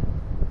sake.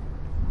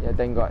 Yeah,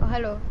 thank Oh, God.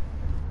 hello.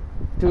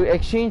 To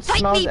exchange Fight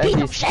smiles me, as piece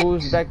he of shit.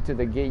 pulls back to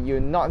the gate, you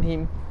knock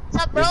him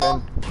What's up, with bro?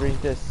 a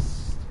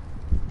Princess.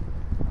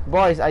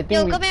 Boys, I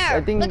think Yo, come here.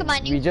 I think Look at my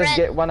new we just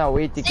friend. get 1 hour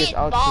tickets Saint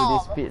out Bob.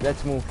 through this pit.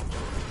 Let's move.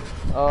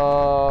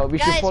 We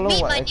should Guys, follow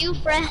meet what my I- new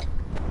friend.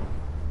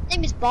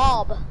 Name is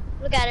Bob.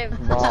 Look at him.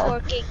 He's Bob.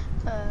 working.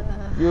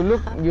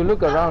 You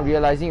look around,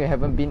 realizing you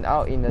haven't been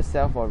out in the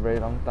cell for a very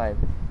long time.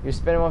 You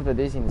spend one of the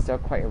days in the cell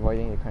quite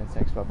avoiding the current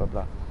sex, blah blah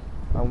blah.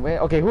 Where?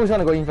 Okay, who's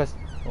gonna go in first?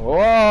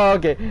 Oh,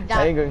 okay.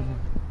 I ain't going.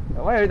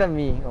 Why every time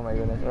me? Oh my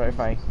goodness. Alright,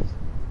 fine.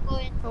 Go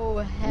in. Oh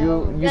hell. You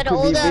You're the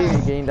could be brave oldest. in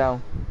getting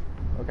down.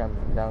 Okay,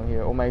 I'm down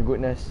here. Oh my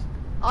goodness.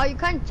 Oh, you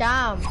can't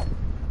jump.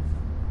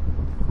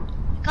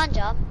 You can't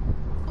jump.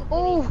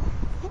 Oh,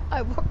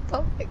 I walked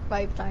off like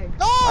 5 times.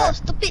 No,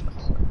 stupid.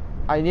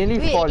 I nearly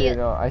Wait, fall, you idiot.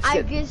 know. I I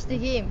scared. glitched the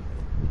game.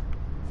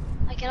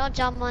 I cannot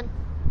jump on.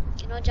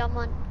 Cannot jump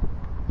on.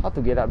 How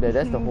to get up there?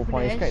 That's the whole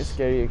point. It's quite Flash.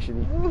 scary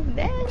actually. Move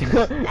that.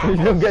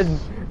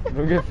 You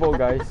don't get full,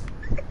 guys.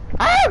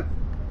 Ah!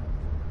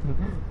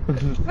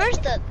 Where's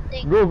the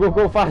thing?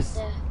 Go fast.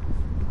 There.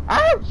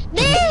 Ah!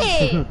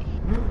 Nee!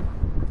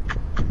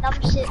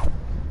 Dumb shit.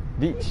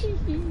 Bitch.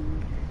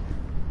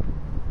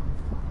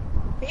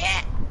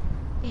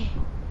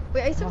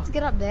 Wait, are you supposed to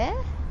get up there?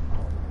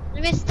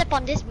 Let me step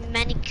on this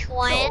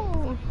mannequin.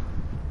 No.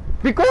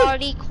 Because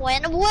Harley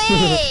Quinn.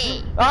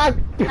 Wait! ah,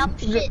 Dumb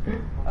shit.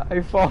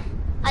 I fall.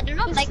 I do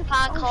not like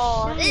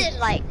parkour. This is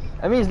like,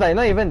 I mean, it's like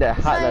not even that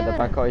hard like not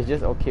the even- parkour. It's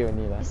just okay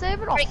only lah. It's not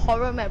even a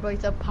horror map, bro.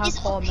 It's a it's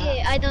parkour okay.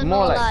 map. I don't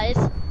More know like-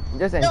 lah. It's,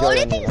 Just the enjoy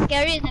only only thing lah.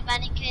 scary is the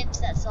mannequins.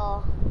 That's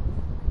all.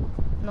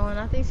 No,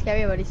 nothing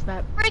scary about this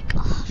map. Frick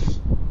off.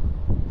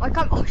 I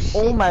can't. Oh shit.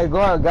 Oh my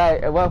god,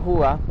 guy. What?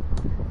 Who ah?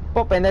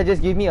 Pop Panda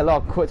just gave me a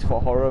lot of quotes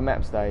for horror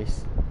maps,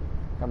 guys.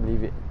 Can't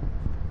believe it.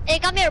 Hey,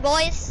 come here,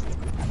 boys.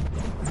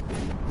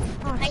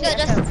 Oh, I'm shit, gonna I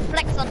just fell.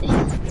 flex on this.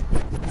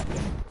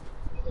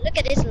 Look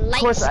at this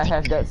light Quotes I stick.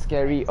 have that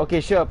scary.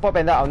 Okay, sure. Pop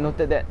Panda, I'll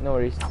noted that. No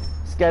worries.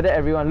 Scatter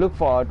everyone. Look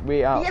for a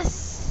way out.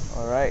 Yes.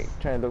 Alright,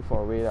 trying to look for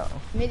a way out.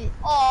 Made it.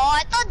 Oh,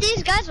 I thought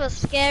these guys were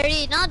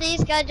scary. Now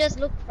these guys just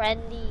look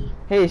friendly.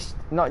 Hey,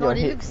 not No, your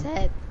they head. look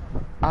sad.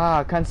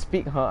 Ah, can't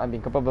speak, huh? I've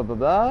been blah blah blah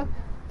blah.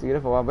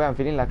 Together for one, but I'm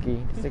feeling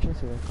lucky. Section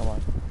soon, come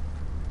on.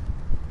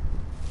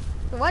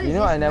 So what is You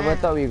know, this I never map?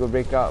 thought we could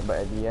break out, but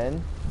at the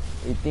end,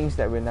 it thinks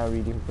that we're now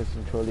ready to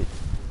control it.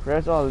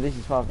 Perhaps all of this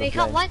is part of the Wait,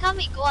 plan. why can't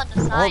we go on the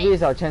I hope side? this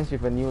is our chance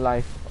with a new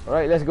life.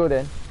 Alright, let's go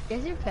then.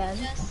 Yes, you can.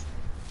 Just...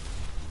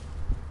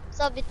 What's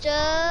up,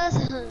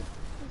 bitches?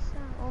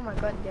 Oh my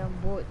god, they are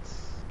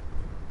boats.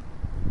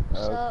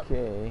 up?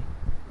 Okay.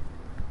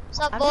 What's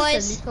up, I'm boys?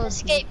 just a little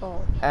Escape.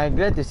 default. I'm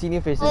glad to see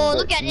new faces, Oh, but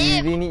look at we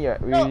him. really need your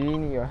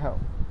Look. help.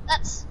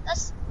 That's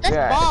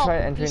Yeah, I Bob.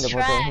 tried entering He's the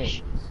portal.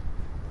 trash.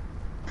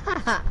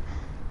 Hey.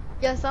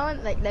 Yeah,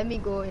 someone like let me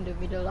go in the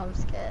middle. I'm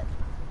scared.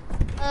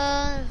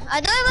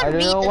 I don't I even don't know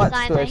read the what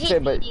signs. to I hate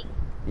expect, but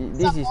reading.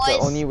 This is the boys?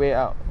 only way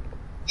out.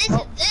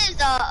 This is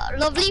a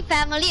lovely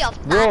family of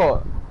Tan.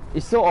 Bro,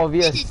 it's so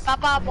obvious. This is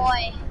Papa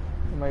Boy.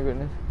 Oh my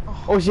goodness.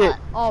 Oh shit.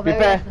 Oh, very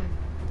Prepare. nice.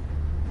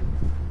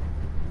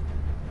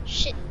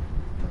 Shit.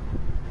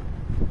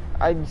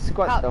 I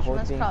squat Crouch, the whole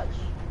must thing. crouch.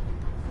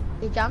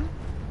 Hey, jump.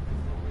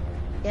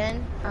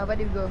 Then, where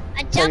do we go?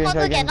 And jump again, also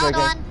try again, cannot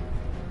try on. again.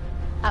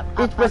 Up,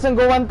 Each person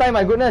go one time,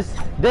 my goodness.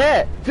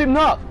 There! Flip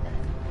knock!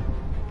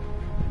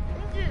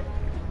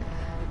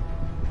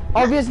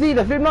 Obviously,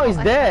 the flip knock is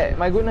there.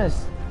 My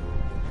goodness.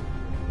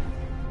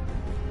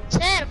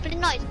 There, the flip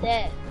knock is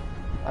there.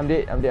 I'm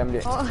dead.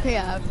 Oh,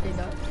 yeah, I've seen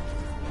that.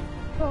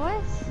 Bro,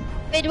 what?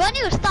 Wait, do I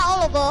need to start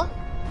all over?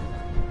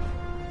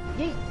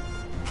 Yay.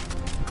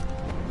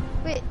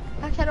 Wait,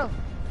 Dark Shadow.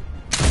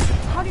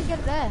 How do you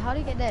get there? How do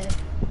you get there?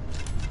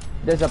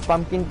 There's a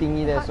pumpkin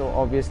thingy there, so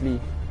obviously.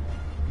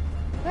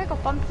 Where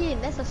got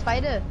pumpkin? That's a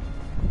spider.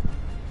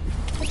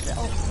 What's the,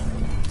 oh.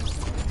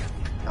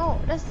 Oh,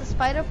 that's the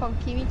spider from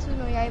Kimetsu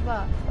no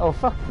Yaiba. Oh,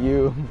 fuck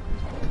you.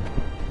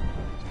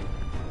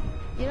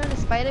 You know the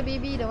spider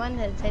baby, the one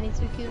that's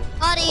Zenitsu cute?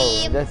 Got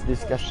Oh, him. that's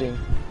disgusting.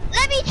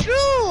 Let me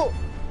through.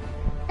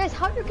 Guys,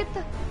 how do you get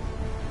the...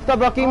 Stop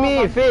blocking Oh, me,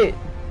 pumpkin. Fate!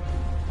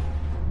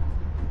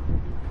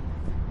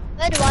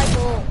 Where do I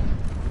go?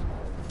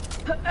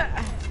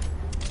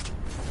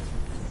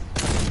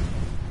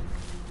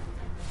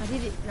 I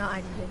did it. No,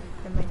 I didn't.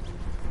 Never mind.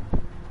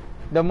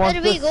 The Where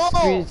do we monster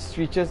go?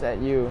 screeches at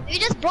you. You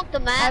just broke the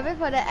I map. wait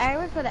for that. I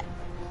wait for that.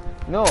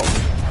 No.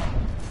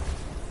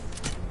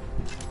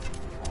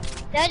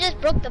 I just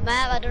broke the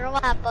map. I don't know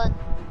what happened.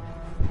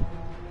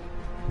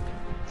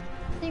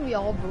 I think we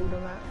all broke the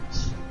map.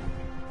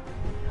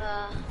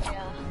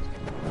 Yeah.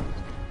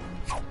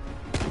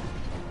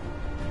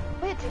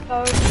 Wait,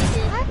 Probably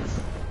what? did.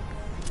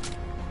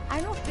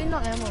 I know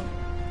flintlock ammo.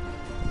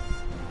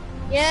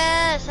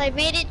 Yes, I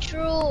made it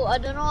through. I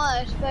don't know what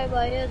I expect,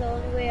 but here's the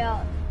only way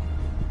out.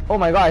 Oh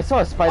my god, I saw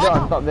a spider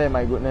Oh. on top there,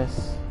 my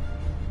goodness.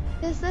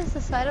 This is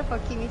the spider for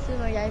Kimetsu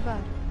no Yaiba.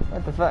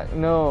 What the fuck?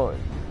 No.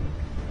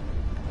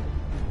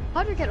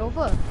 How do you get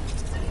over?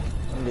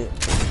 Okay.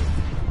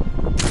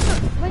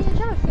 When you're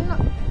trying to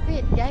flintlock,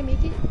 wait, did I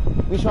make it?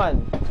 Which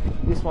one?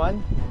 This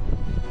one?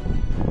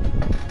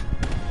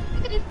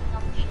 Look at this.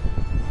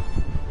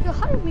 Yo,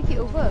 how do you make it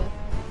over?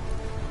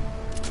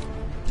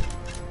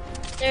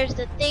 There's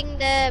the thing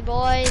there,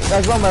 boys.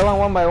 Guys, one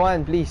by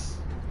one, please.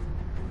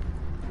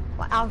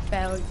 Well, I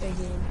fell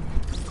again.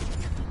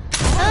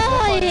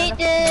 Oh, I hate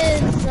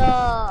this.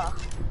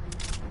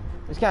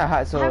 It's kind of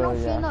hard, so I have no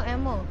yeah. flintlock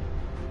ammo.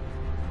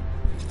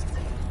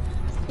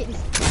 Hit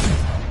this.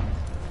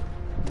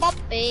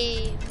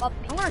 Poppy. I'm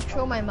gonna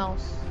throw my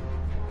mouse.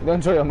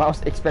 Don't throw your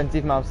mouse,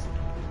 expensive mouse.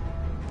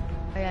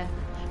 Oh yeah,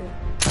 sure.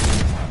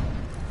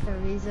 The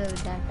razor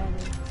with Dark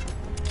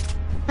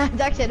Shadow.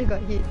 Dark Shadow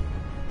got hit.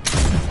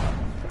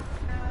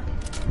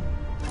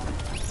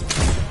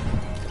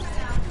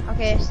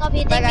 Okay. Stop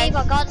hitting bye, me,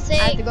 guys. for God's I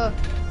have sake. to go.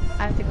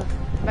 I have to go.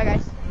 Bye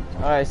guys.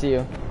 Alright, see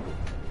you.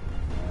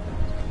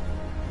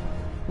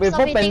 Wait,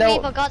 Stop hitting me,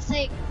 for Panda, God's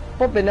sake.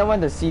 Panda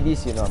want the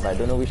CDs, you know, but I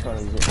don't know which one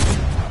is it.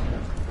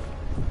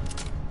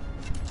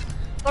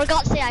 For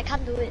God's sake, I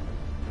can't do it.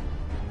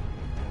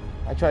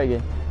 I try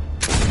again.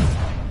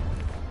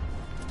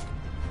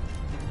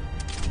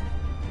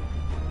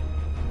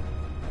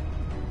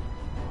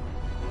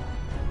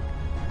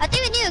 I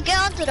think we need to get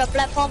onto the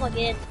platform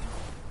again.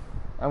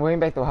 I'm going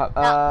back to hub.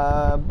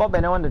 Bob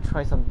and I want to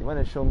try something.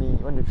 Want to show me?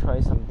 Want to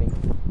try something?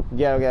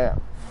 Yeah, okay.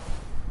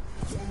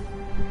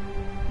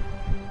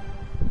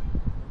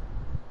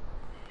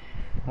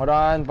 Hold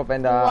on, Bob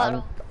and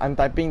What? I'm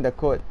typing the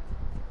code.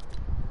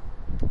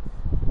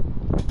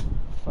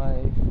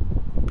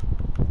 5279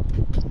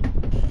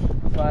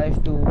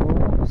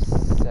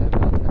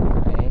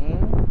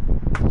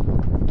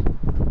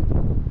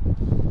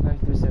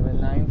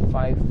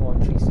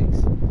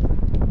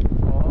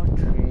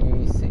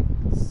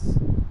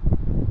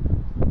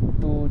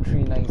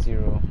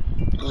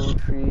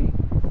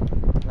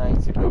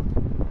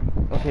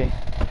 2390. Okay.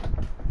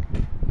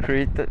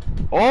 Created.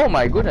 Oh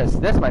my goodness,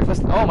 that's my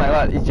first. Oh my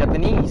god, it's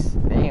Japanese.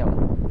 Damn.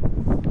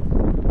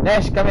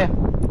 Nash, come here.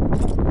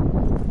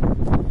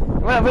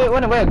 You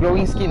wanna wear a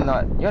glowing skin or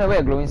not? You wanna wear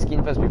a glowing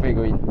skin first before you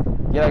go in?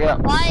 Get out, get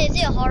out. Why is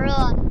it a horror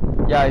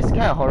one? Yeah, it's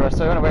kind of horror,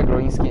 so you wanna wear a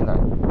glowing skin or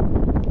not?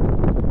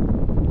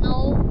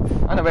 No.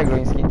 I wanna wear a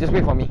glowing skin, just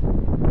wait for me.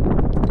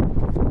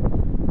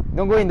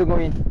 Don't go in, don't go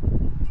in.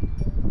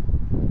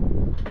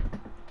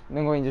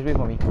 Don't go in, just wait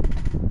for me.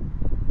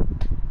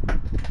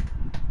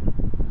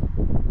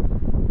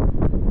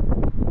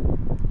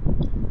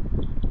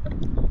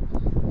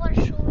 What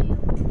show you?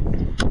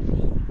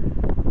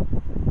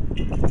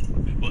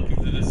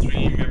 Welcome to the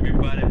stream,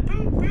 everybody.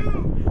 Boo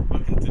boo.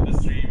 Welcome to the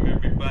stream,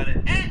 everybody.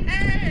 Hey,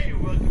 hey.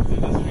 Welcome to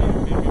the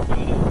stream,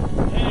 everybody.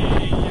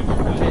 Hey,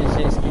 everybody.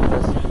 Change skin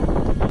first.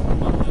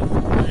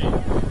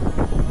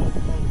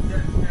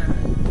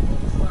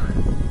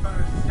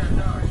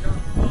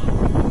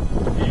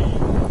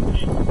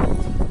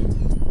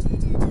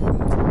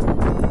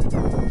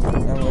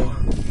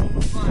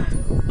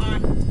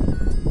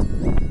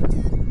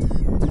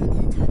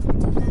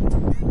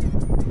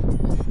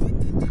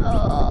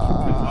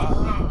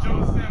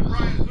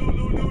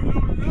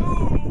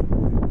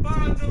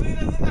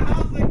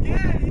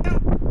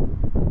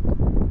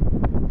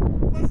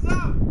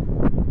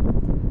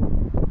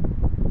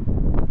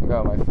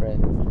 Got my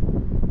friend.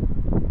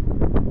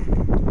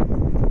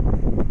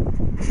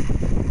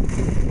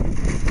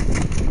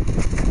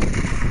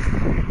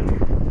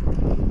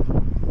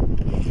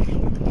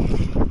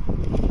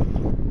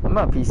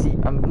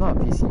 I'm not a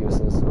PC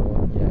user,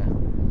 so yeah.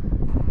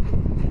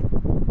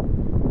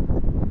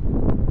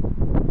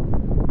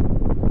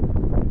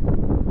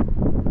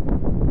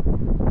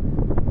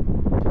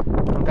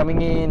 I'm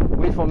coming in.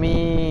 Wait for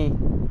me.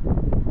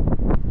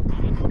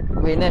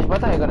 Wait, Nash, what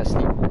time are you gonna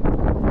sleep?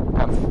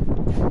 Come.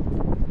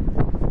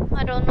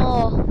 I don't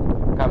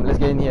know. Come, let's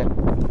get in here.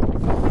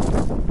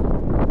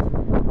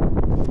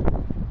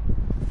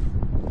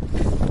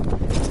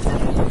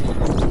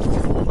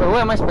 Wait,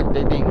 where am I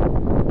spectating?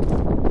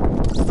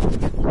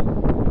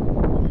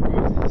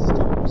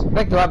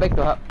 Back to hub, back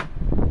to hub.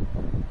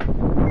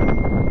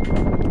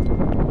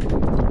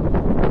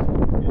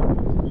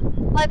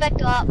 Why back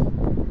to up?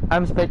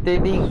 I'm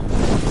spectating.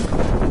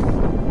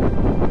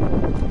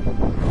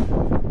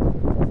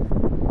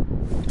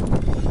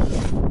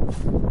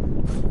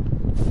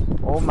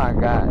 Oh my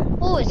god.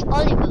 Oh, it's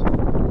Oliver.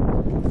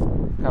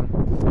 Come.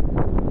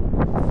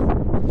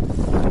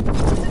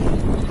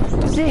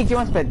 See, you keep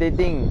on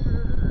spectating.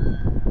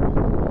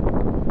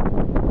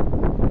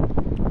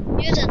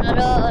 Use another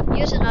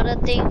another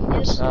thing.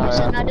 Use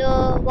yeah.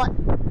 another what?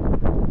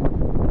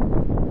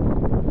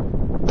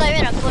 So you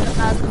wanna go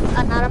to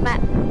another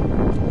map.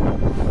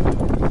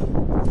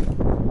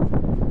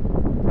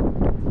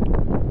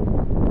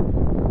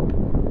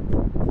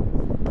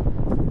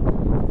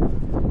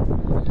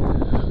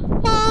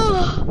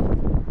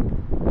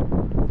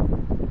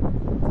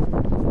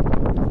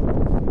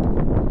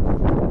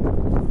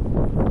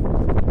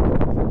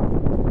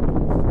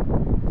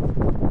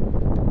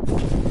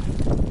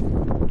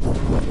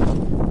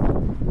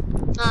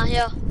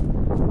 Here.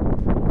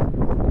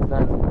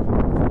 Done.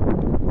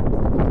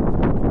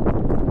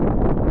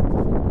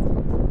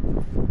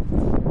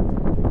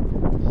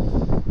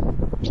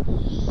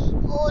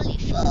 Holy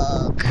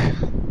fuck.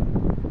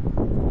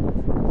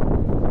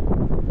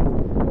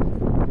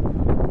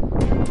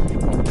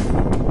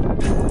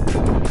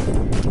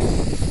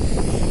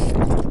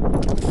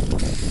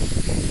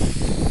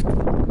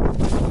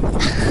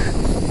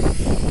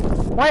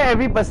 Why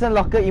every person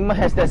locker emote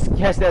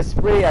has that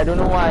spray? I don't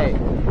know why.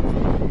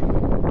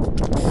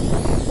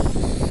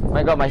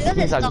 My god, my Because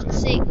skins it's are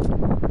toxic.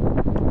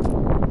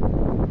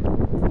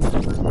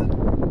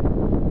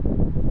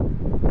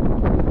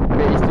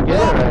 Wait, it's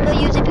together, People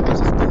right? use it because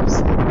it's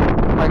toxic.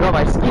 Oh my god,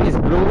 my skin is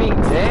glowing.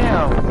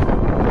 Damn.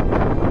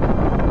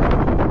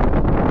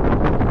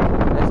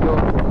 Let's go.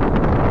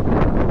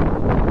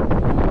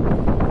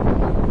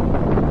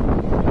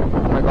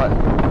 Oh my god.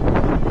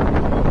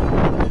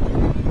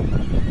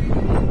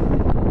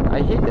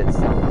 I hate that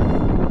sound.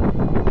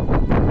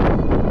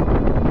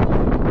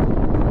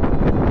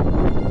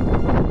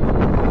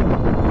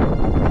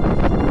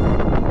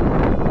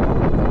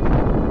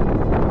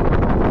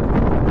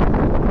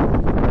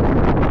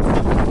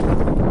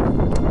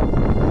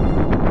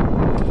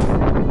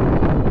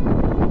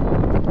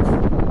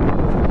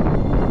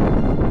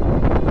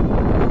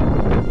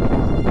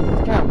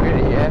 It's kind of weird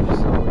AF,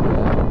 so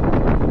yeah.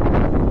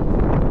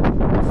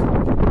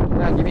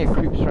 Yeah, give me a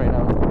creeps right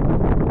now.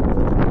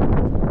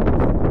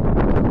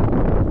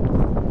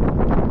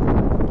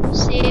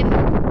 Same.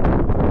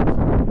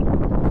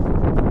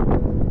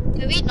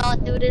 Can we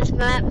not do this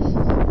map?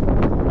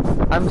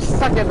 I'm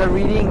stuck at the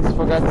readings,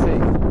 for God's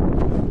sake.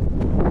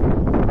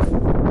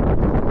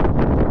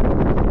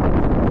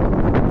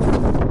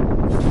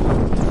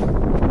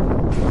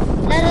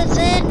 Let us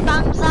in,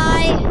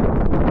 Bangsai.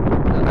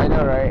 I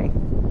know, right?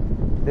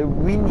 The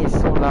wind is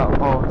so loud.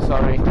 Oh,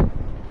 sorry.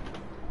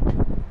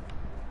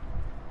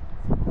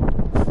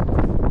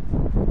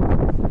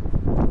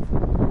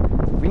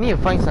 We need to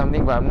find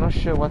something, but I'm not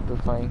sure what to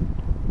find.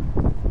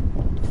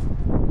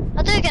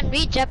 I thought you can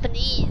read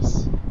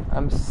Japanese.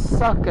 I'm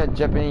suck at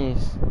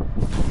Japanese.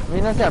 I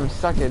mean, not say I'm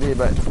suck at it,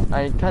 but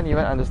I can't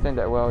even understand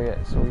that well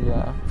yet, so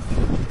yeah.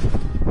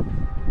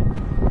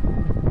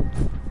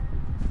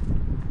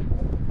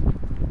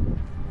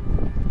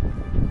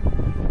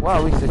 What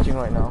are we searching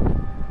right now?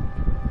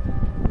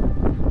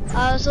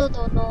 I also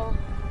don't know.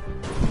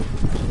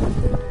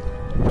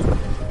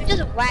 We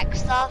just whack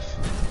stuff.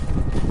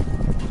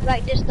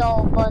 Whack this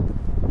door open.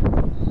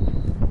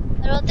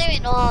 I don't think we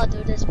know how to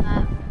do this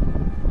map.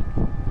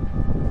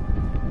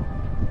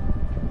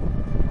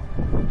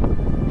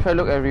 Try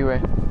look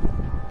everywhere.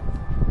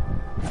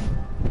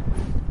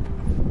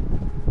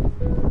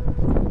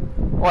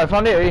 Oh, I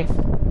found it already.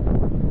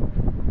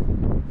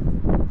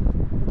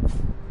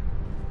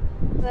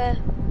 Where?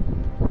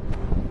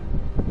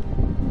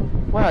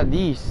 What are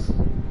these?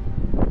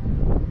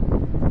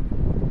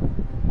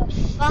 The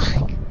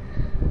fuck?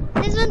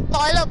 This one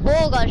toilet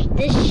bowl got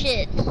this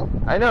shit.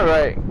 I know,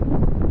 right?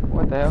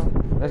 What the hell?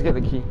 Let's get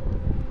the key.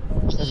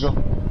 Let's go.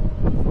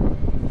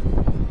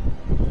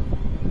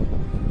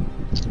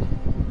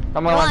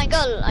 Come No, on. I'm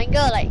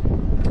gonna like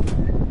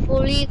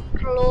fully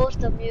close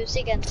the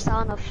music and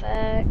sound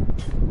effect.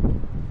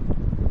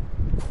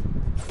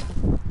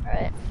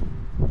 Alright.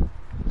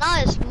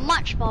 Now it's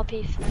much more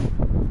peaceful.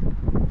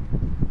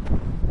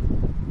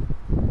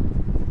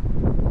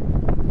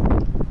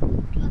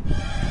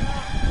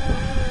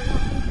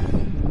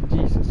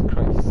 Jesus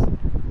Christ.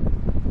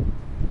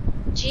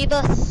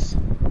 Jeebus.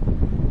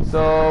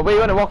 So, where you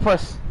want to walk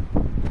first?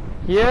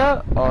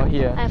 Here or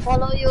here? I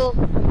follow you.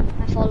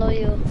 I follow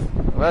you.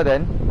 Well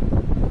then,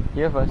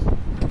 here first.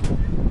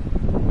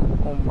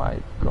 Oh my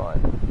god.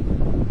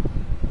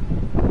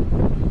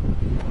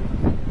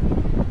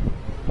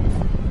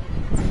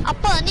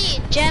 Apa ni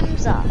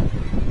gems ah?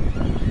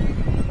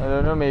 I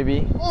don't know,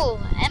 maybe. Ooh,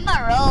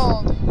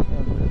 emerald.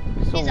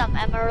 These So, are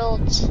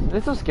emeralds.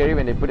 it's so scary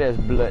when they put it as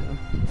blood.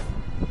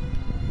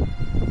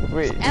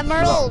 Wait, it's locked.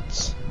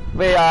 Emeralds.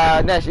 Wait,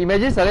 Nash,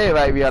 imagine suddenly,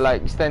 right, we are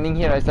like standing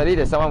here, right, suddenly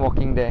there's someone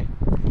walking there.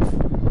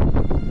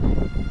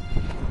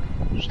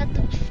 Shut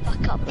the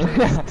fuck up.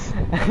 please.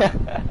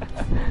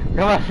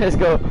 Come on, let's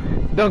go.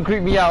 Don't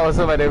creep me out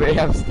also, by the way,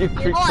 I'm still You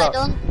creeped know I out.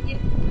 don't.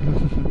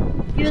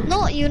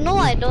 You know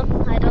I don't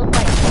like.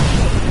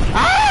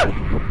 Ah!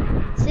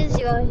 Since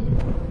you are.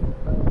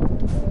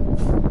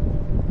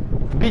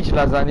 Beach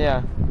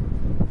lasagna.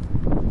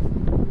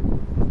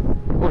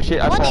 Oh shit,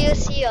 I What do fall. you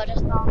see or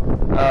just now?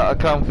 A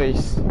clown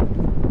face.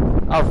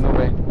 Out of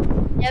nowhere.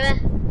 Yeah, man.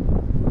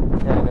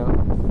 Yeah, I know.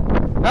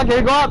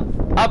 Okay, go up!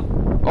 Up!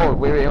 Oh,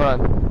 wait,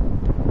 hold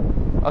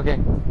on. Okay,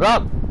 go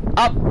up!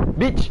 Up!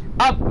 Bitch!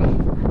 Up!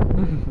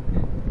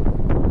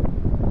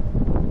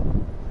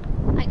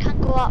 I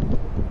can't go up.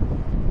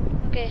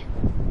 Okay.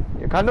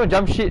 You can't do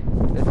jump shit.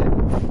 That's it.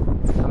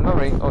 I'm not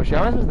running. Oh shit,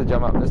 how am I supposed to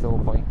jump up? That's the whole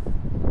point.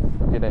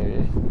 Okay, there it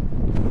is.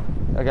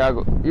 Okay, I'll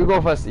go. You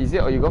go first. Is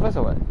it? Or you go first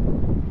or what?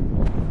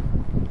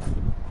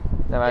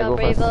 Then I You're go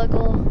brave, first.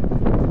 go.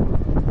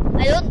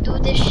 I don't do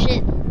this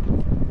shit.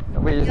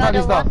 Wait, it's You not are the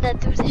this door. one that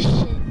do this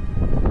shit.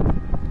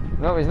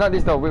 No, it's not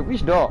this door. Wait,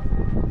 which door?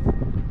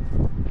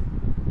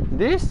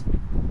 This?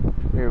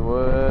 Wait,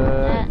 what?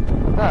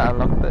 Ah, I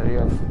unlocked that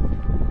again.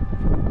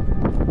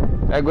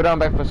 I go down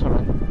back first, hold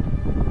on.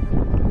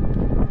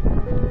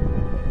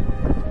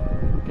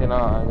 Okay,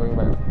 now I'm going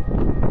back.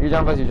 You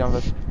jump first, you jump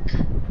first.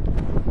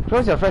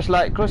 Close your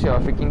flashlight, close your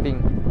freaking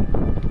thing.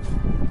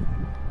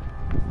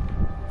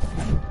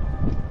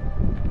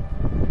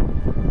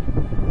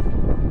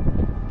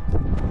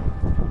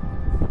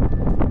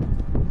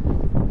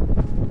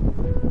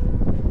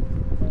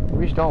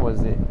 Which door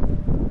was it?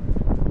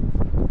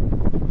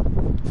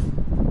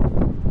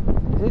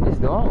 Is it this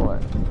door or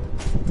what?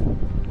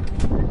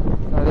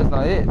 No, that's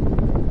not it.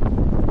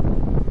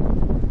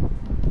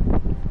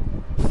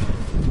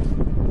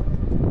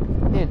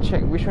 I need to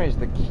check which one is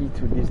the key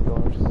to these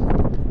doors.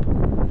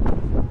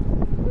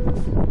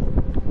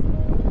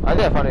 I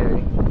think I found it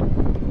already.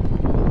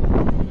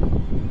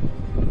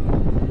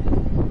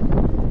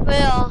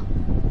 Where?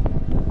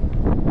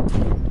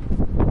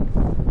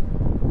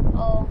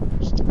 Oh,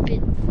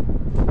 stupid.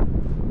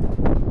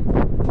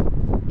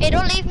 Hey,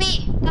 don't leave me.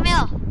 Come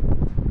here.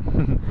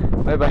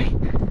 Bye bye.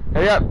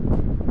 Hurry up.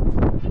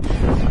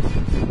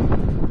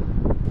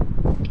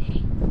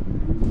 Okay.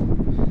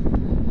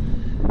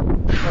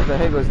 What the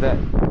heck was that?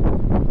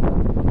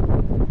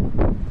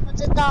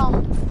 What's it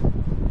down?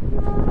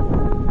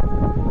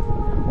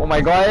 Oh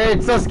my god,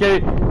 it's so scary.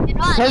 You know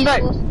what? Turn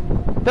back.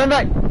 Turn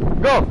back.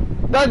 Go.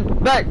 Turn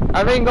back.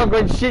 I ain't gonna go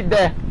and shit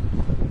there.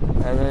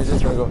 I'm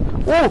just gonna go.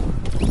 Oh!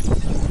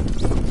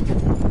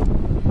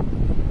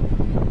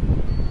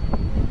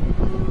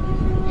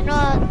 You know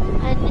what?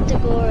 I need to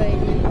go already.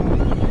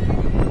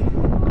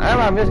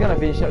 I'm just gonna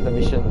finish up the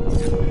mission.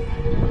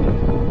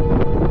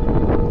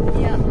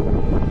 Yeah.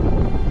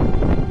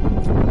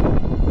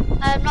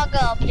 I'm not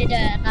gonna play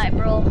that at night,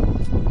 bro.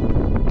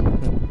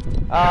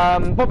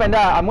 Pop Panda,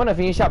 I'm gonna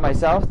finish up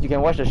myself. You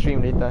can watch the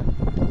stream later.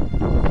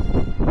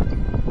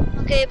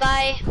 Okay,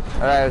 bye.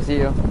 Alright, I'll see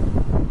you.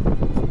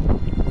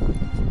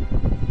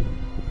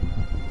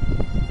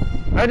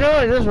 I don't know,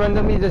 it just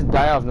randomly just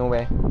die out of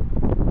nowhere.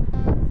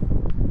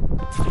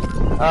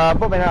 Pop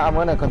Panda, I'm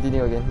gonna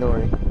continue again, don't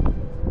worry.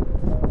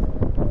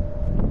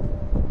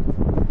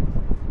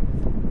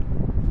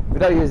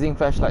 Without using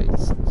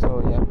flashlights,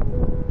 so yeah.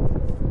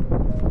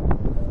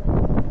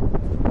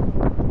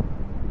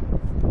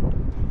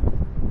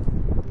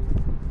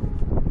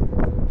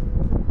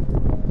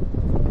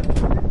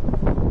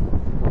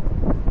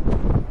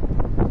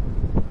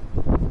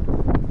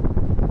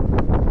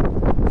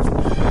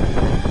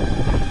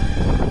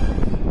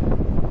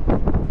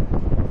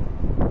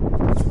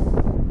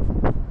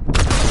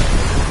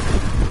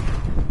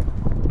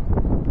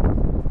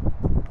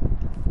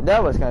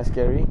 That was kind of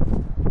scary.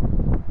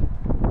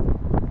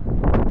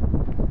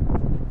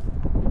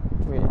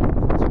 Wait,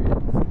 that's weird.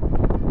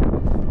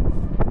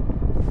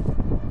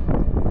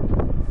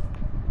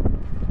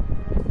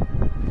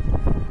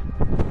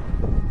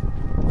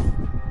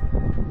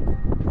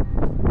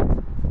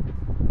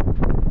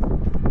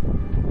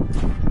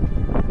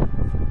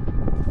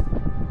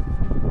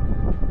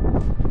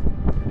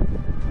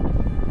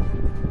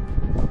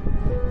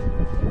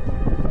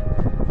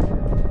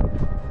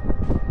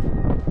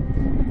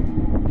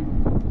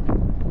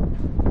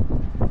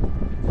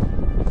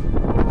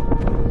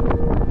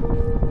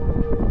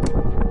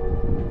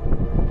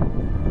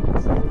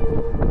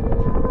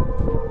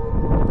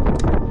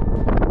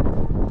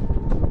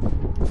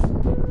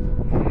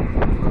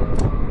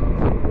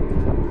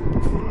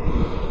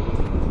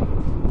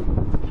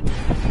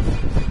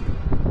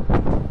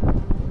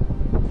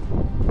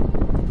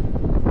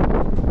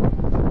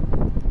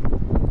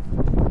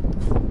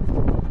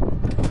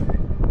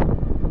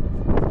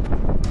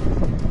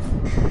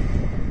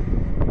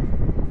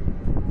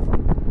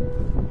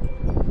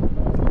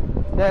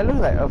 Yeah, it looks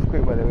like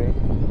earthquake by the way.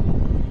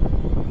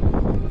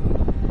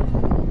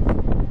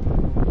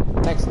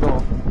 Next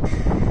door.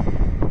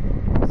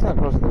 Let's not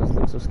close the door, it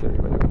looks so scary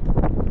by the way.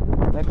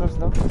 Can I close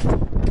the door?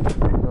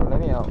 No, let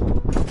me out.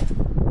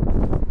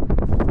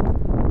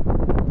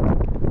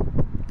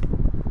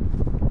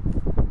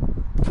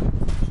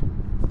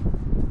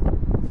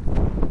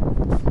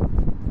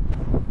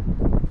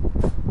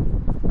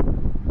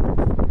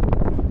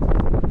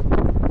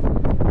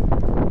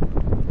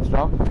 It's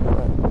locked?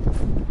 Alright.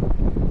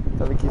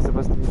 That's the key's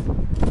supposed to be.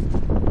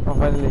 Oh,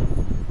 finally.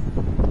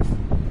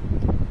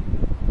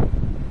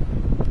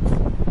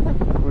 That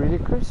really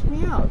creeps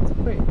me out.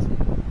 Wait.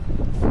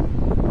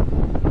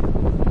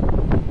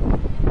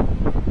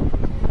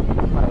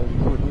 My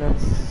good.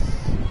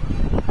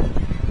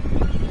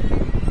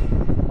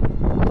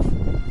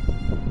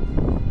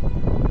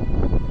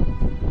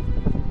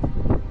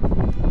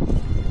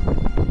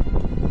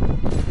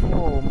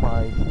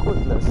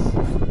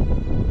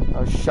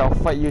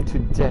 fight you to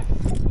death.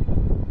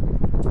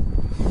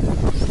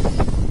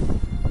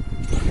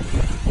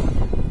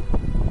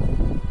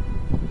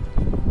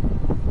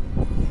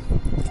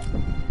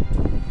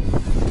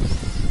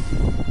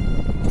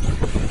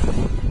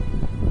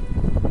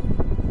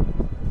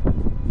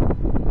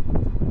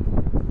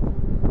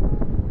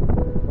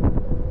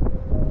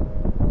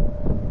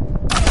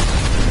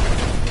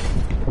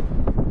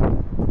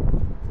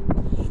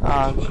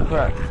 Ah,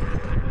 crap.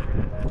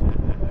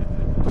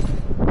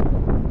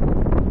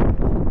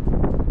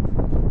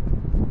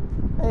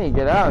 Hey,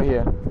 get out of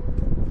here.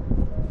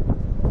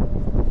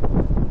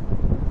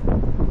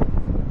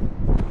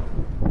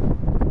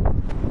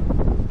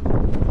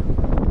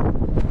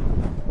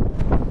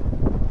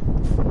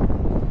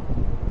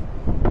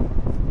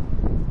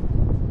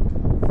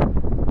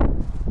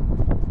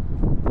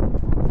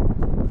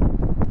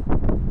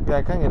 Yeah,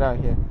 I can't get out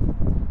of here.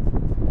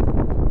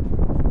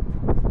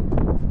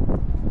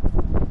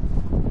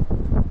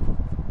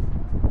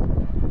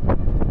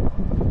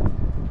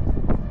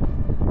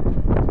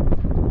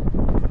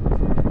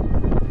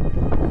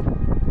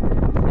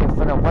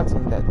 What's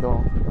in that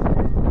door?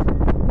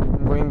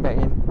 I'm going back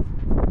in.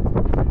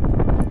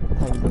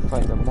 Time to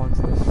fight the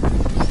monsters.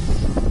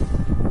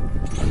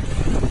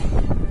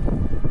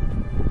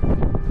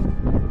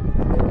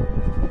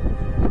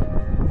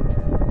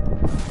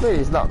 Great,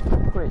 it's locked.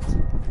 Great.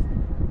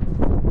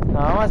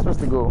 Now, how am I supposed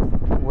to go?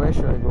 Where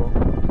should I go?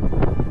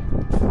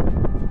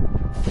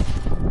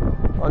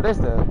 Oh, there's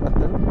the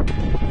button.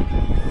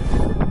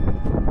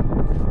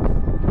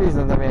 Please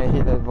don't tell me I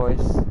hate that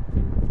voice.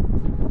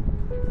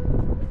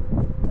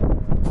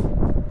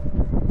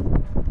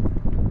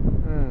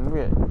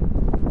 Weird.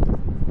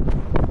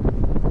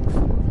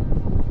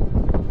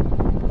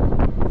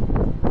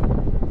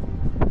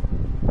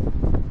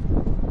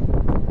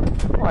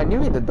 Oh, I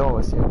knew the door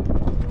was here.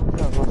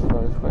 Yeah, of course the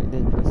door is quite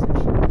dangerous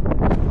actually.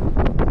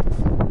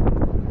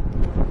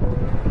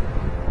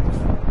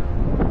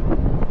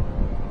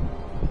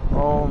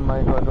 Oh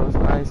my god, those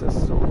eyes are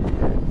so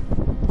weird.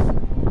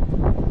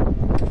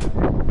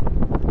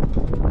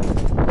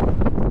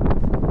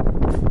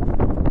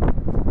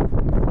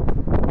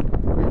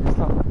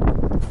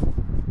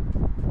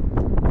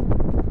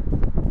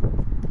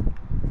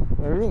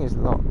 Everything is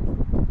locked.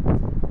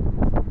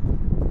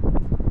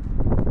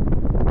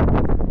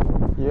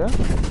 Here?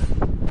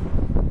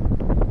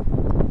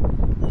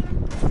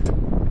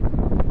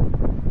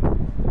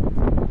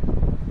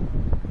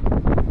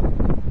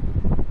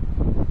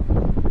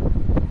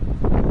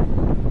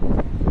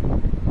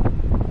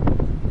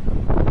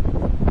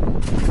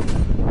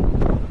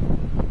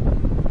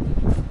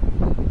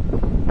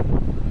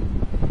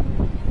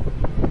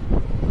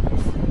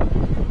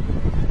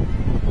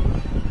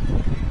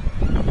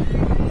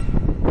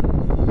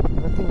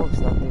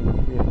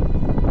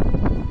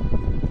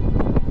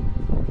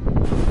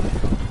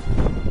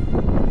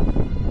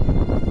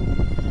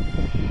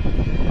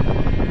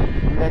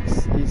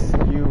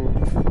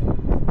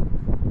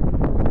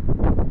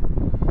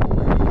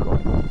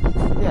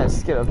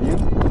 Scared of you.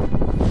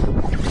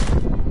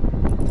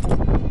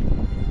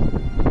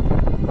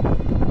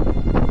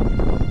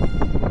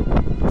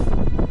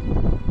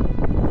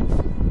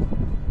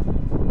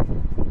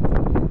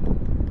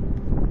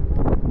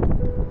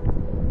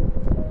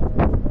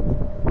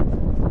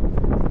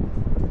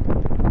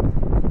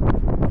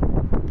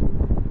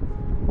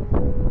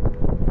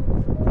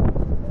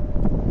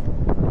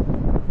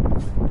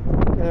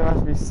 There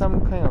must be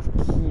some kind of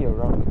key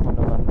around the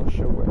corner, but I'm not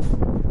sure where.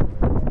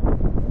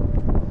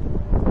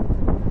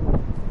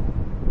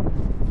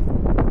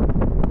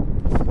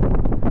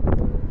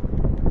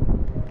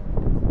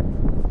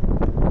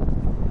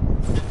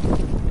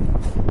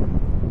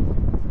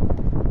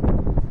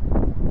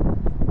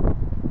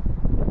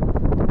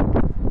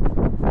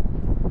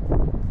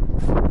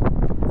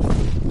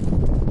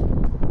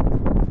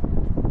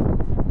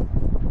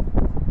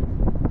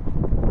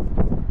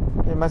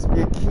 There must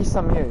be a key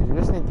somewhere. You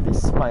just need to be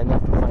smart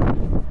enough to find it.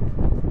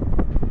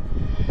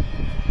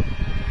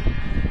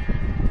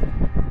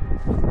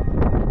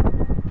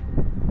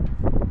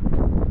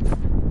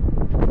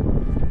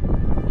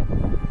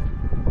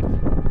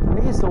 I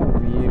think it's so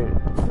weird.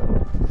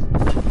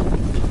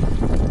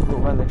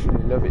 Roman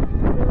actually love it.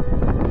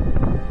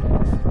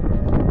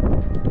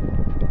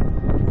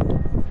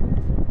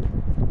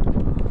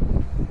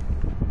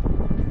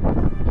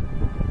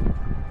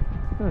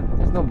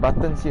 There's no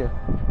buttons here.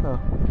 Oh,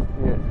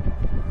 weird.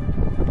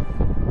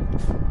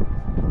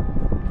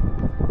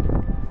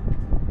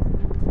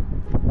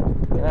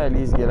 Can I at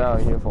least get out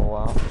of here for a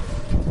while?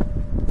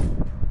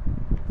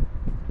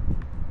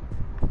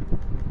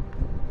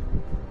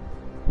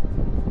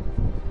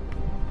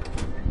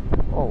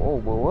 Oh,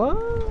 what?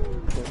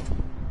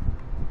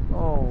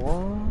 Oh,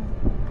 what?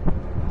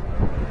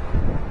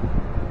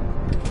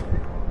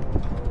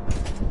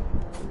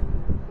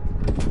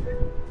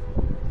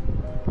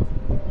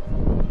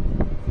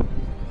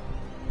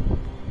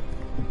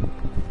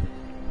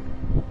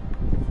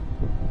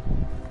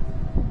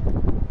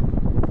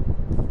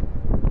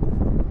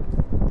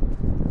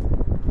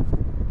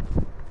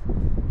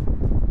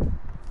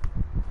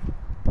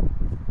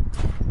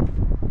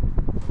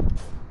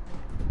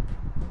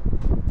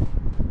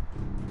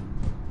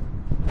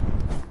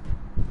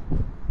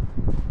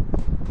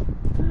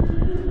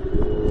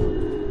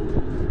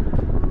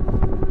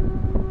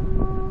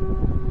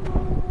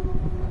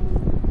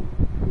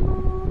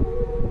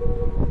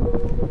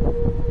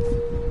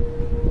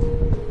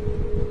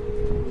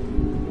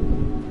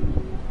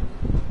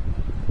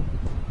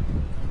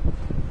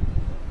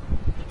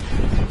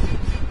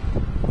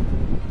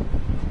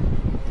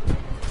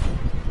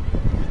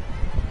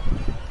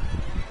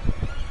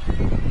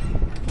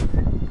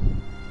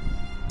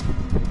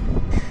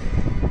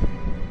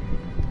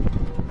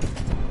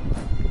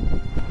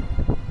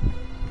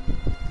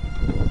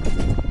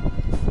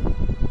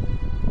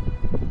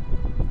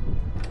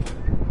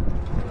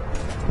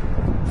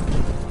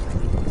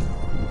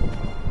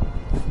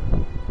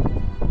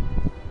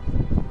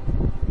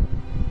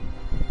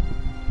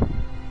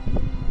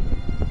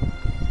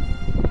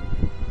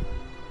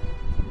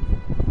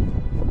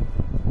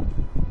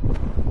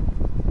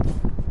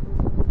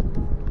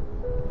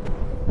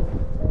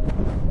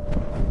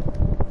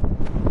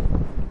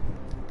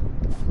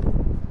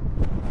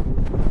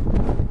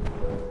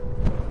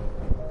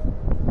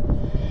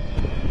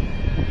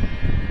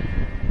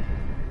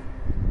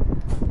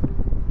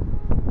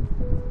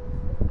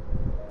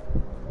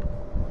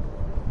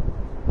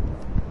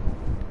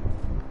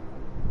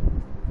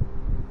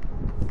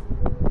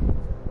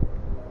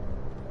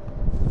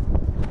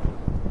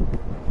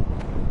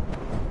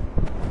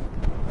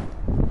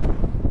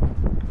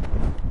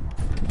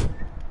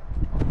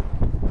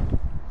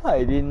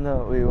 I didn't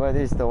know. Wait, what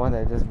is the one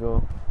that just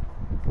go?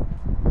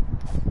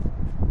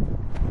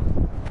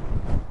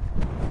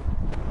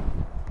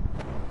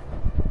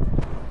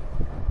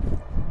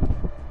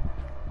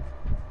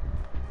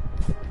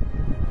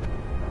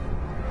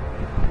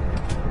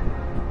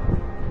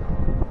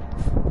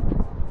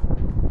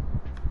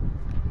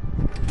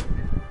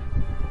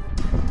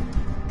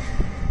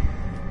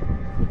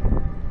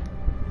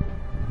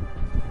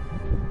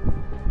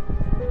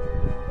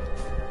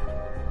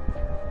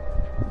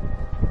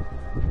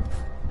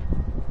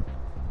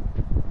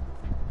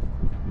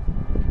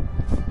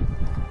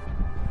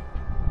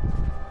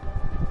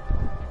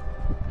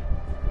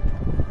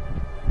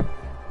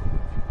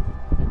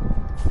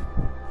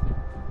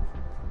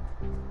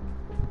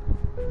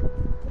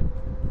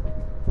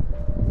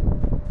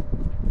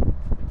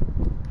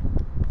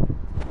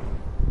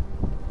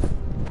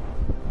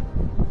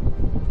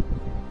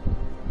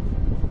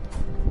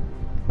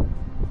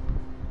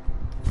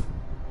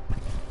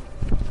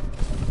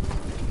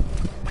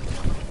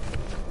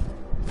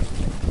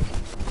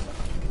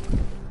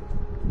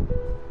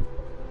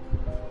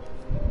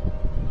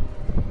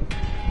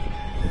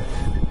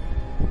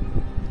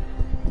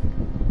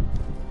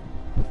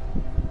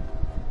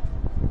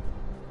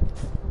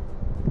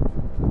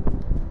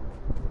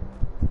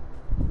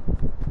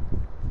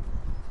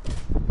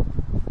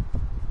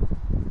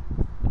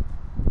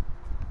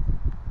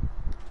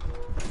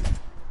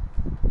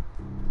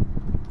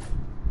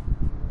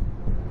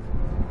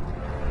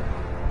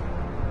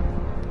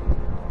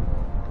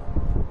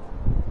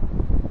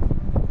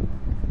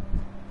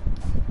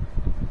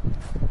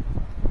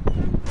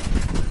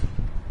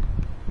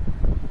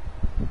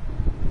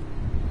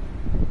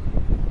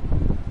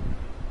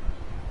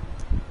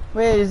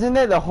 Wait, isn't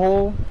that the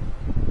hole?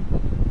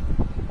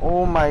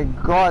 Oh my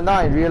god, now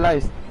I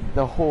realized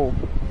the hole.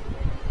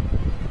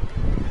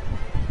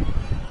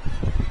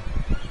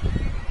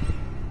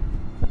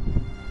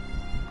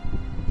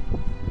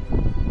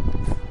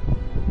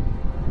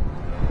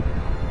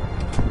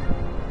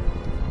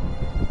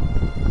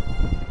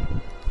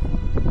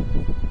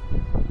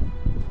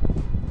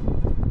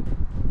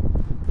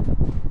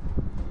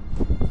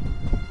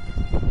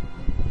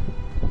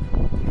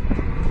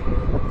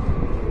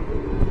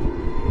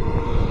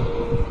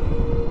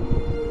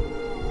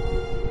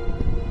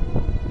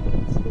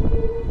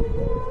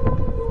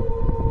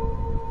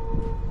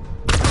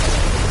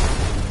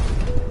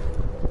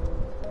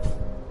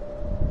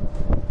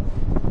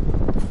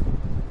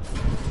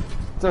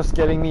 Stop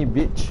scaring me,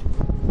 bitch.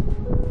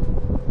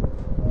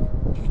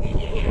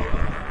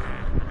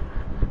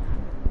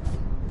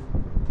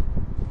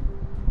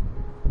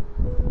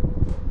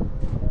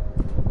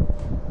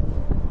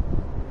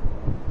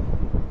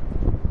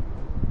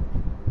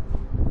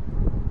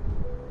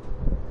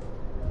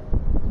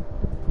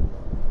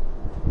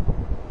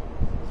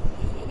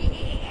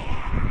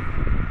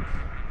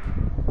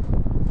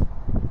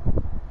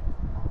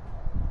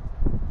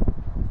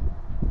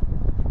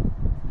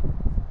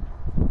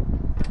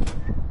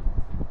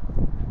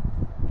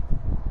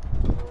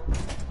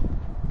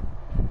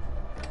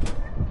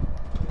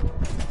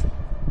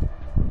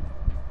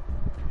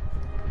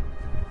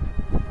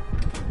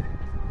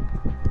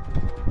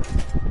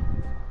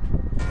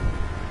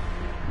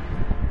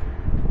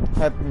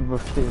 Happy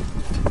birthday.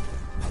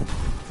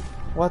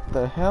 What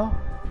the hell?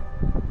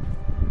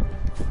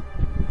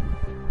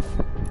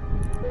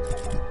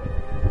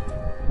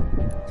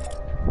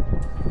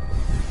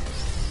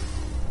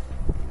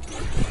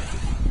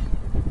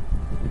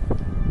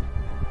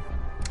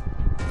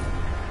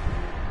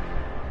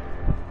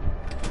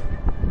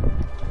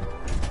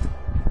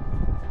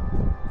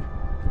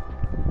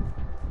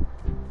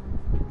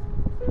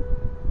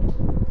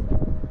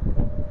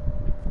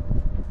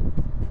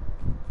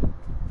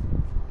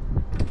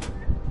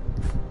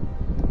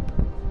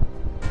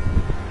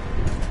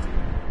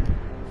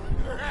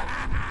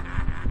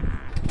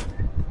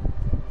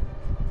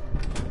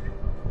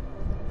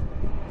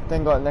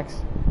 Thank God, next.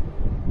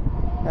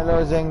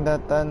 Hello Zheng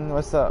Datan,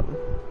 what's up?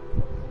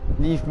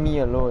 Leave me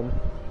alone.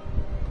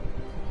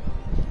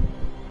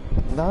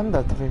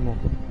 Nanda Tremo.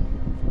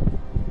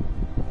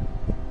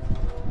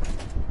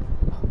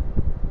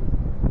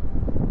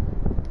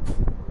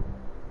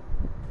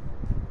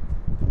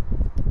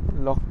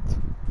 Locked.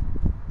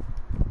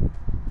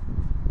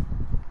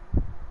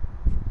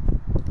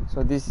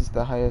 So this is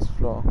the highest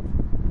floor.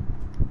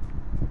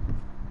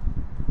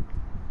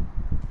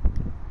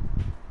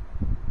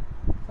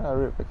 Ah,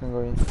 rip, I can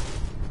go in.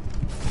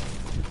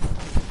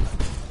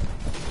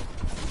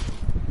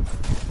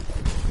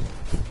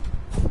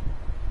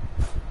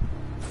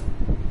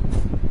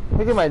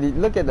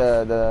 Look at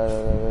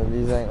the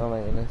design. Oh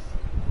my goodness.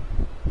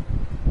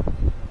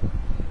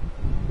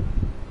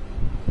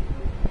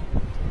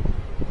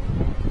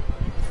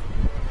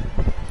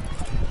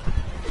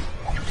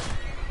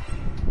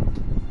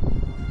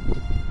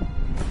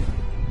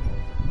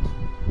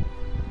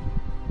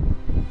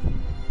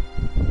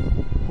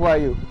 Who are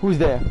you? Who's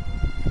there?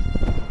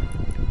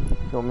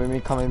 Don't make me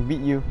come and beat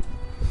you.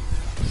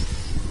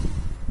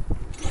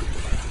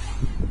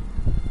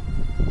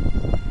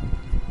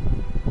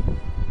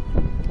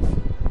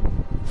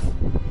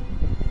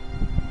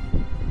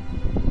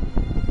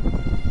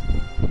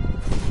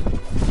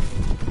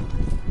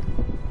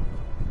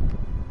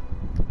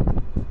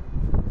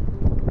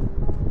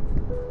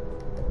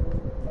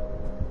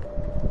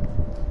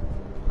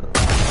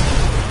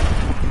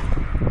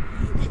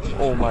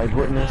 Oh my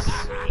goodness.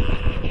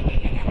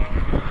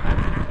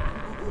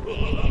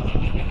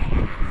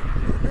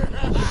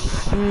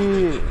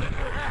 Shit.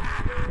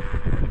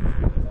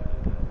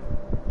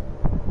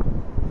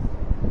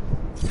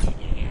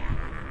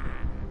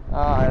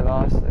 Ah, I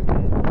lost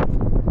again.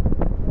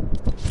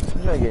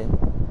 Try again.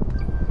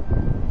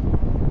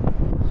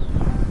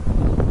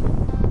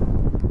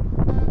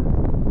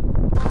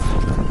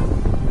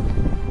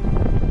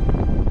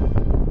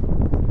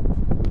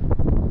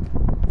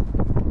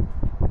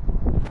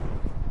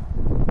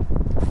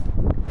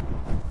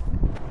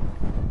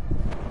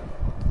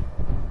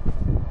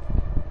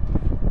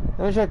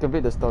 Let me try to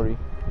complete the story.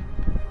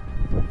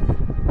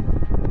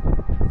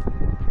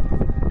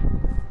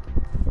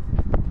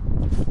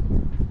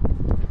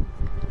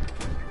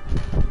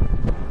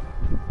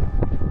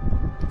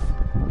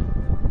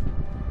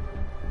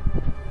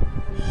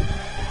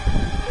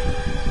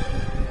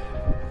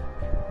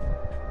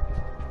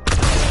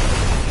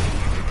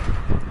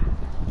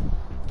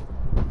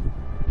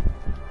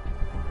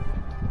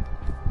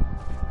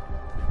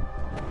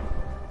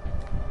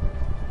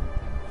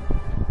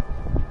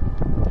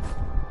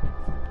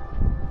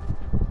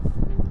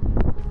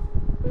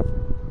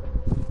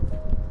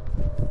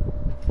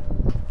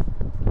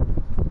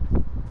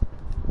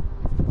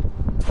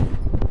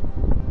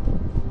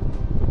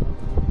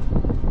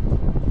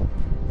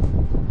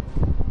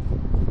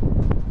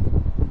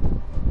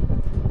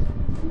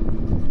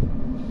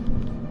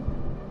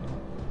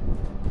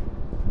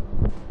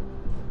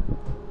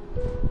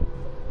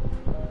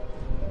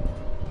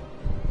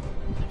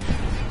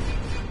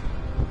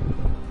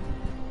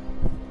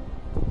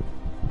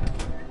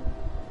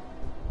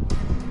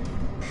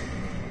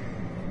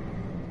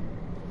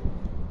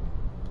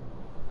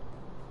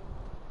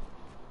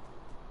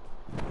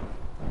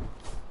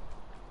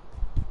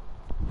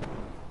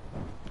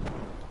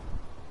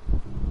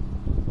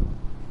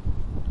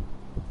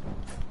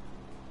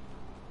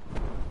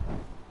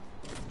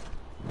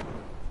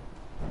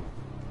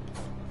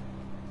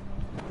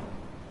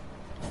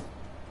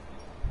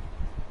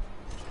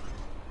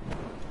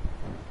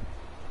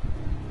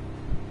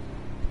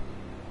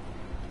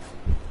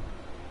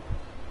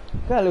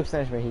 Kinda looks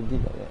nice when he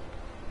did like that.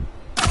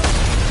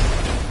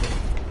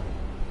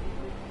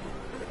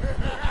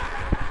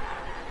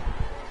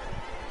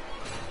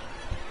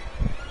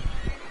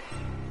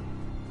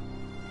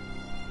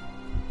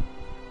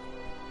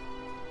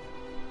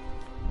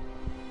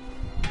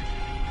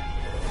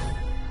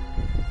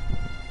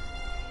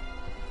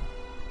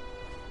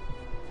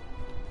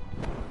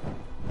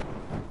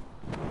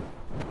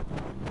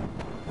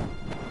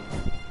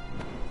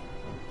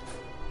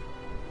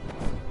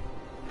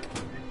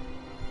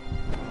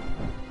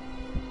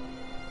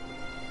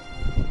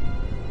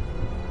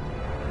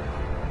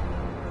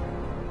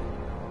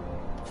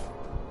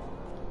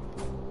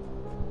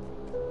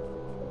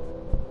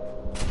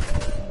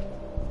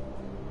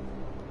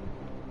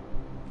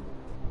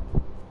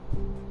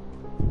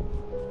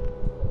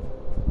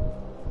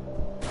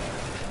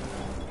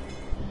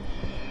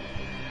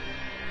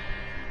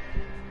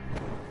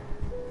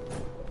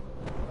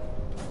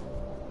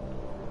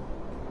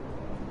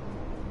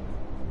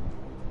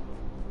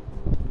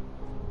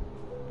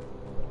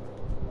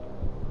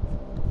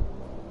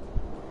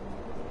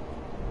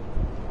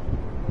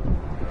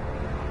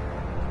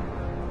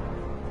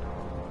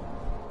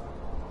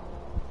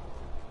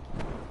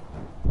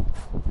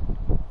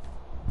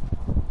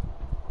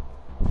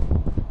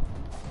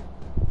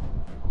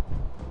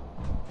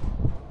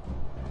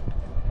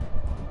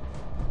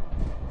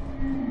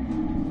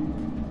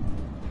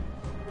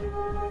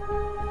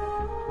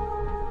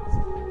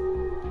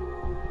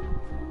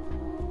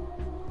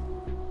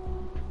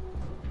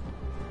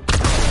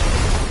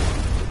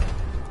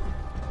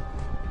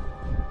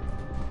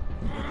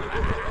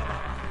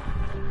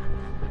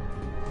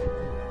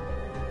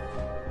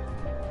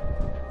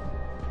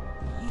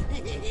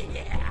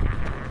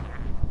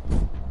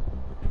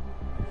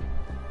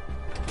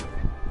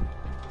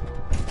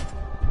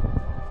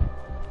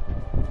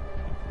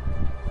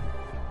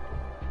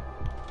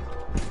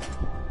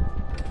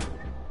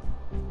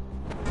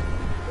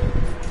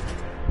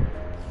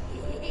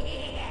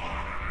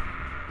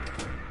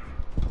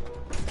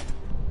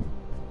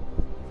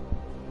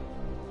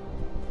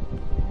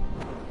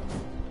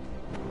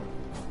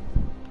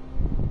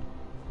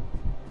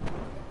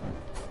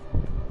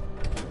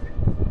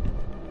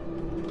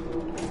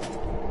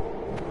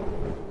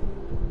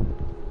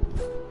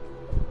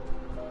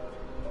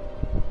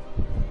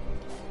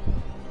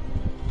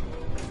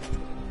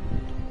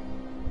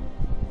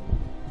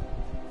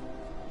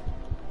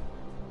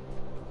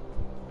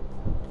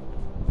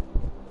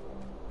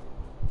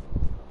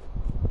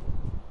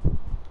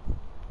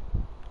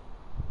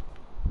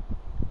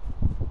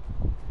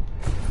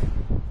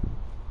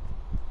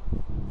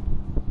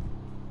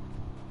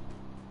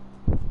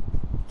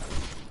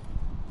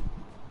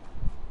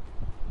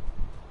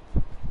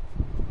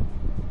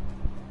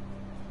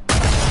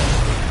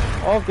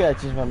 Okay, I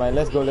changed my mind.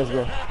 Let's go, let's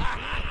go.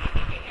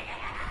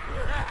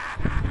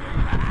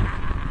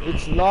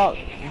 It's locked.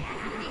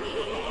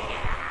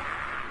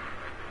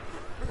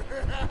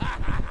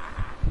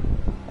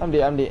 I'm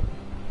dead.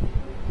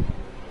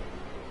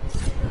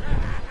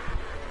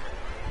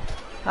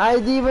 I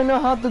didn't even know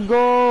how to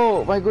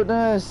go. My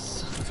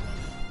goodness.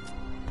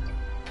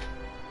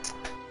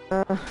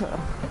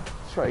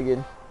 Let's try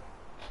again.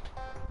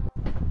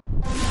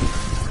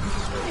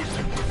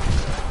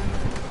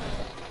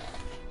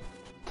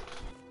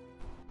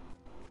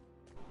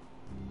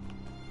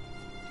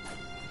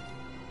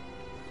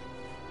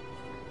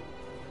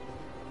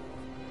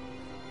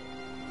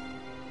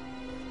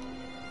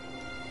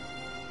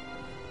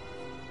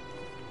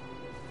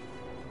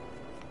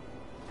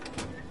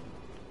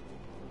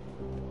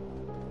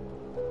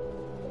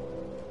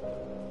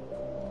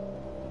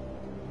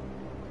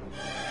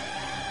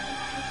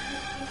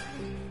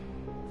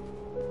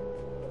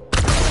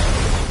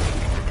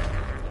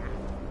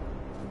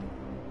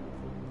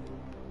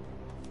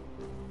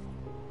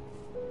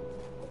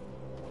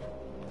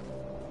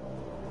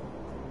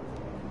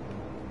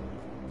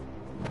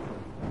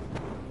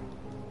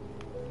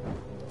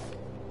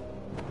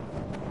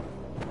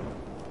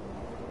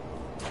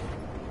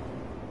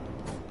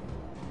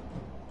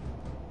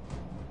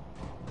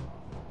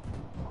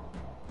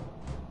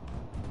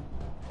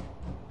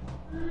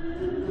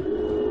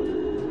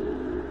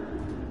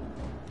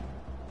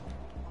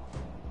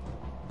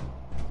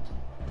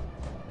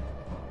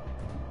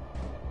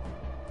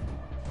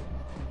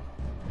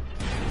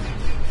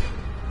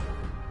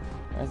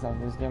 I'm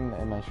just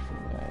getting my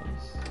stream,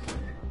 guys.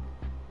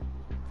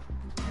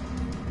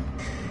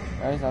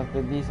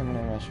 After this, I'm gonna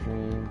end my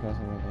stream because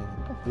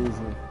I'm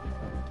busy.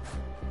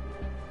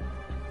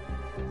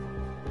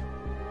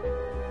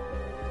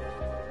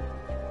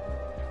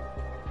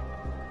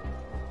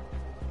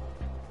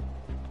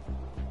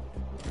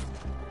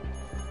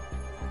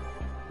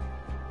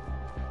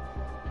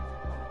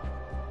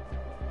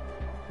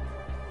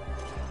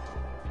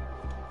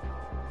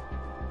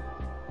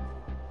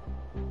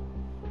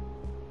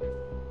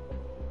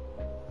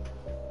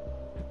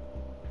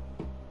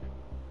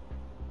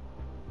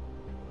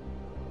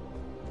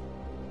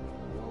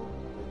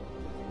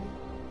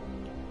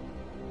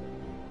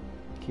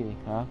 Okay,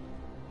 huh?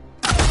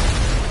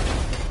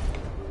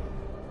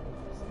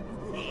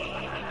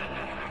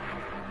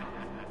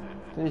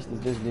 This is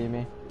just lame,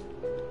 eh?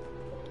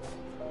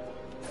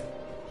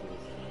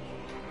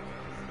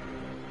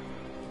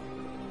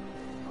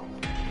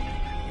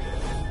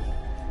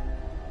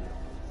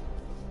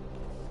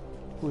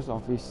 Whose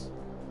office?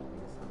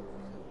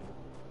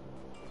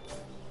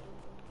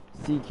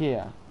 CK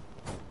ah?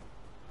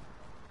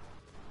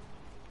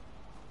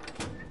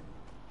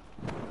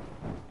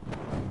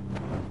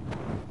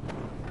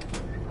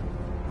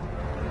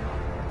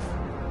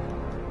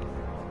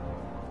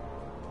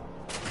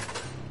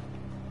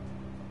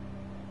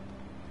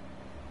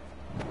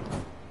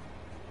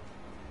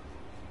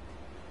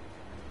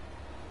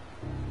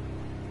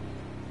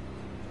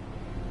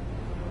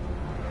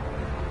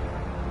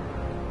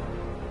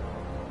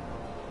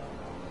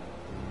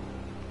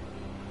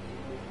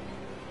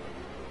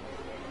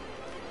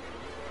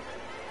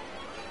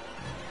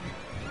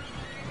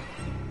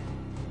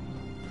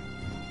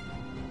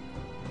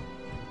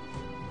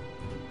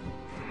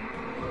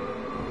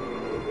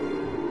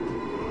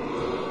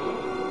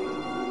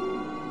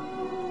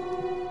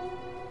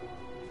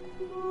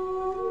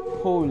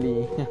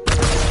 Holy.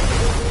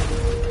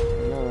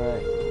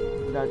 Alright.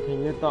 Dad, can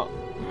you talk?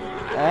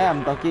 Hey,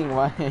 I'm talking.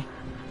 Why?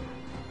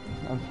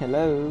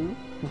 Hello.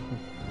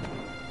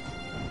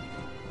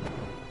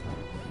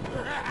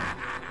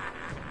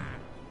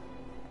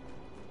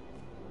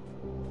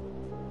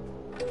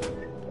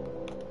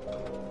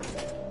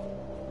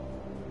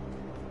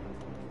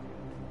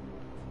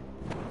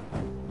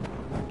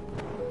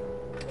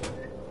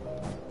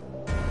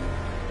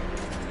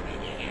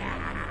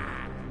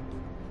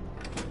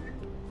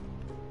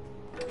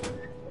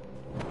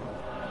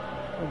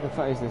 What the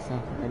fuck is this?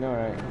 I know,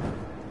 right?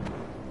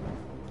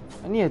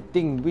 I need to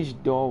think which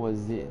door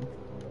was it.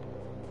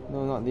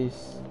 No, not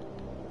this.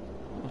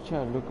 Let's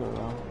try to look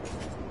around.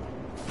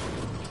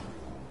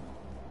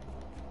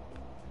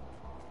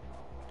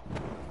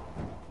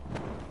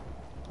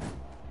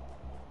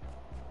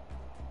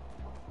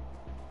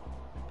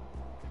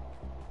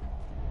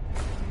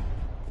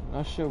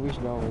 Not sure which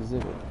door was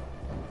it.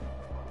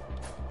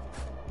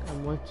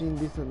 I'm watching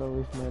this alone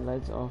with my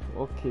lights off.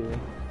 Okay.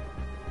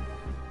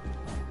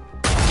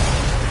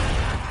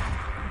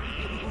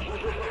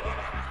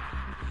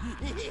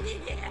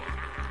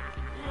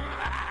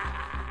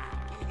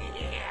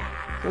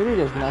 Really,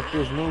 there's nothing.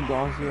 There's no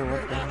doors here.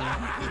 What the hell?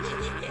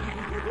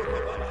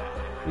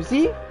 You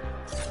see?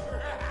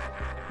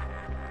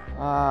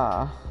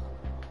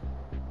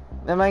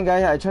 Never mind,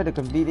 guys. I try to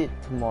complete it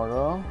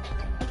tomorrow.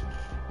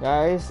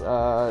 Guys,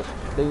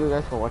 thank you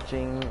guys for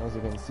watching. As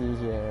you can see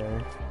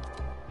here,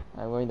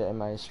 I'm going to end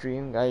my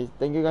stream. Guys,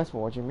 thank you guys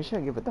for watching. Make sure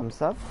to give a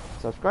thumbs up,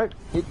 subscribe,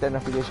 hit the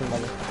notification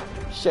button,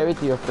 share it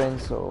to your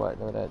friends or what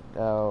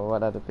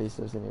other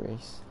places.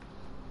 Anyways,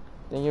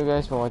 thank you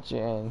guys for watching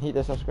and hit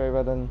the subscribe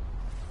button.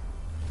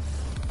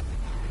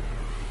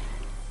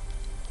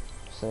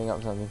 Setting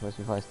up something first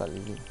before I start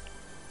reading.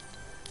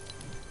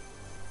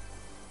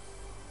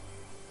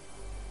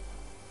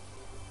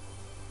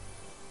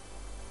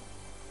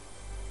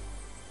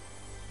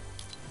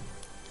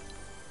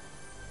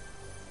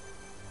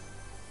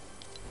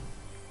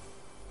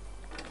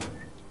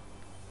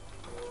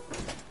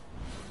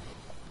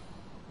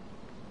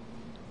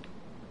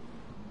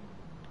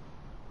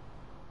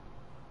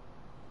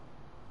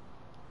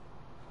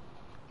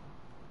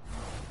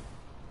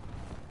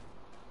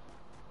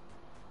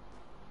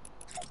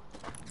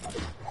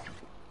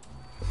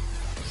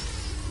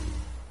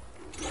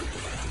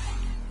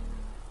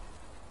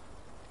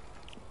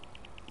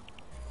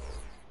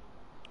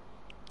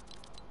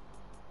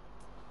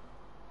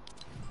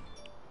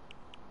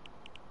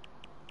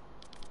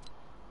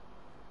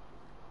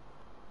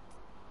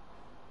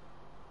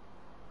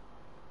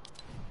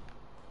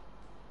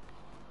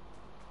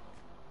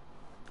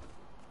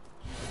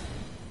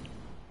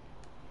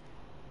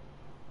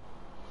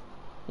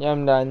 Yeah,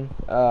 I'm done.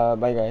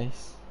 Bye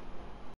guys.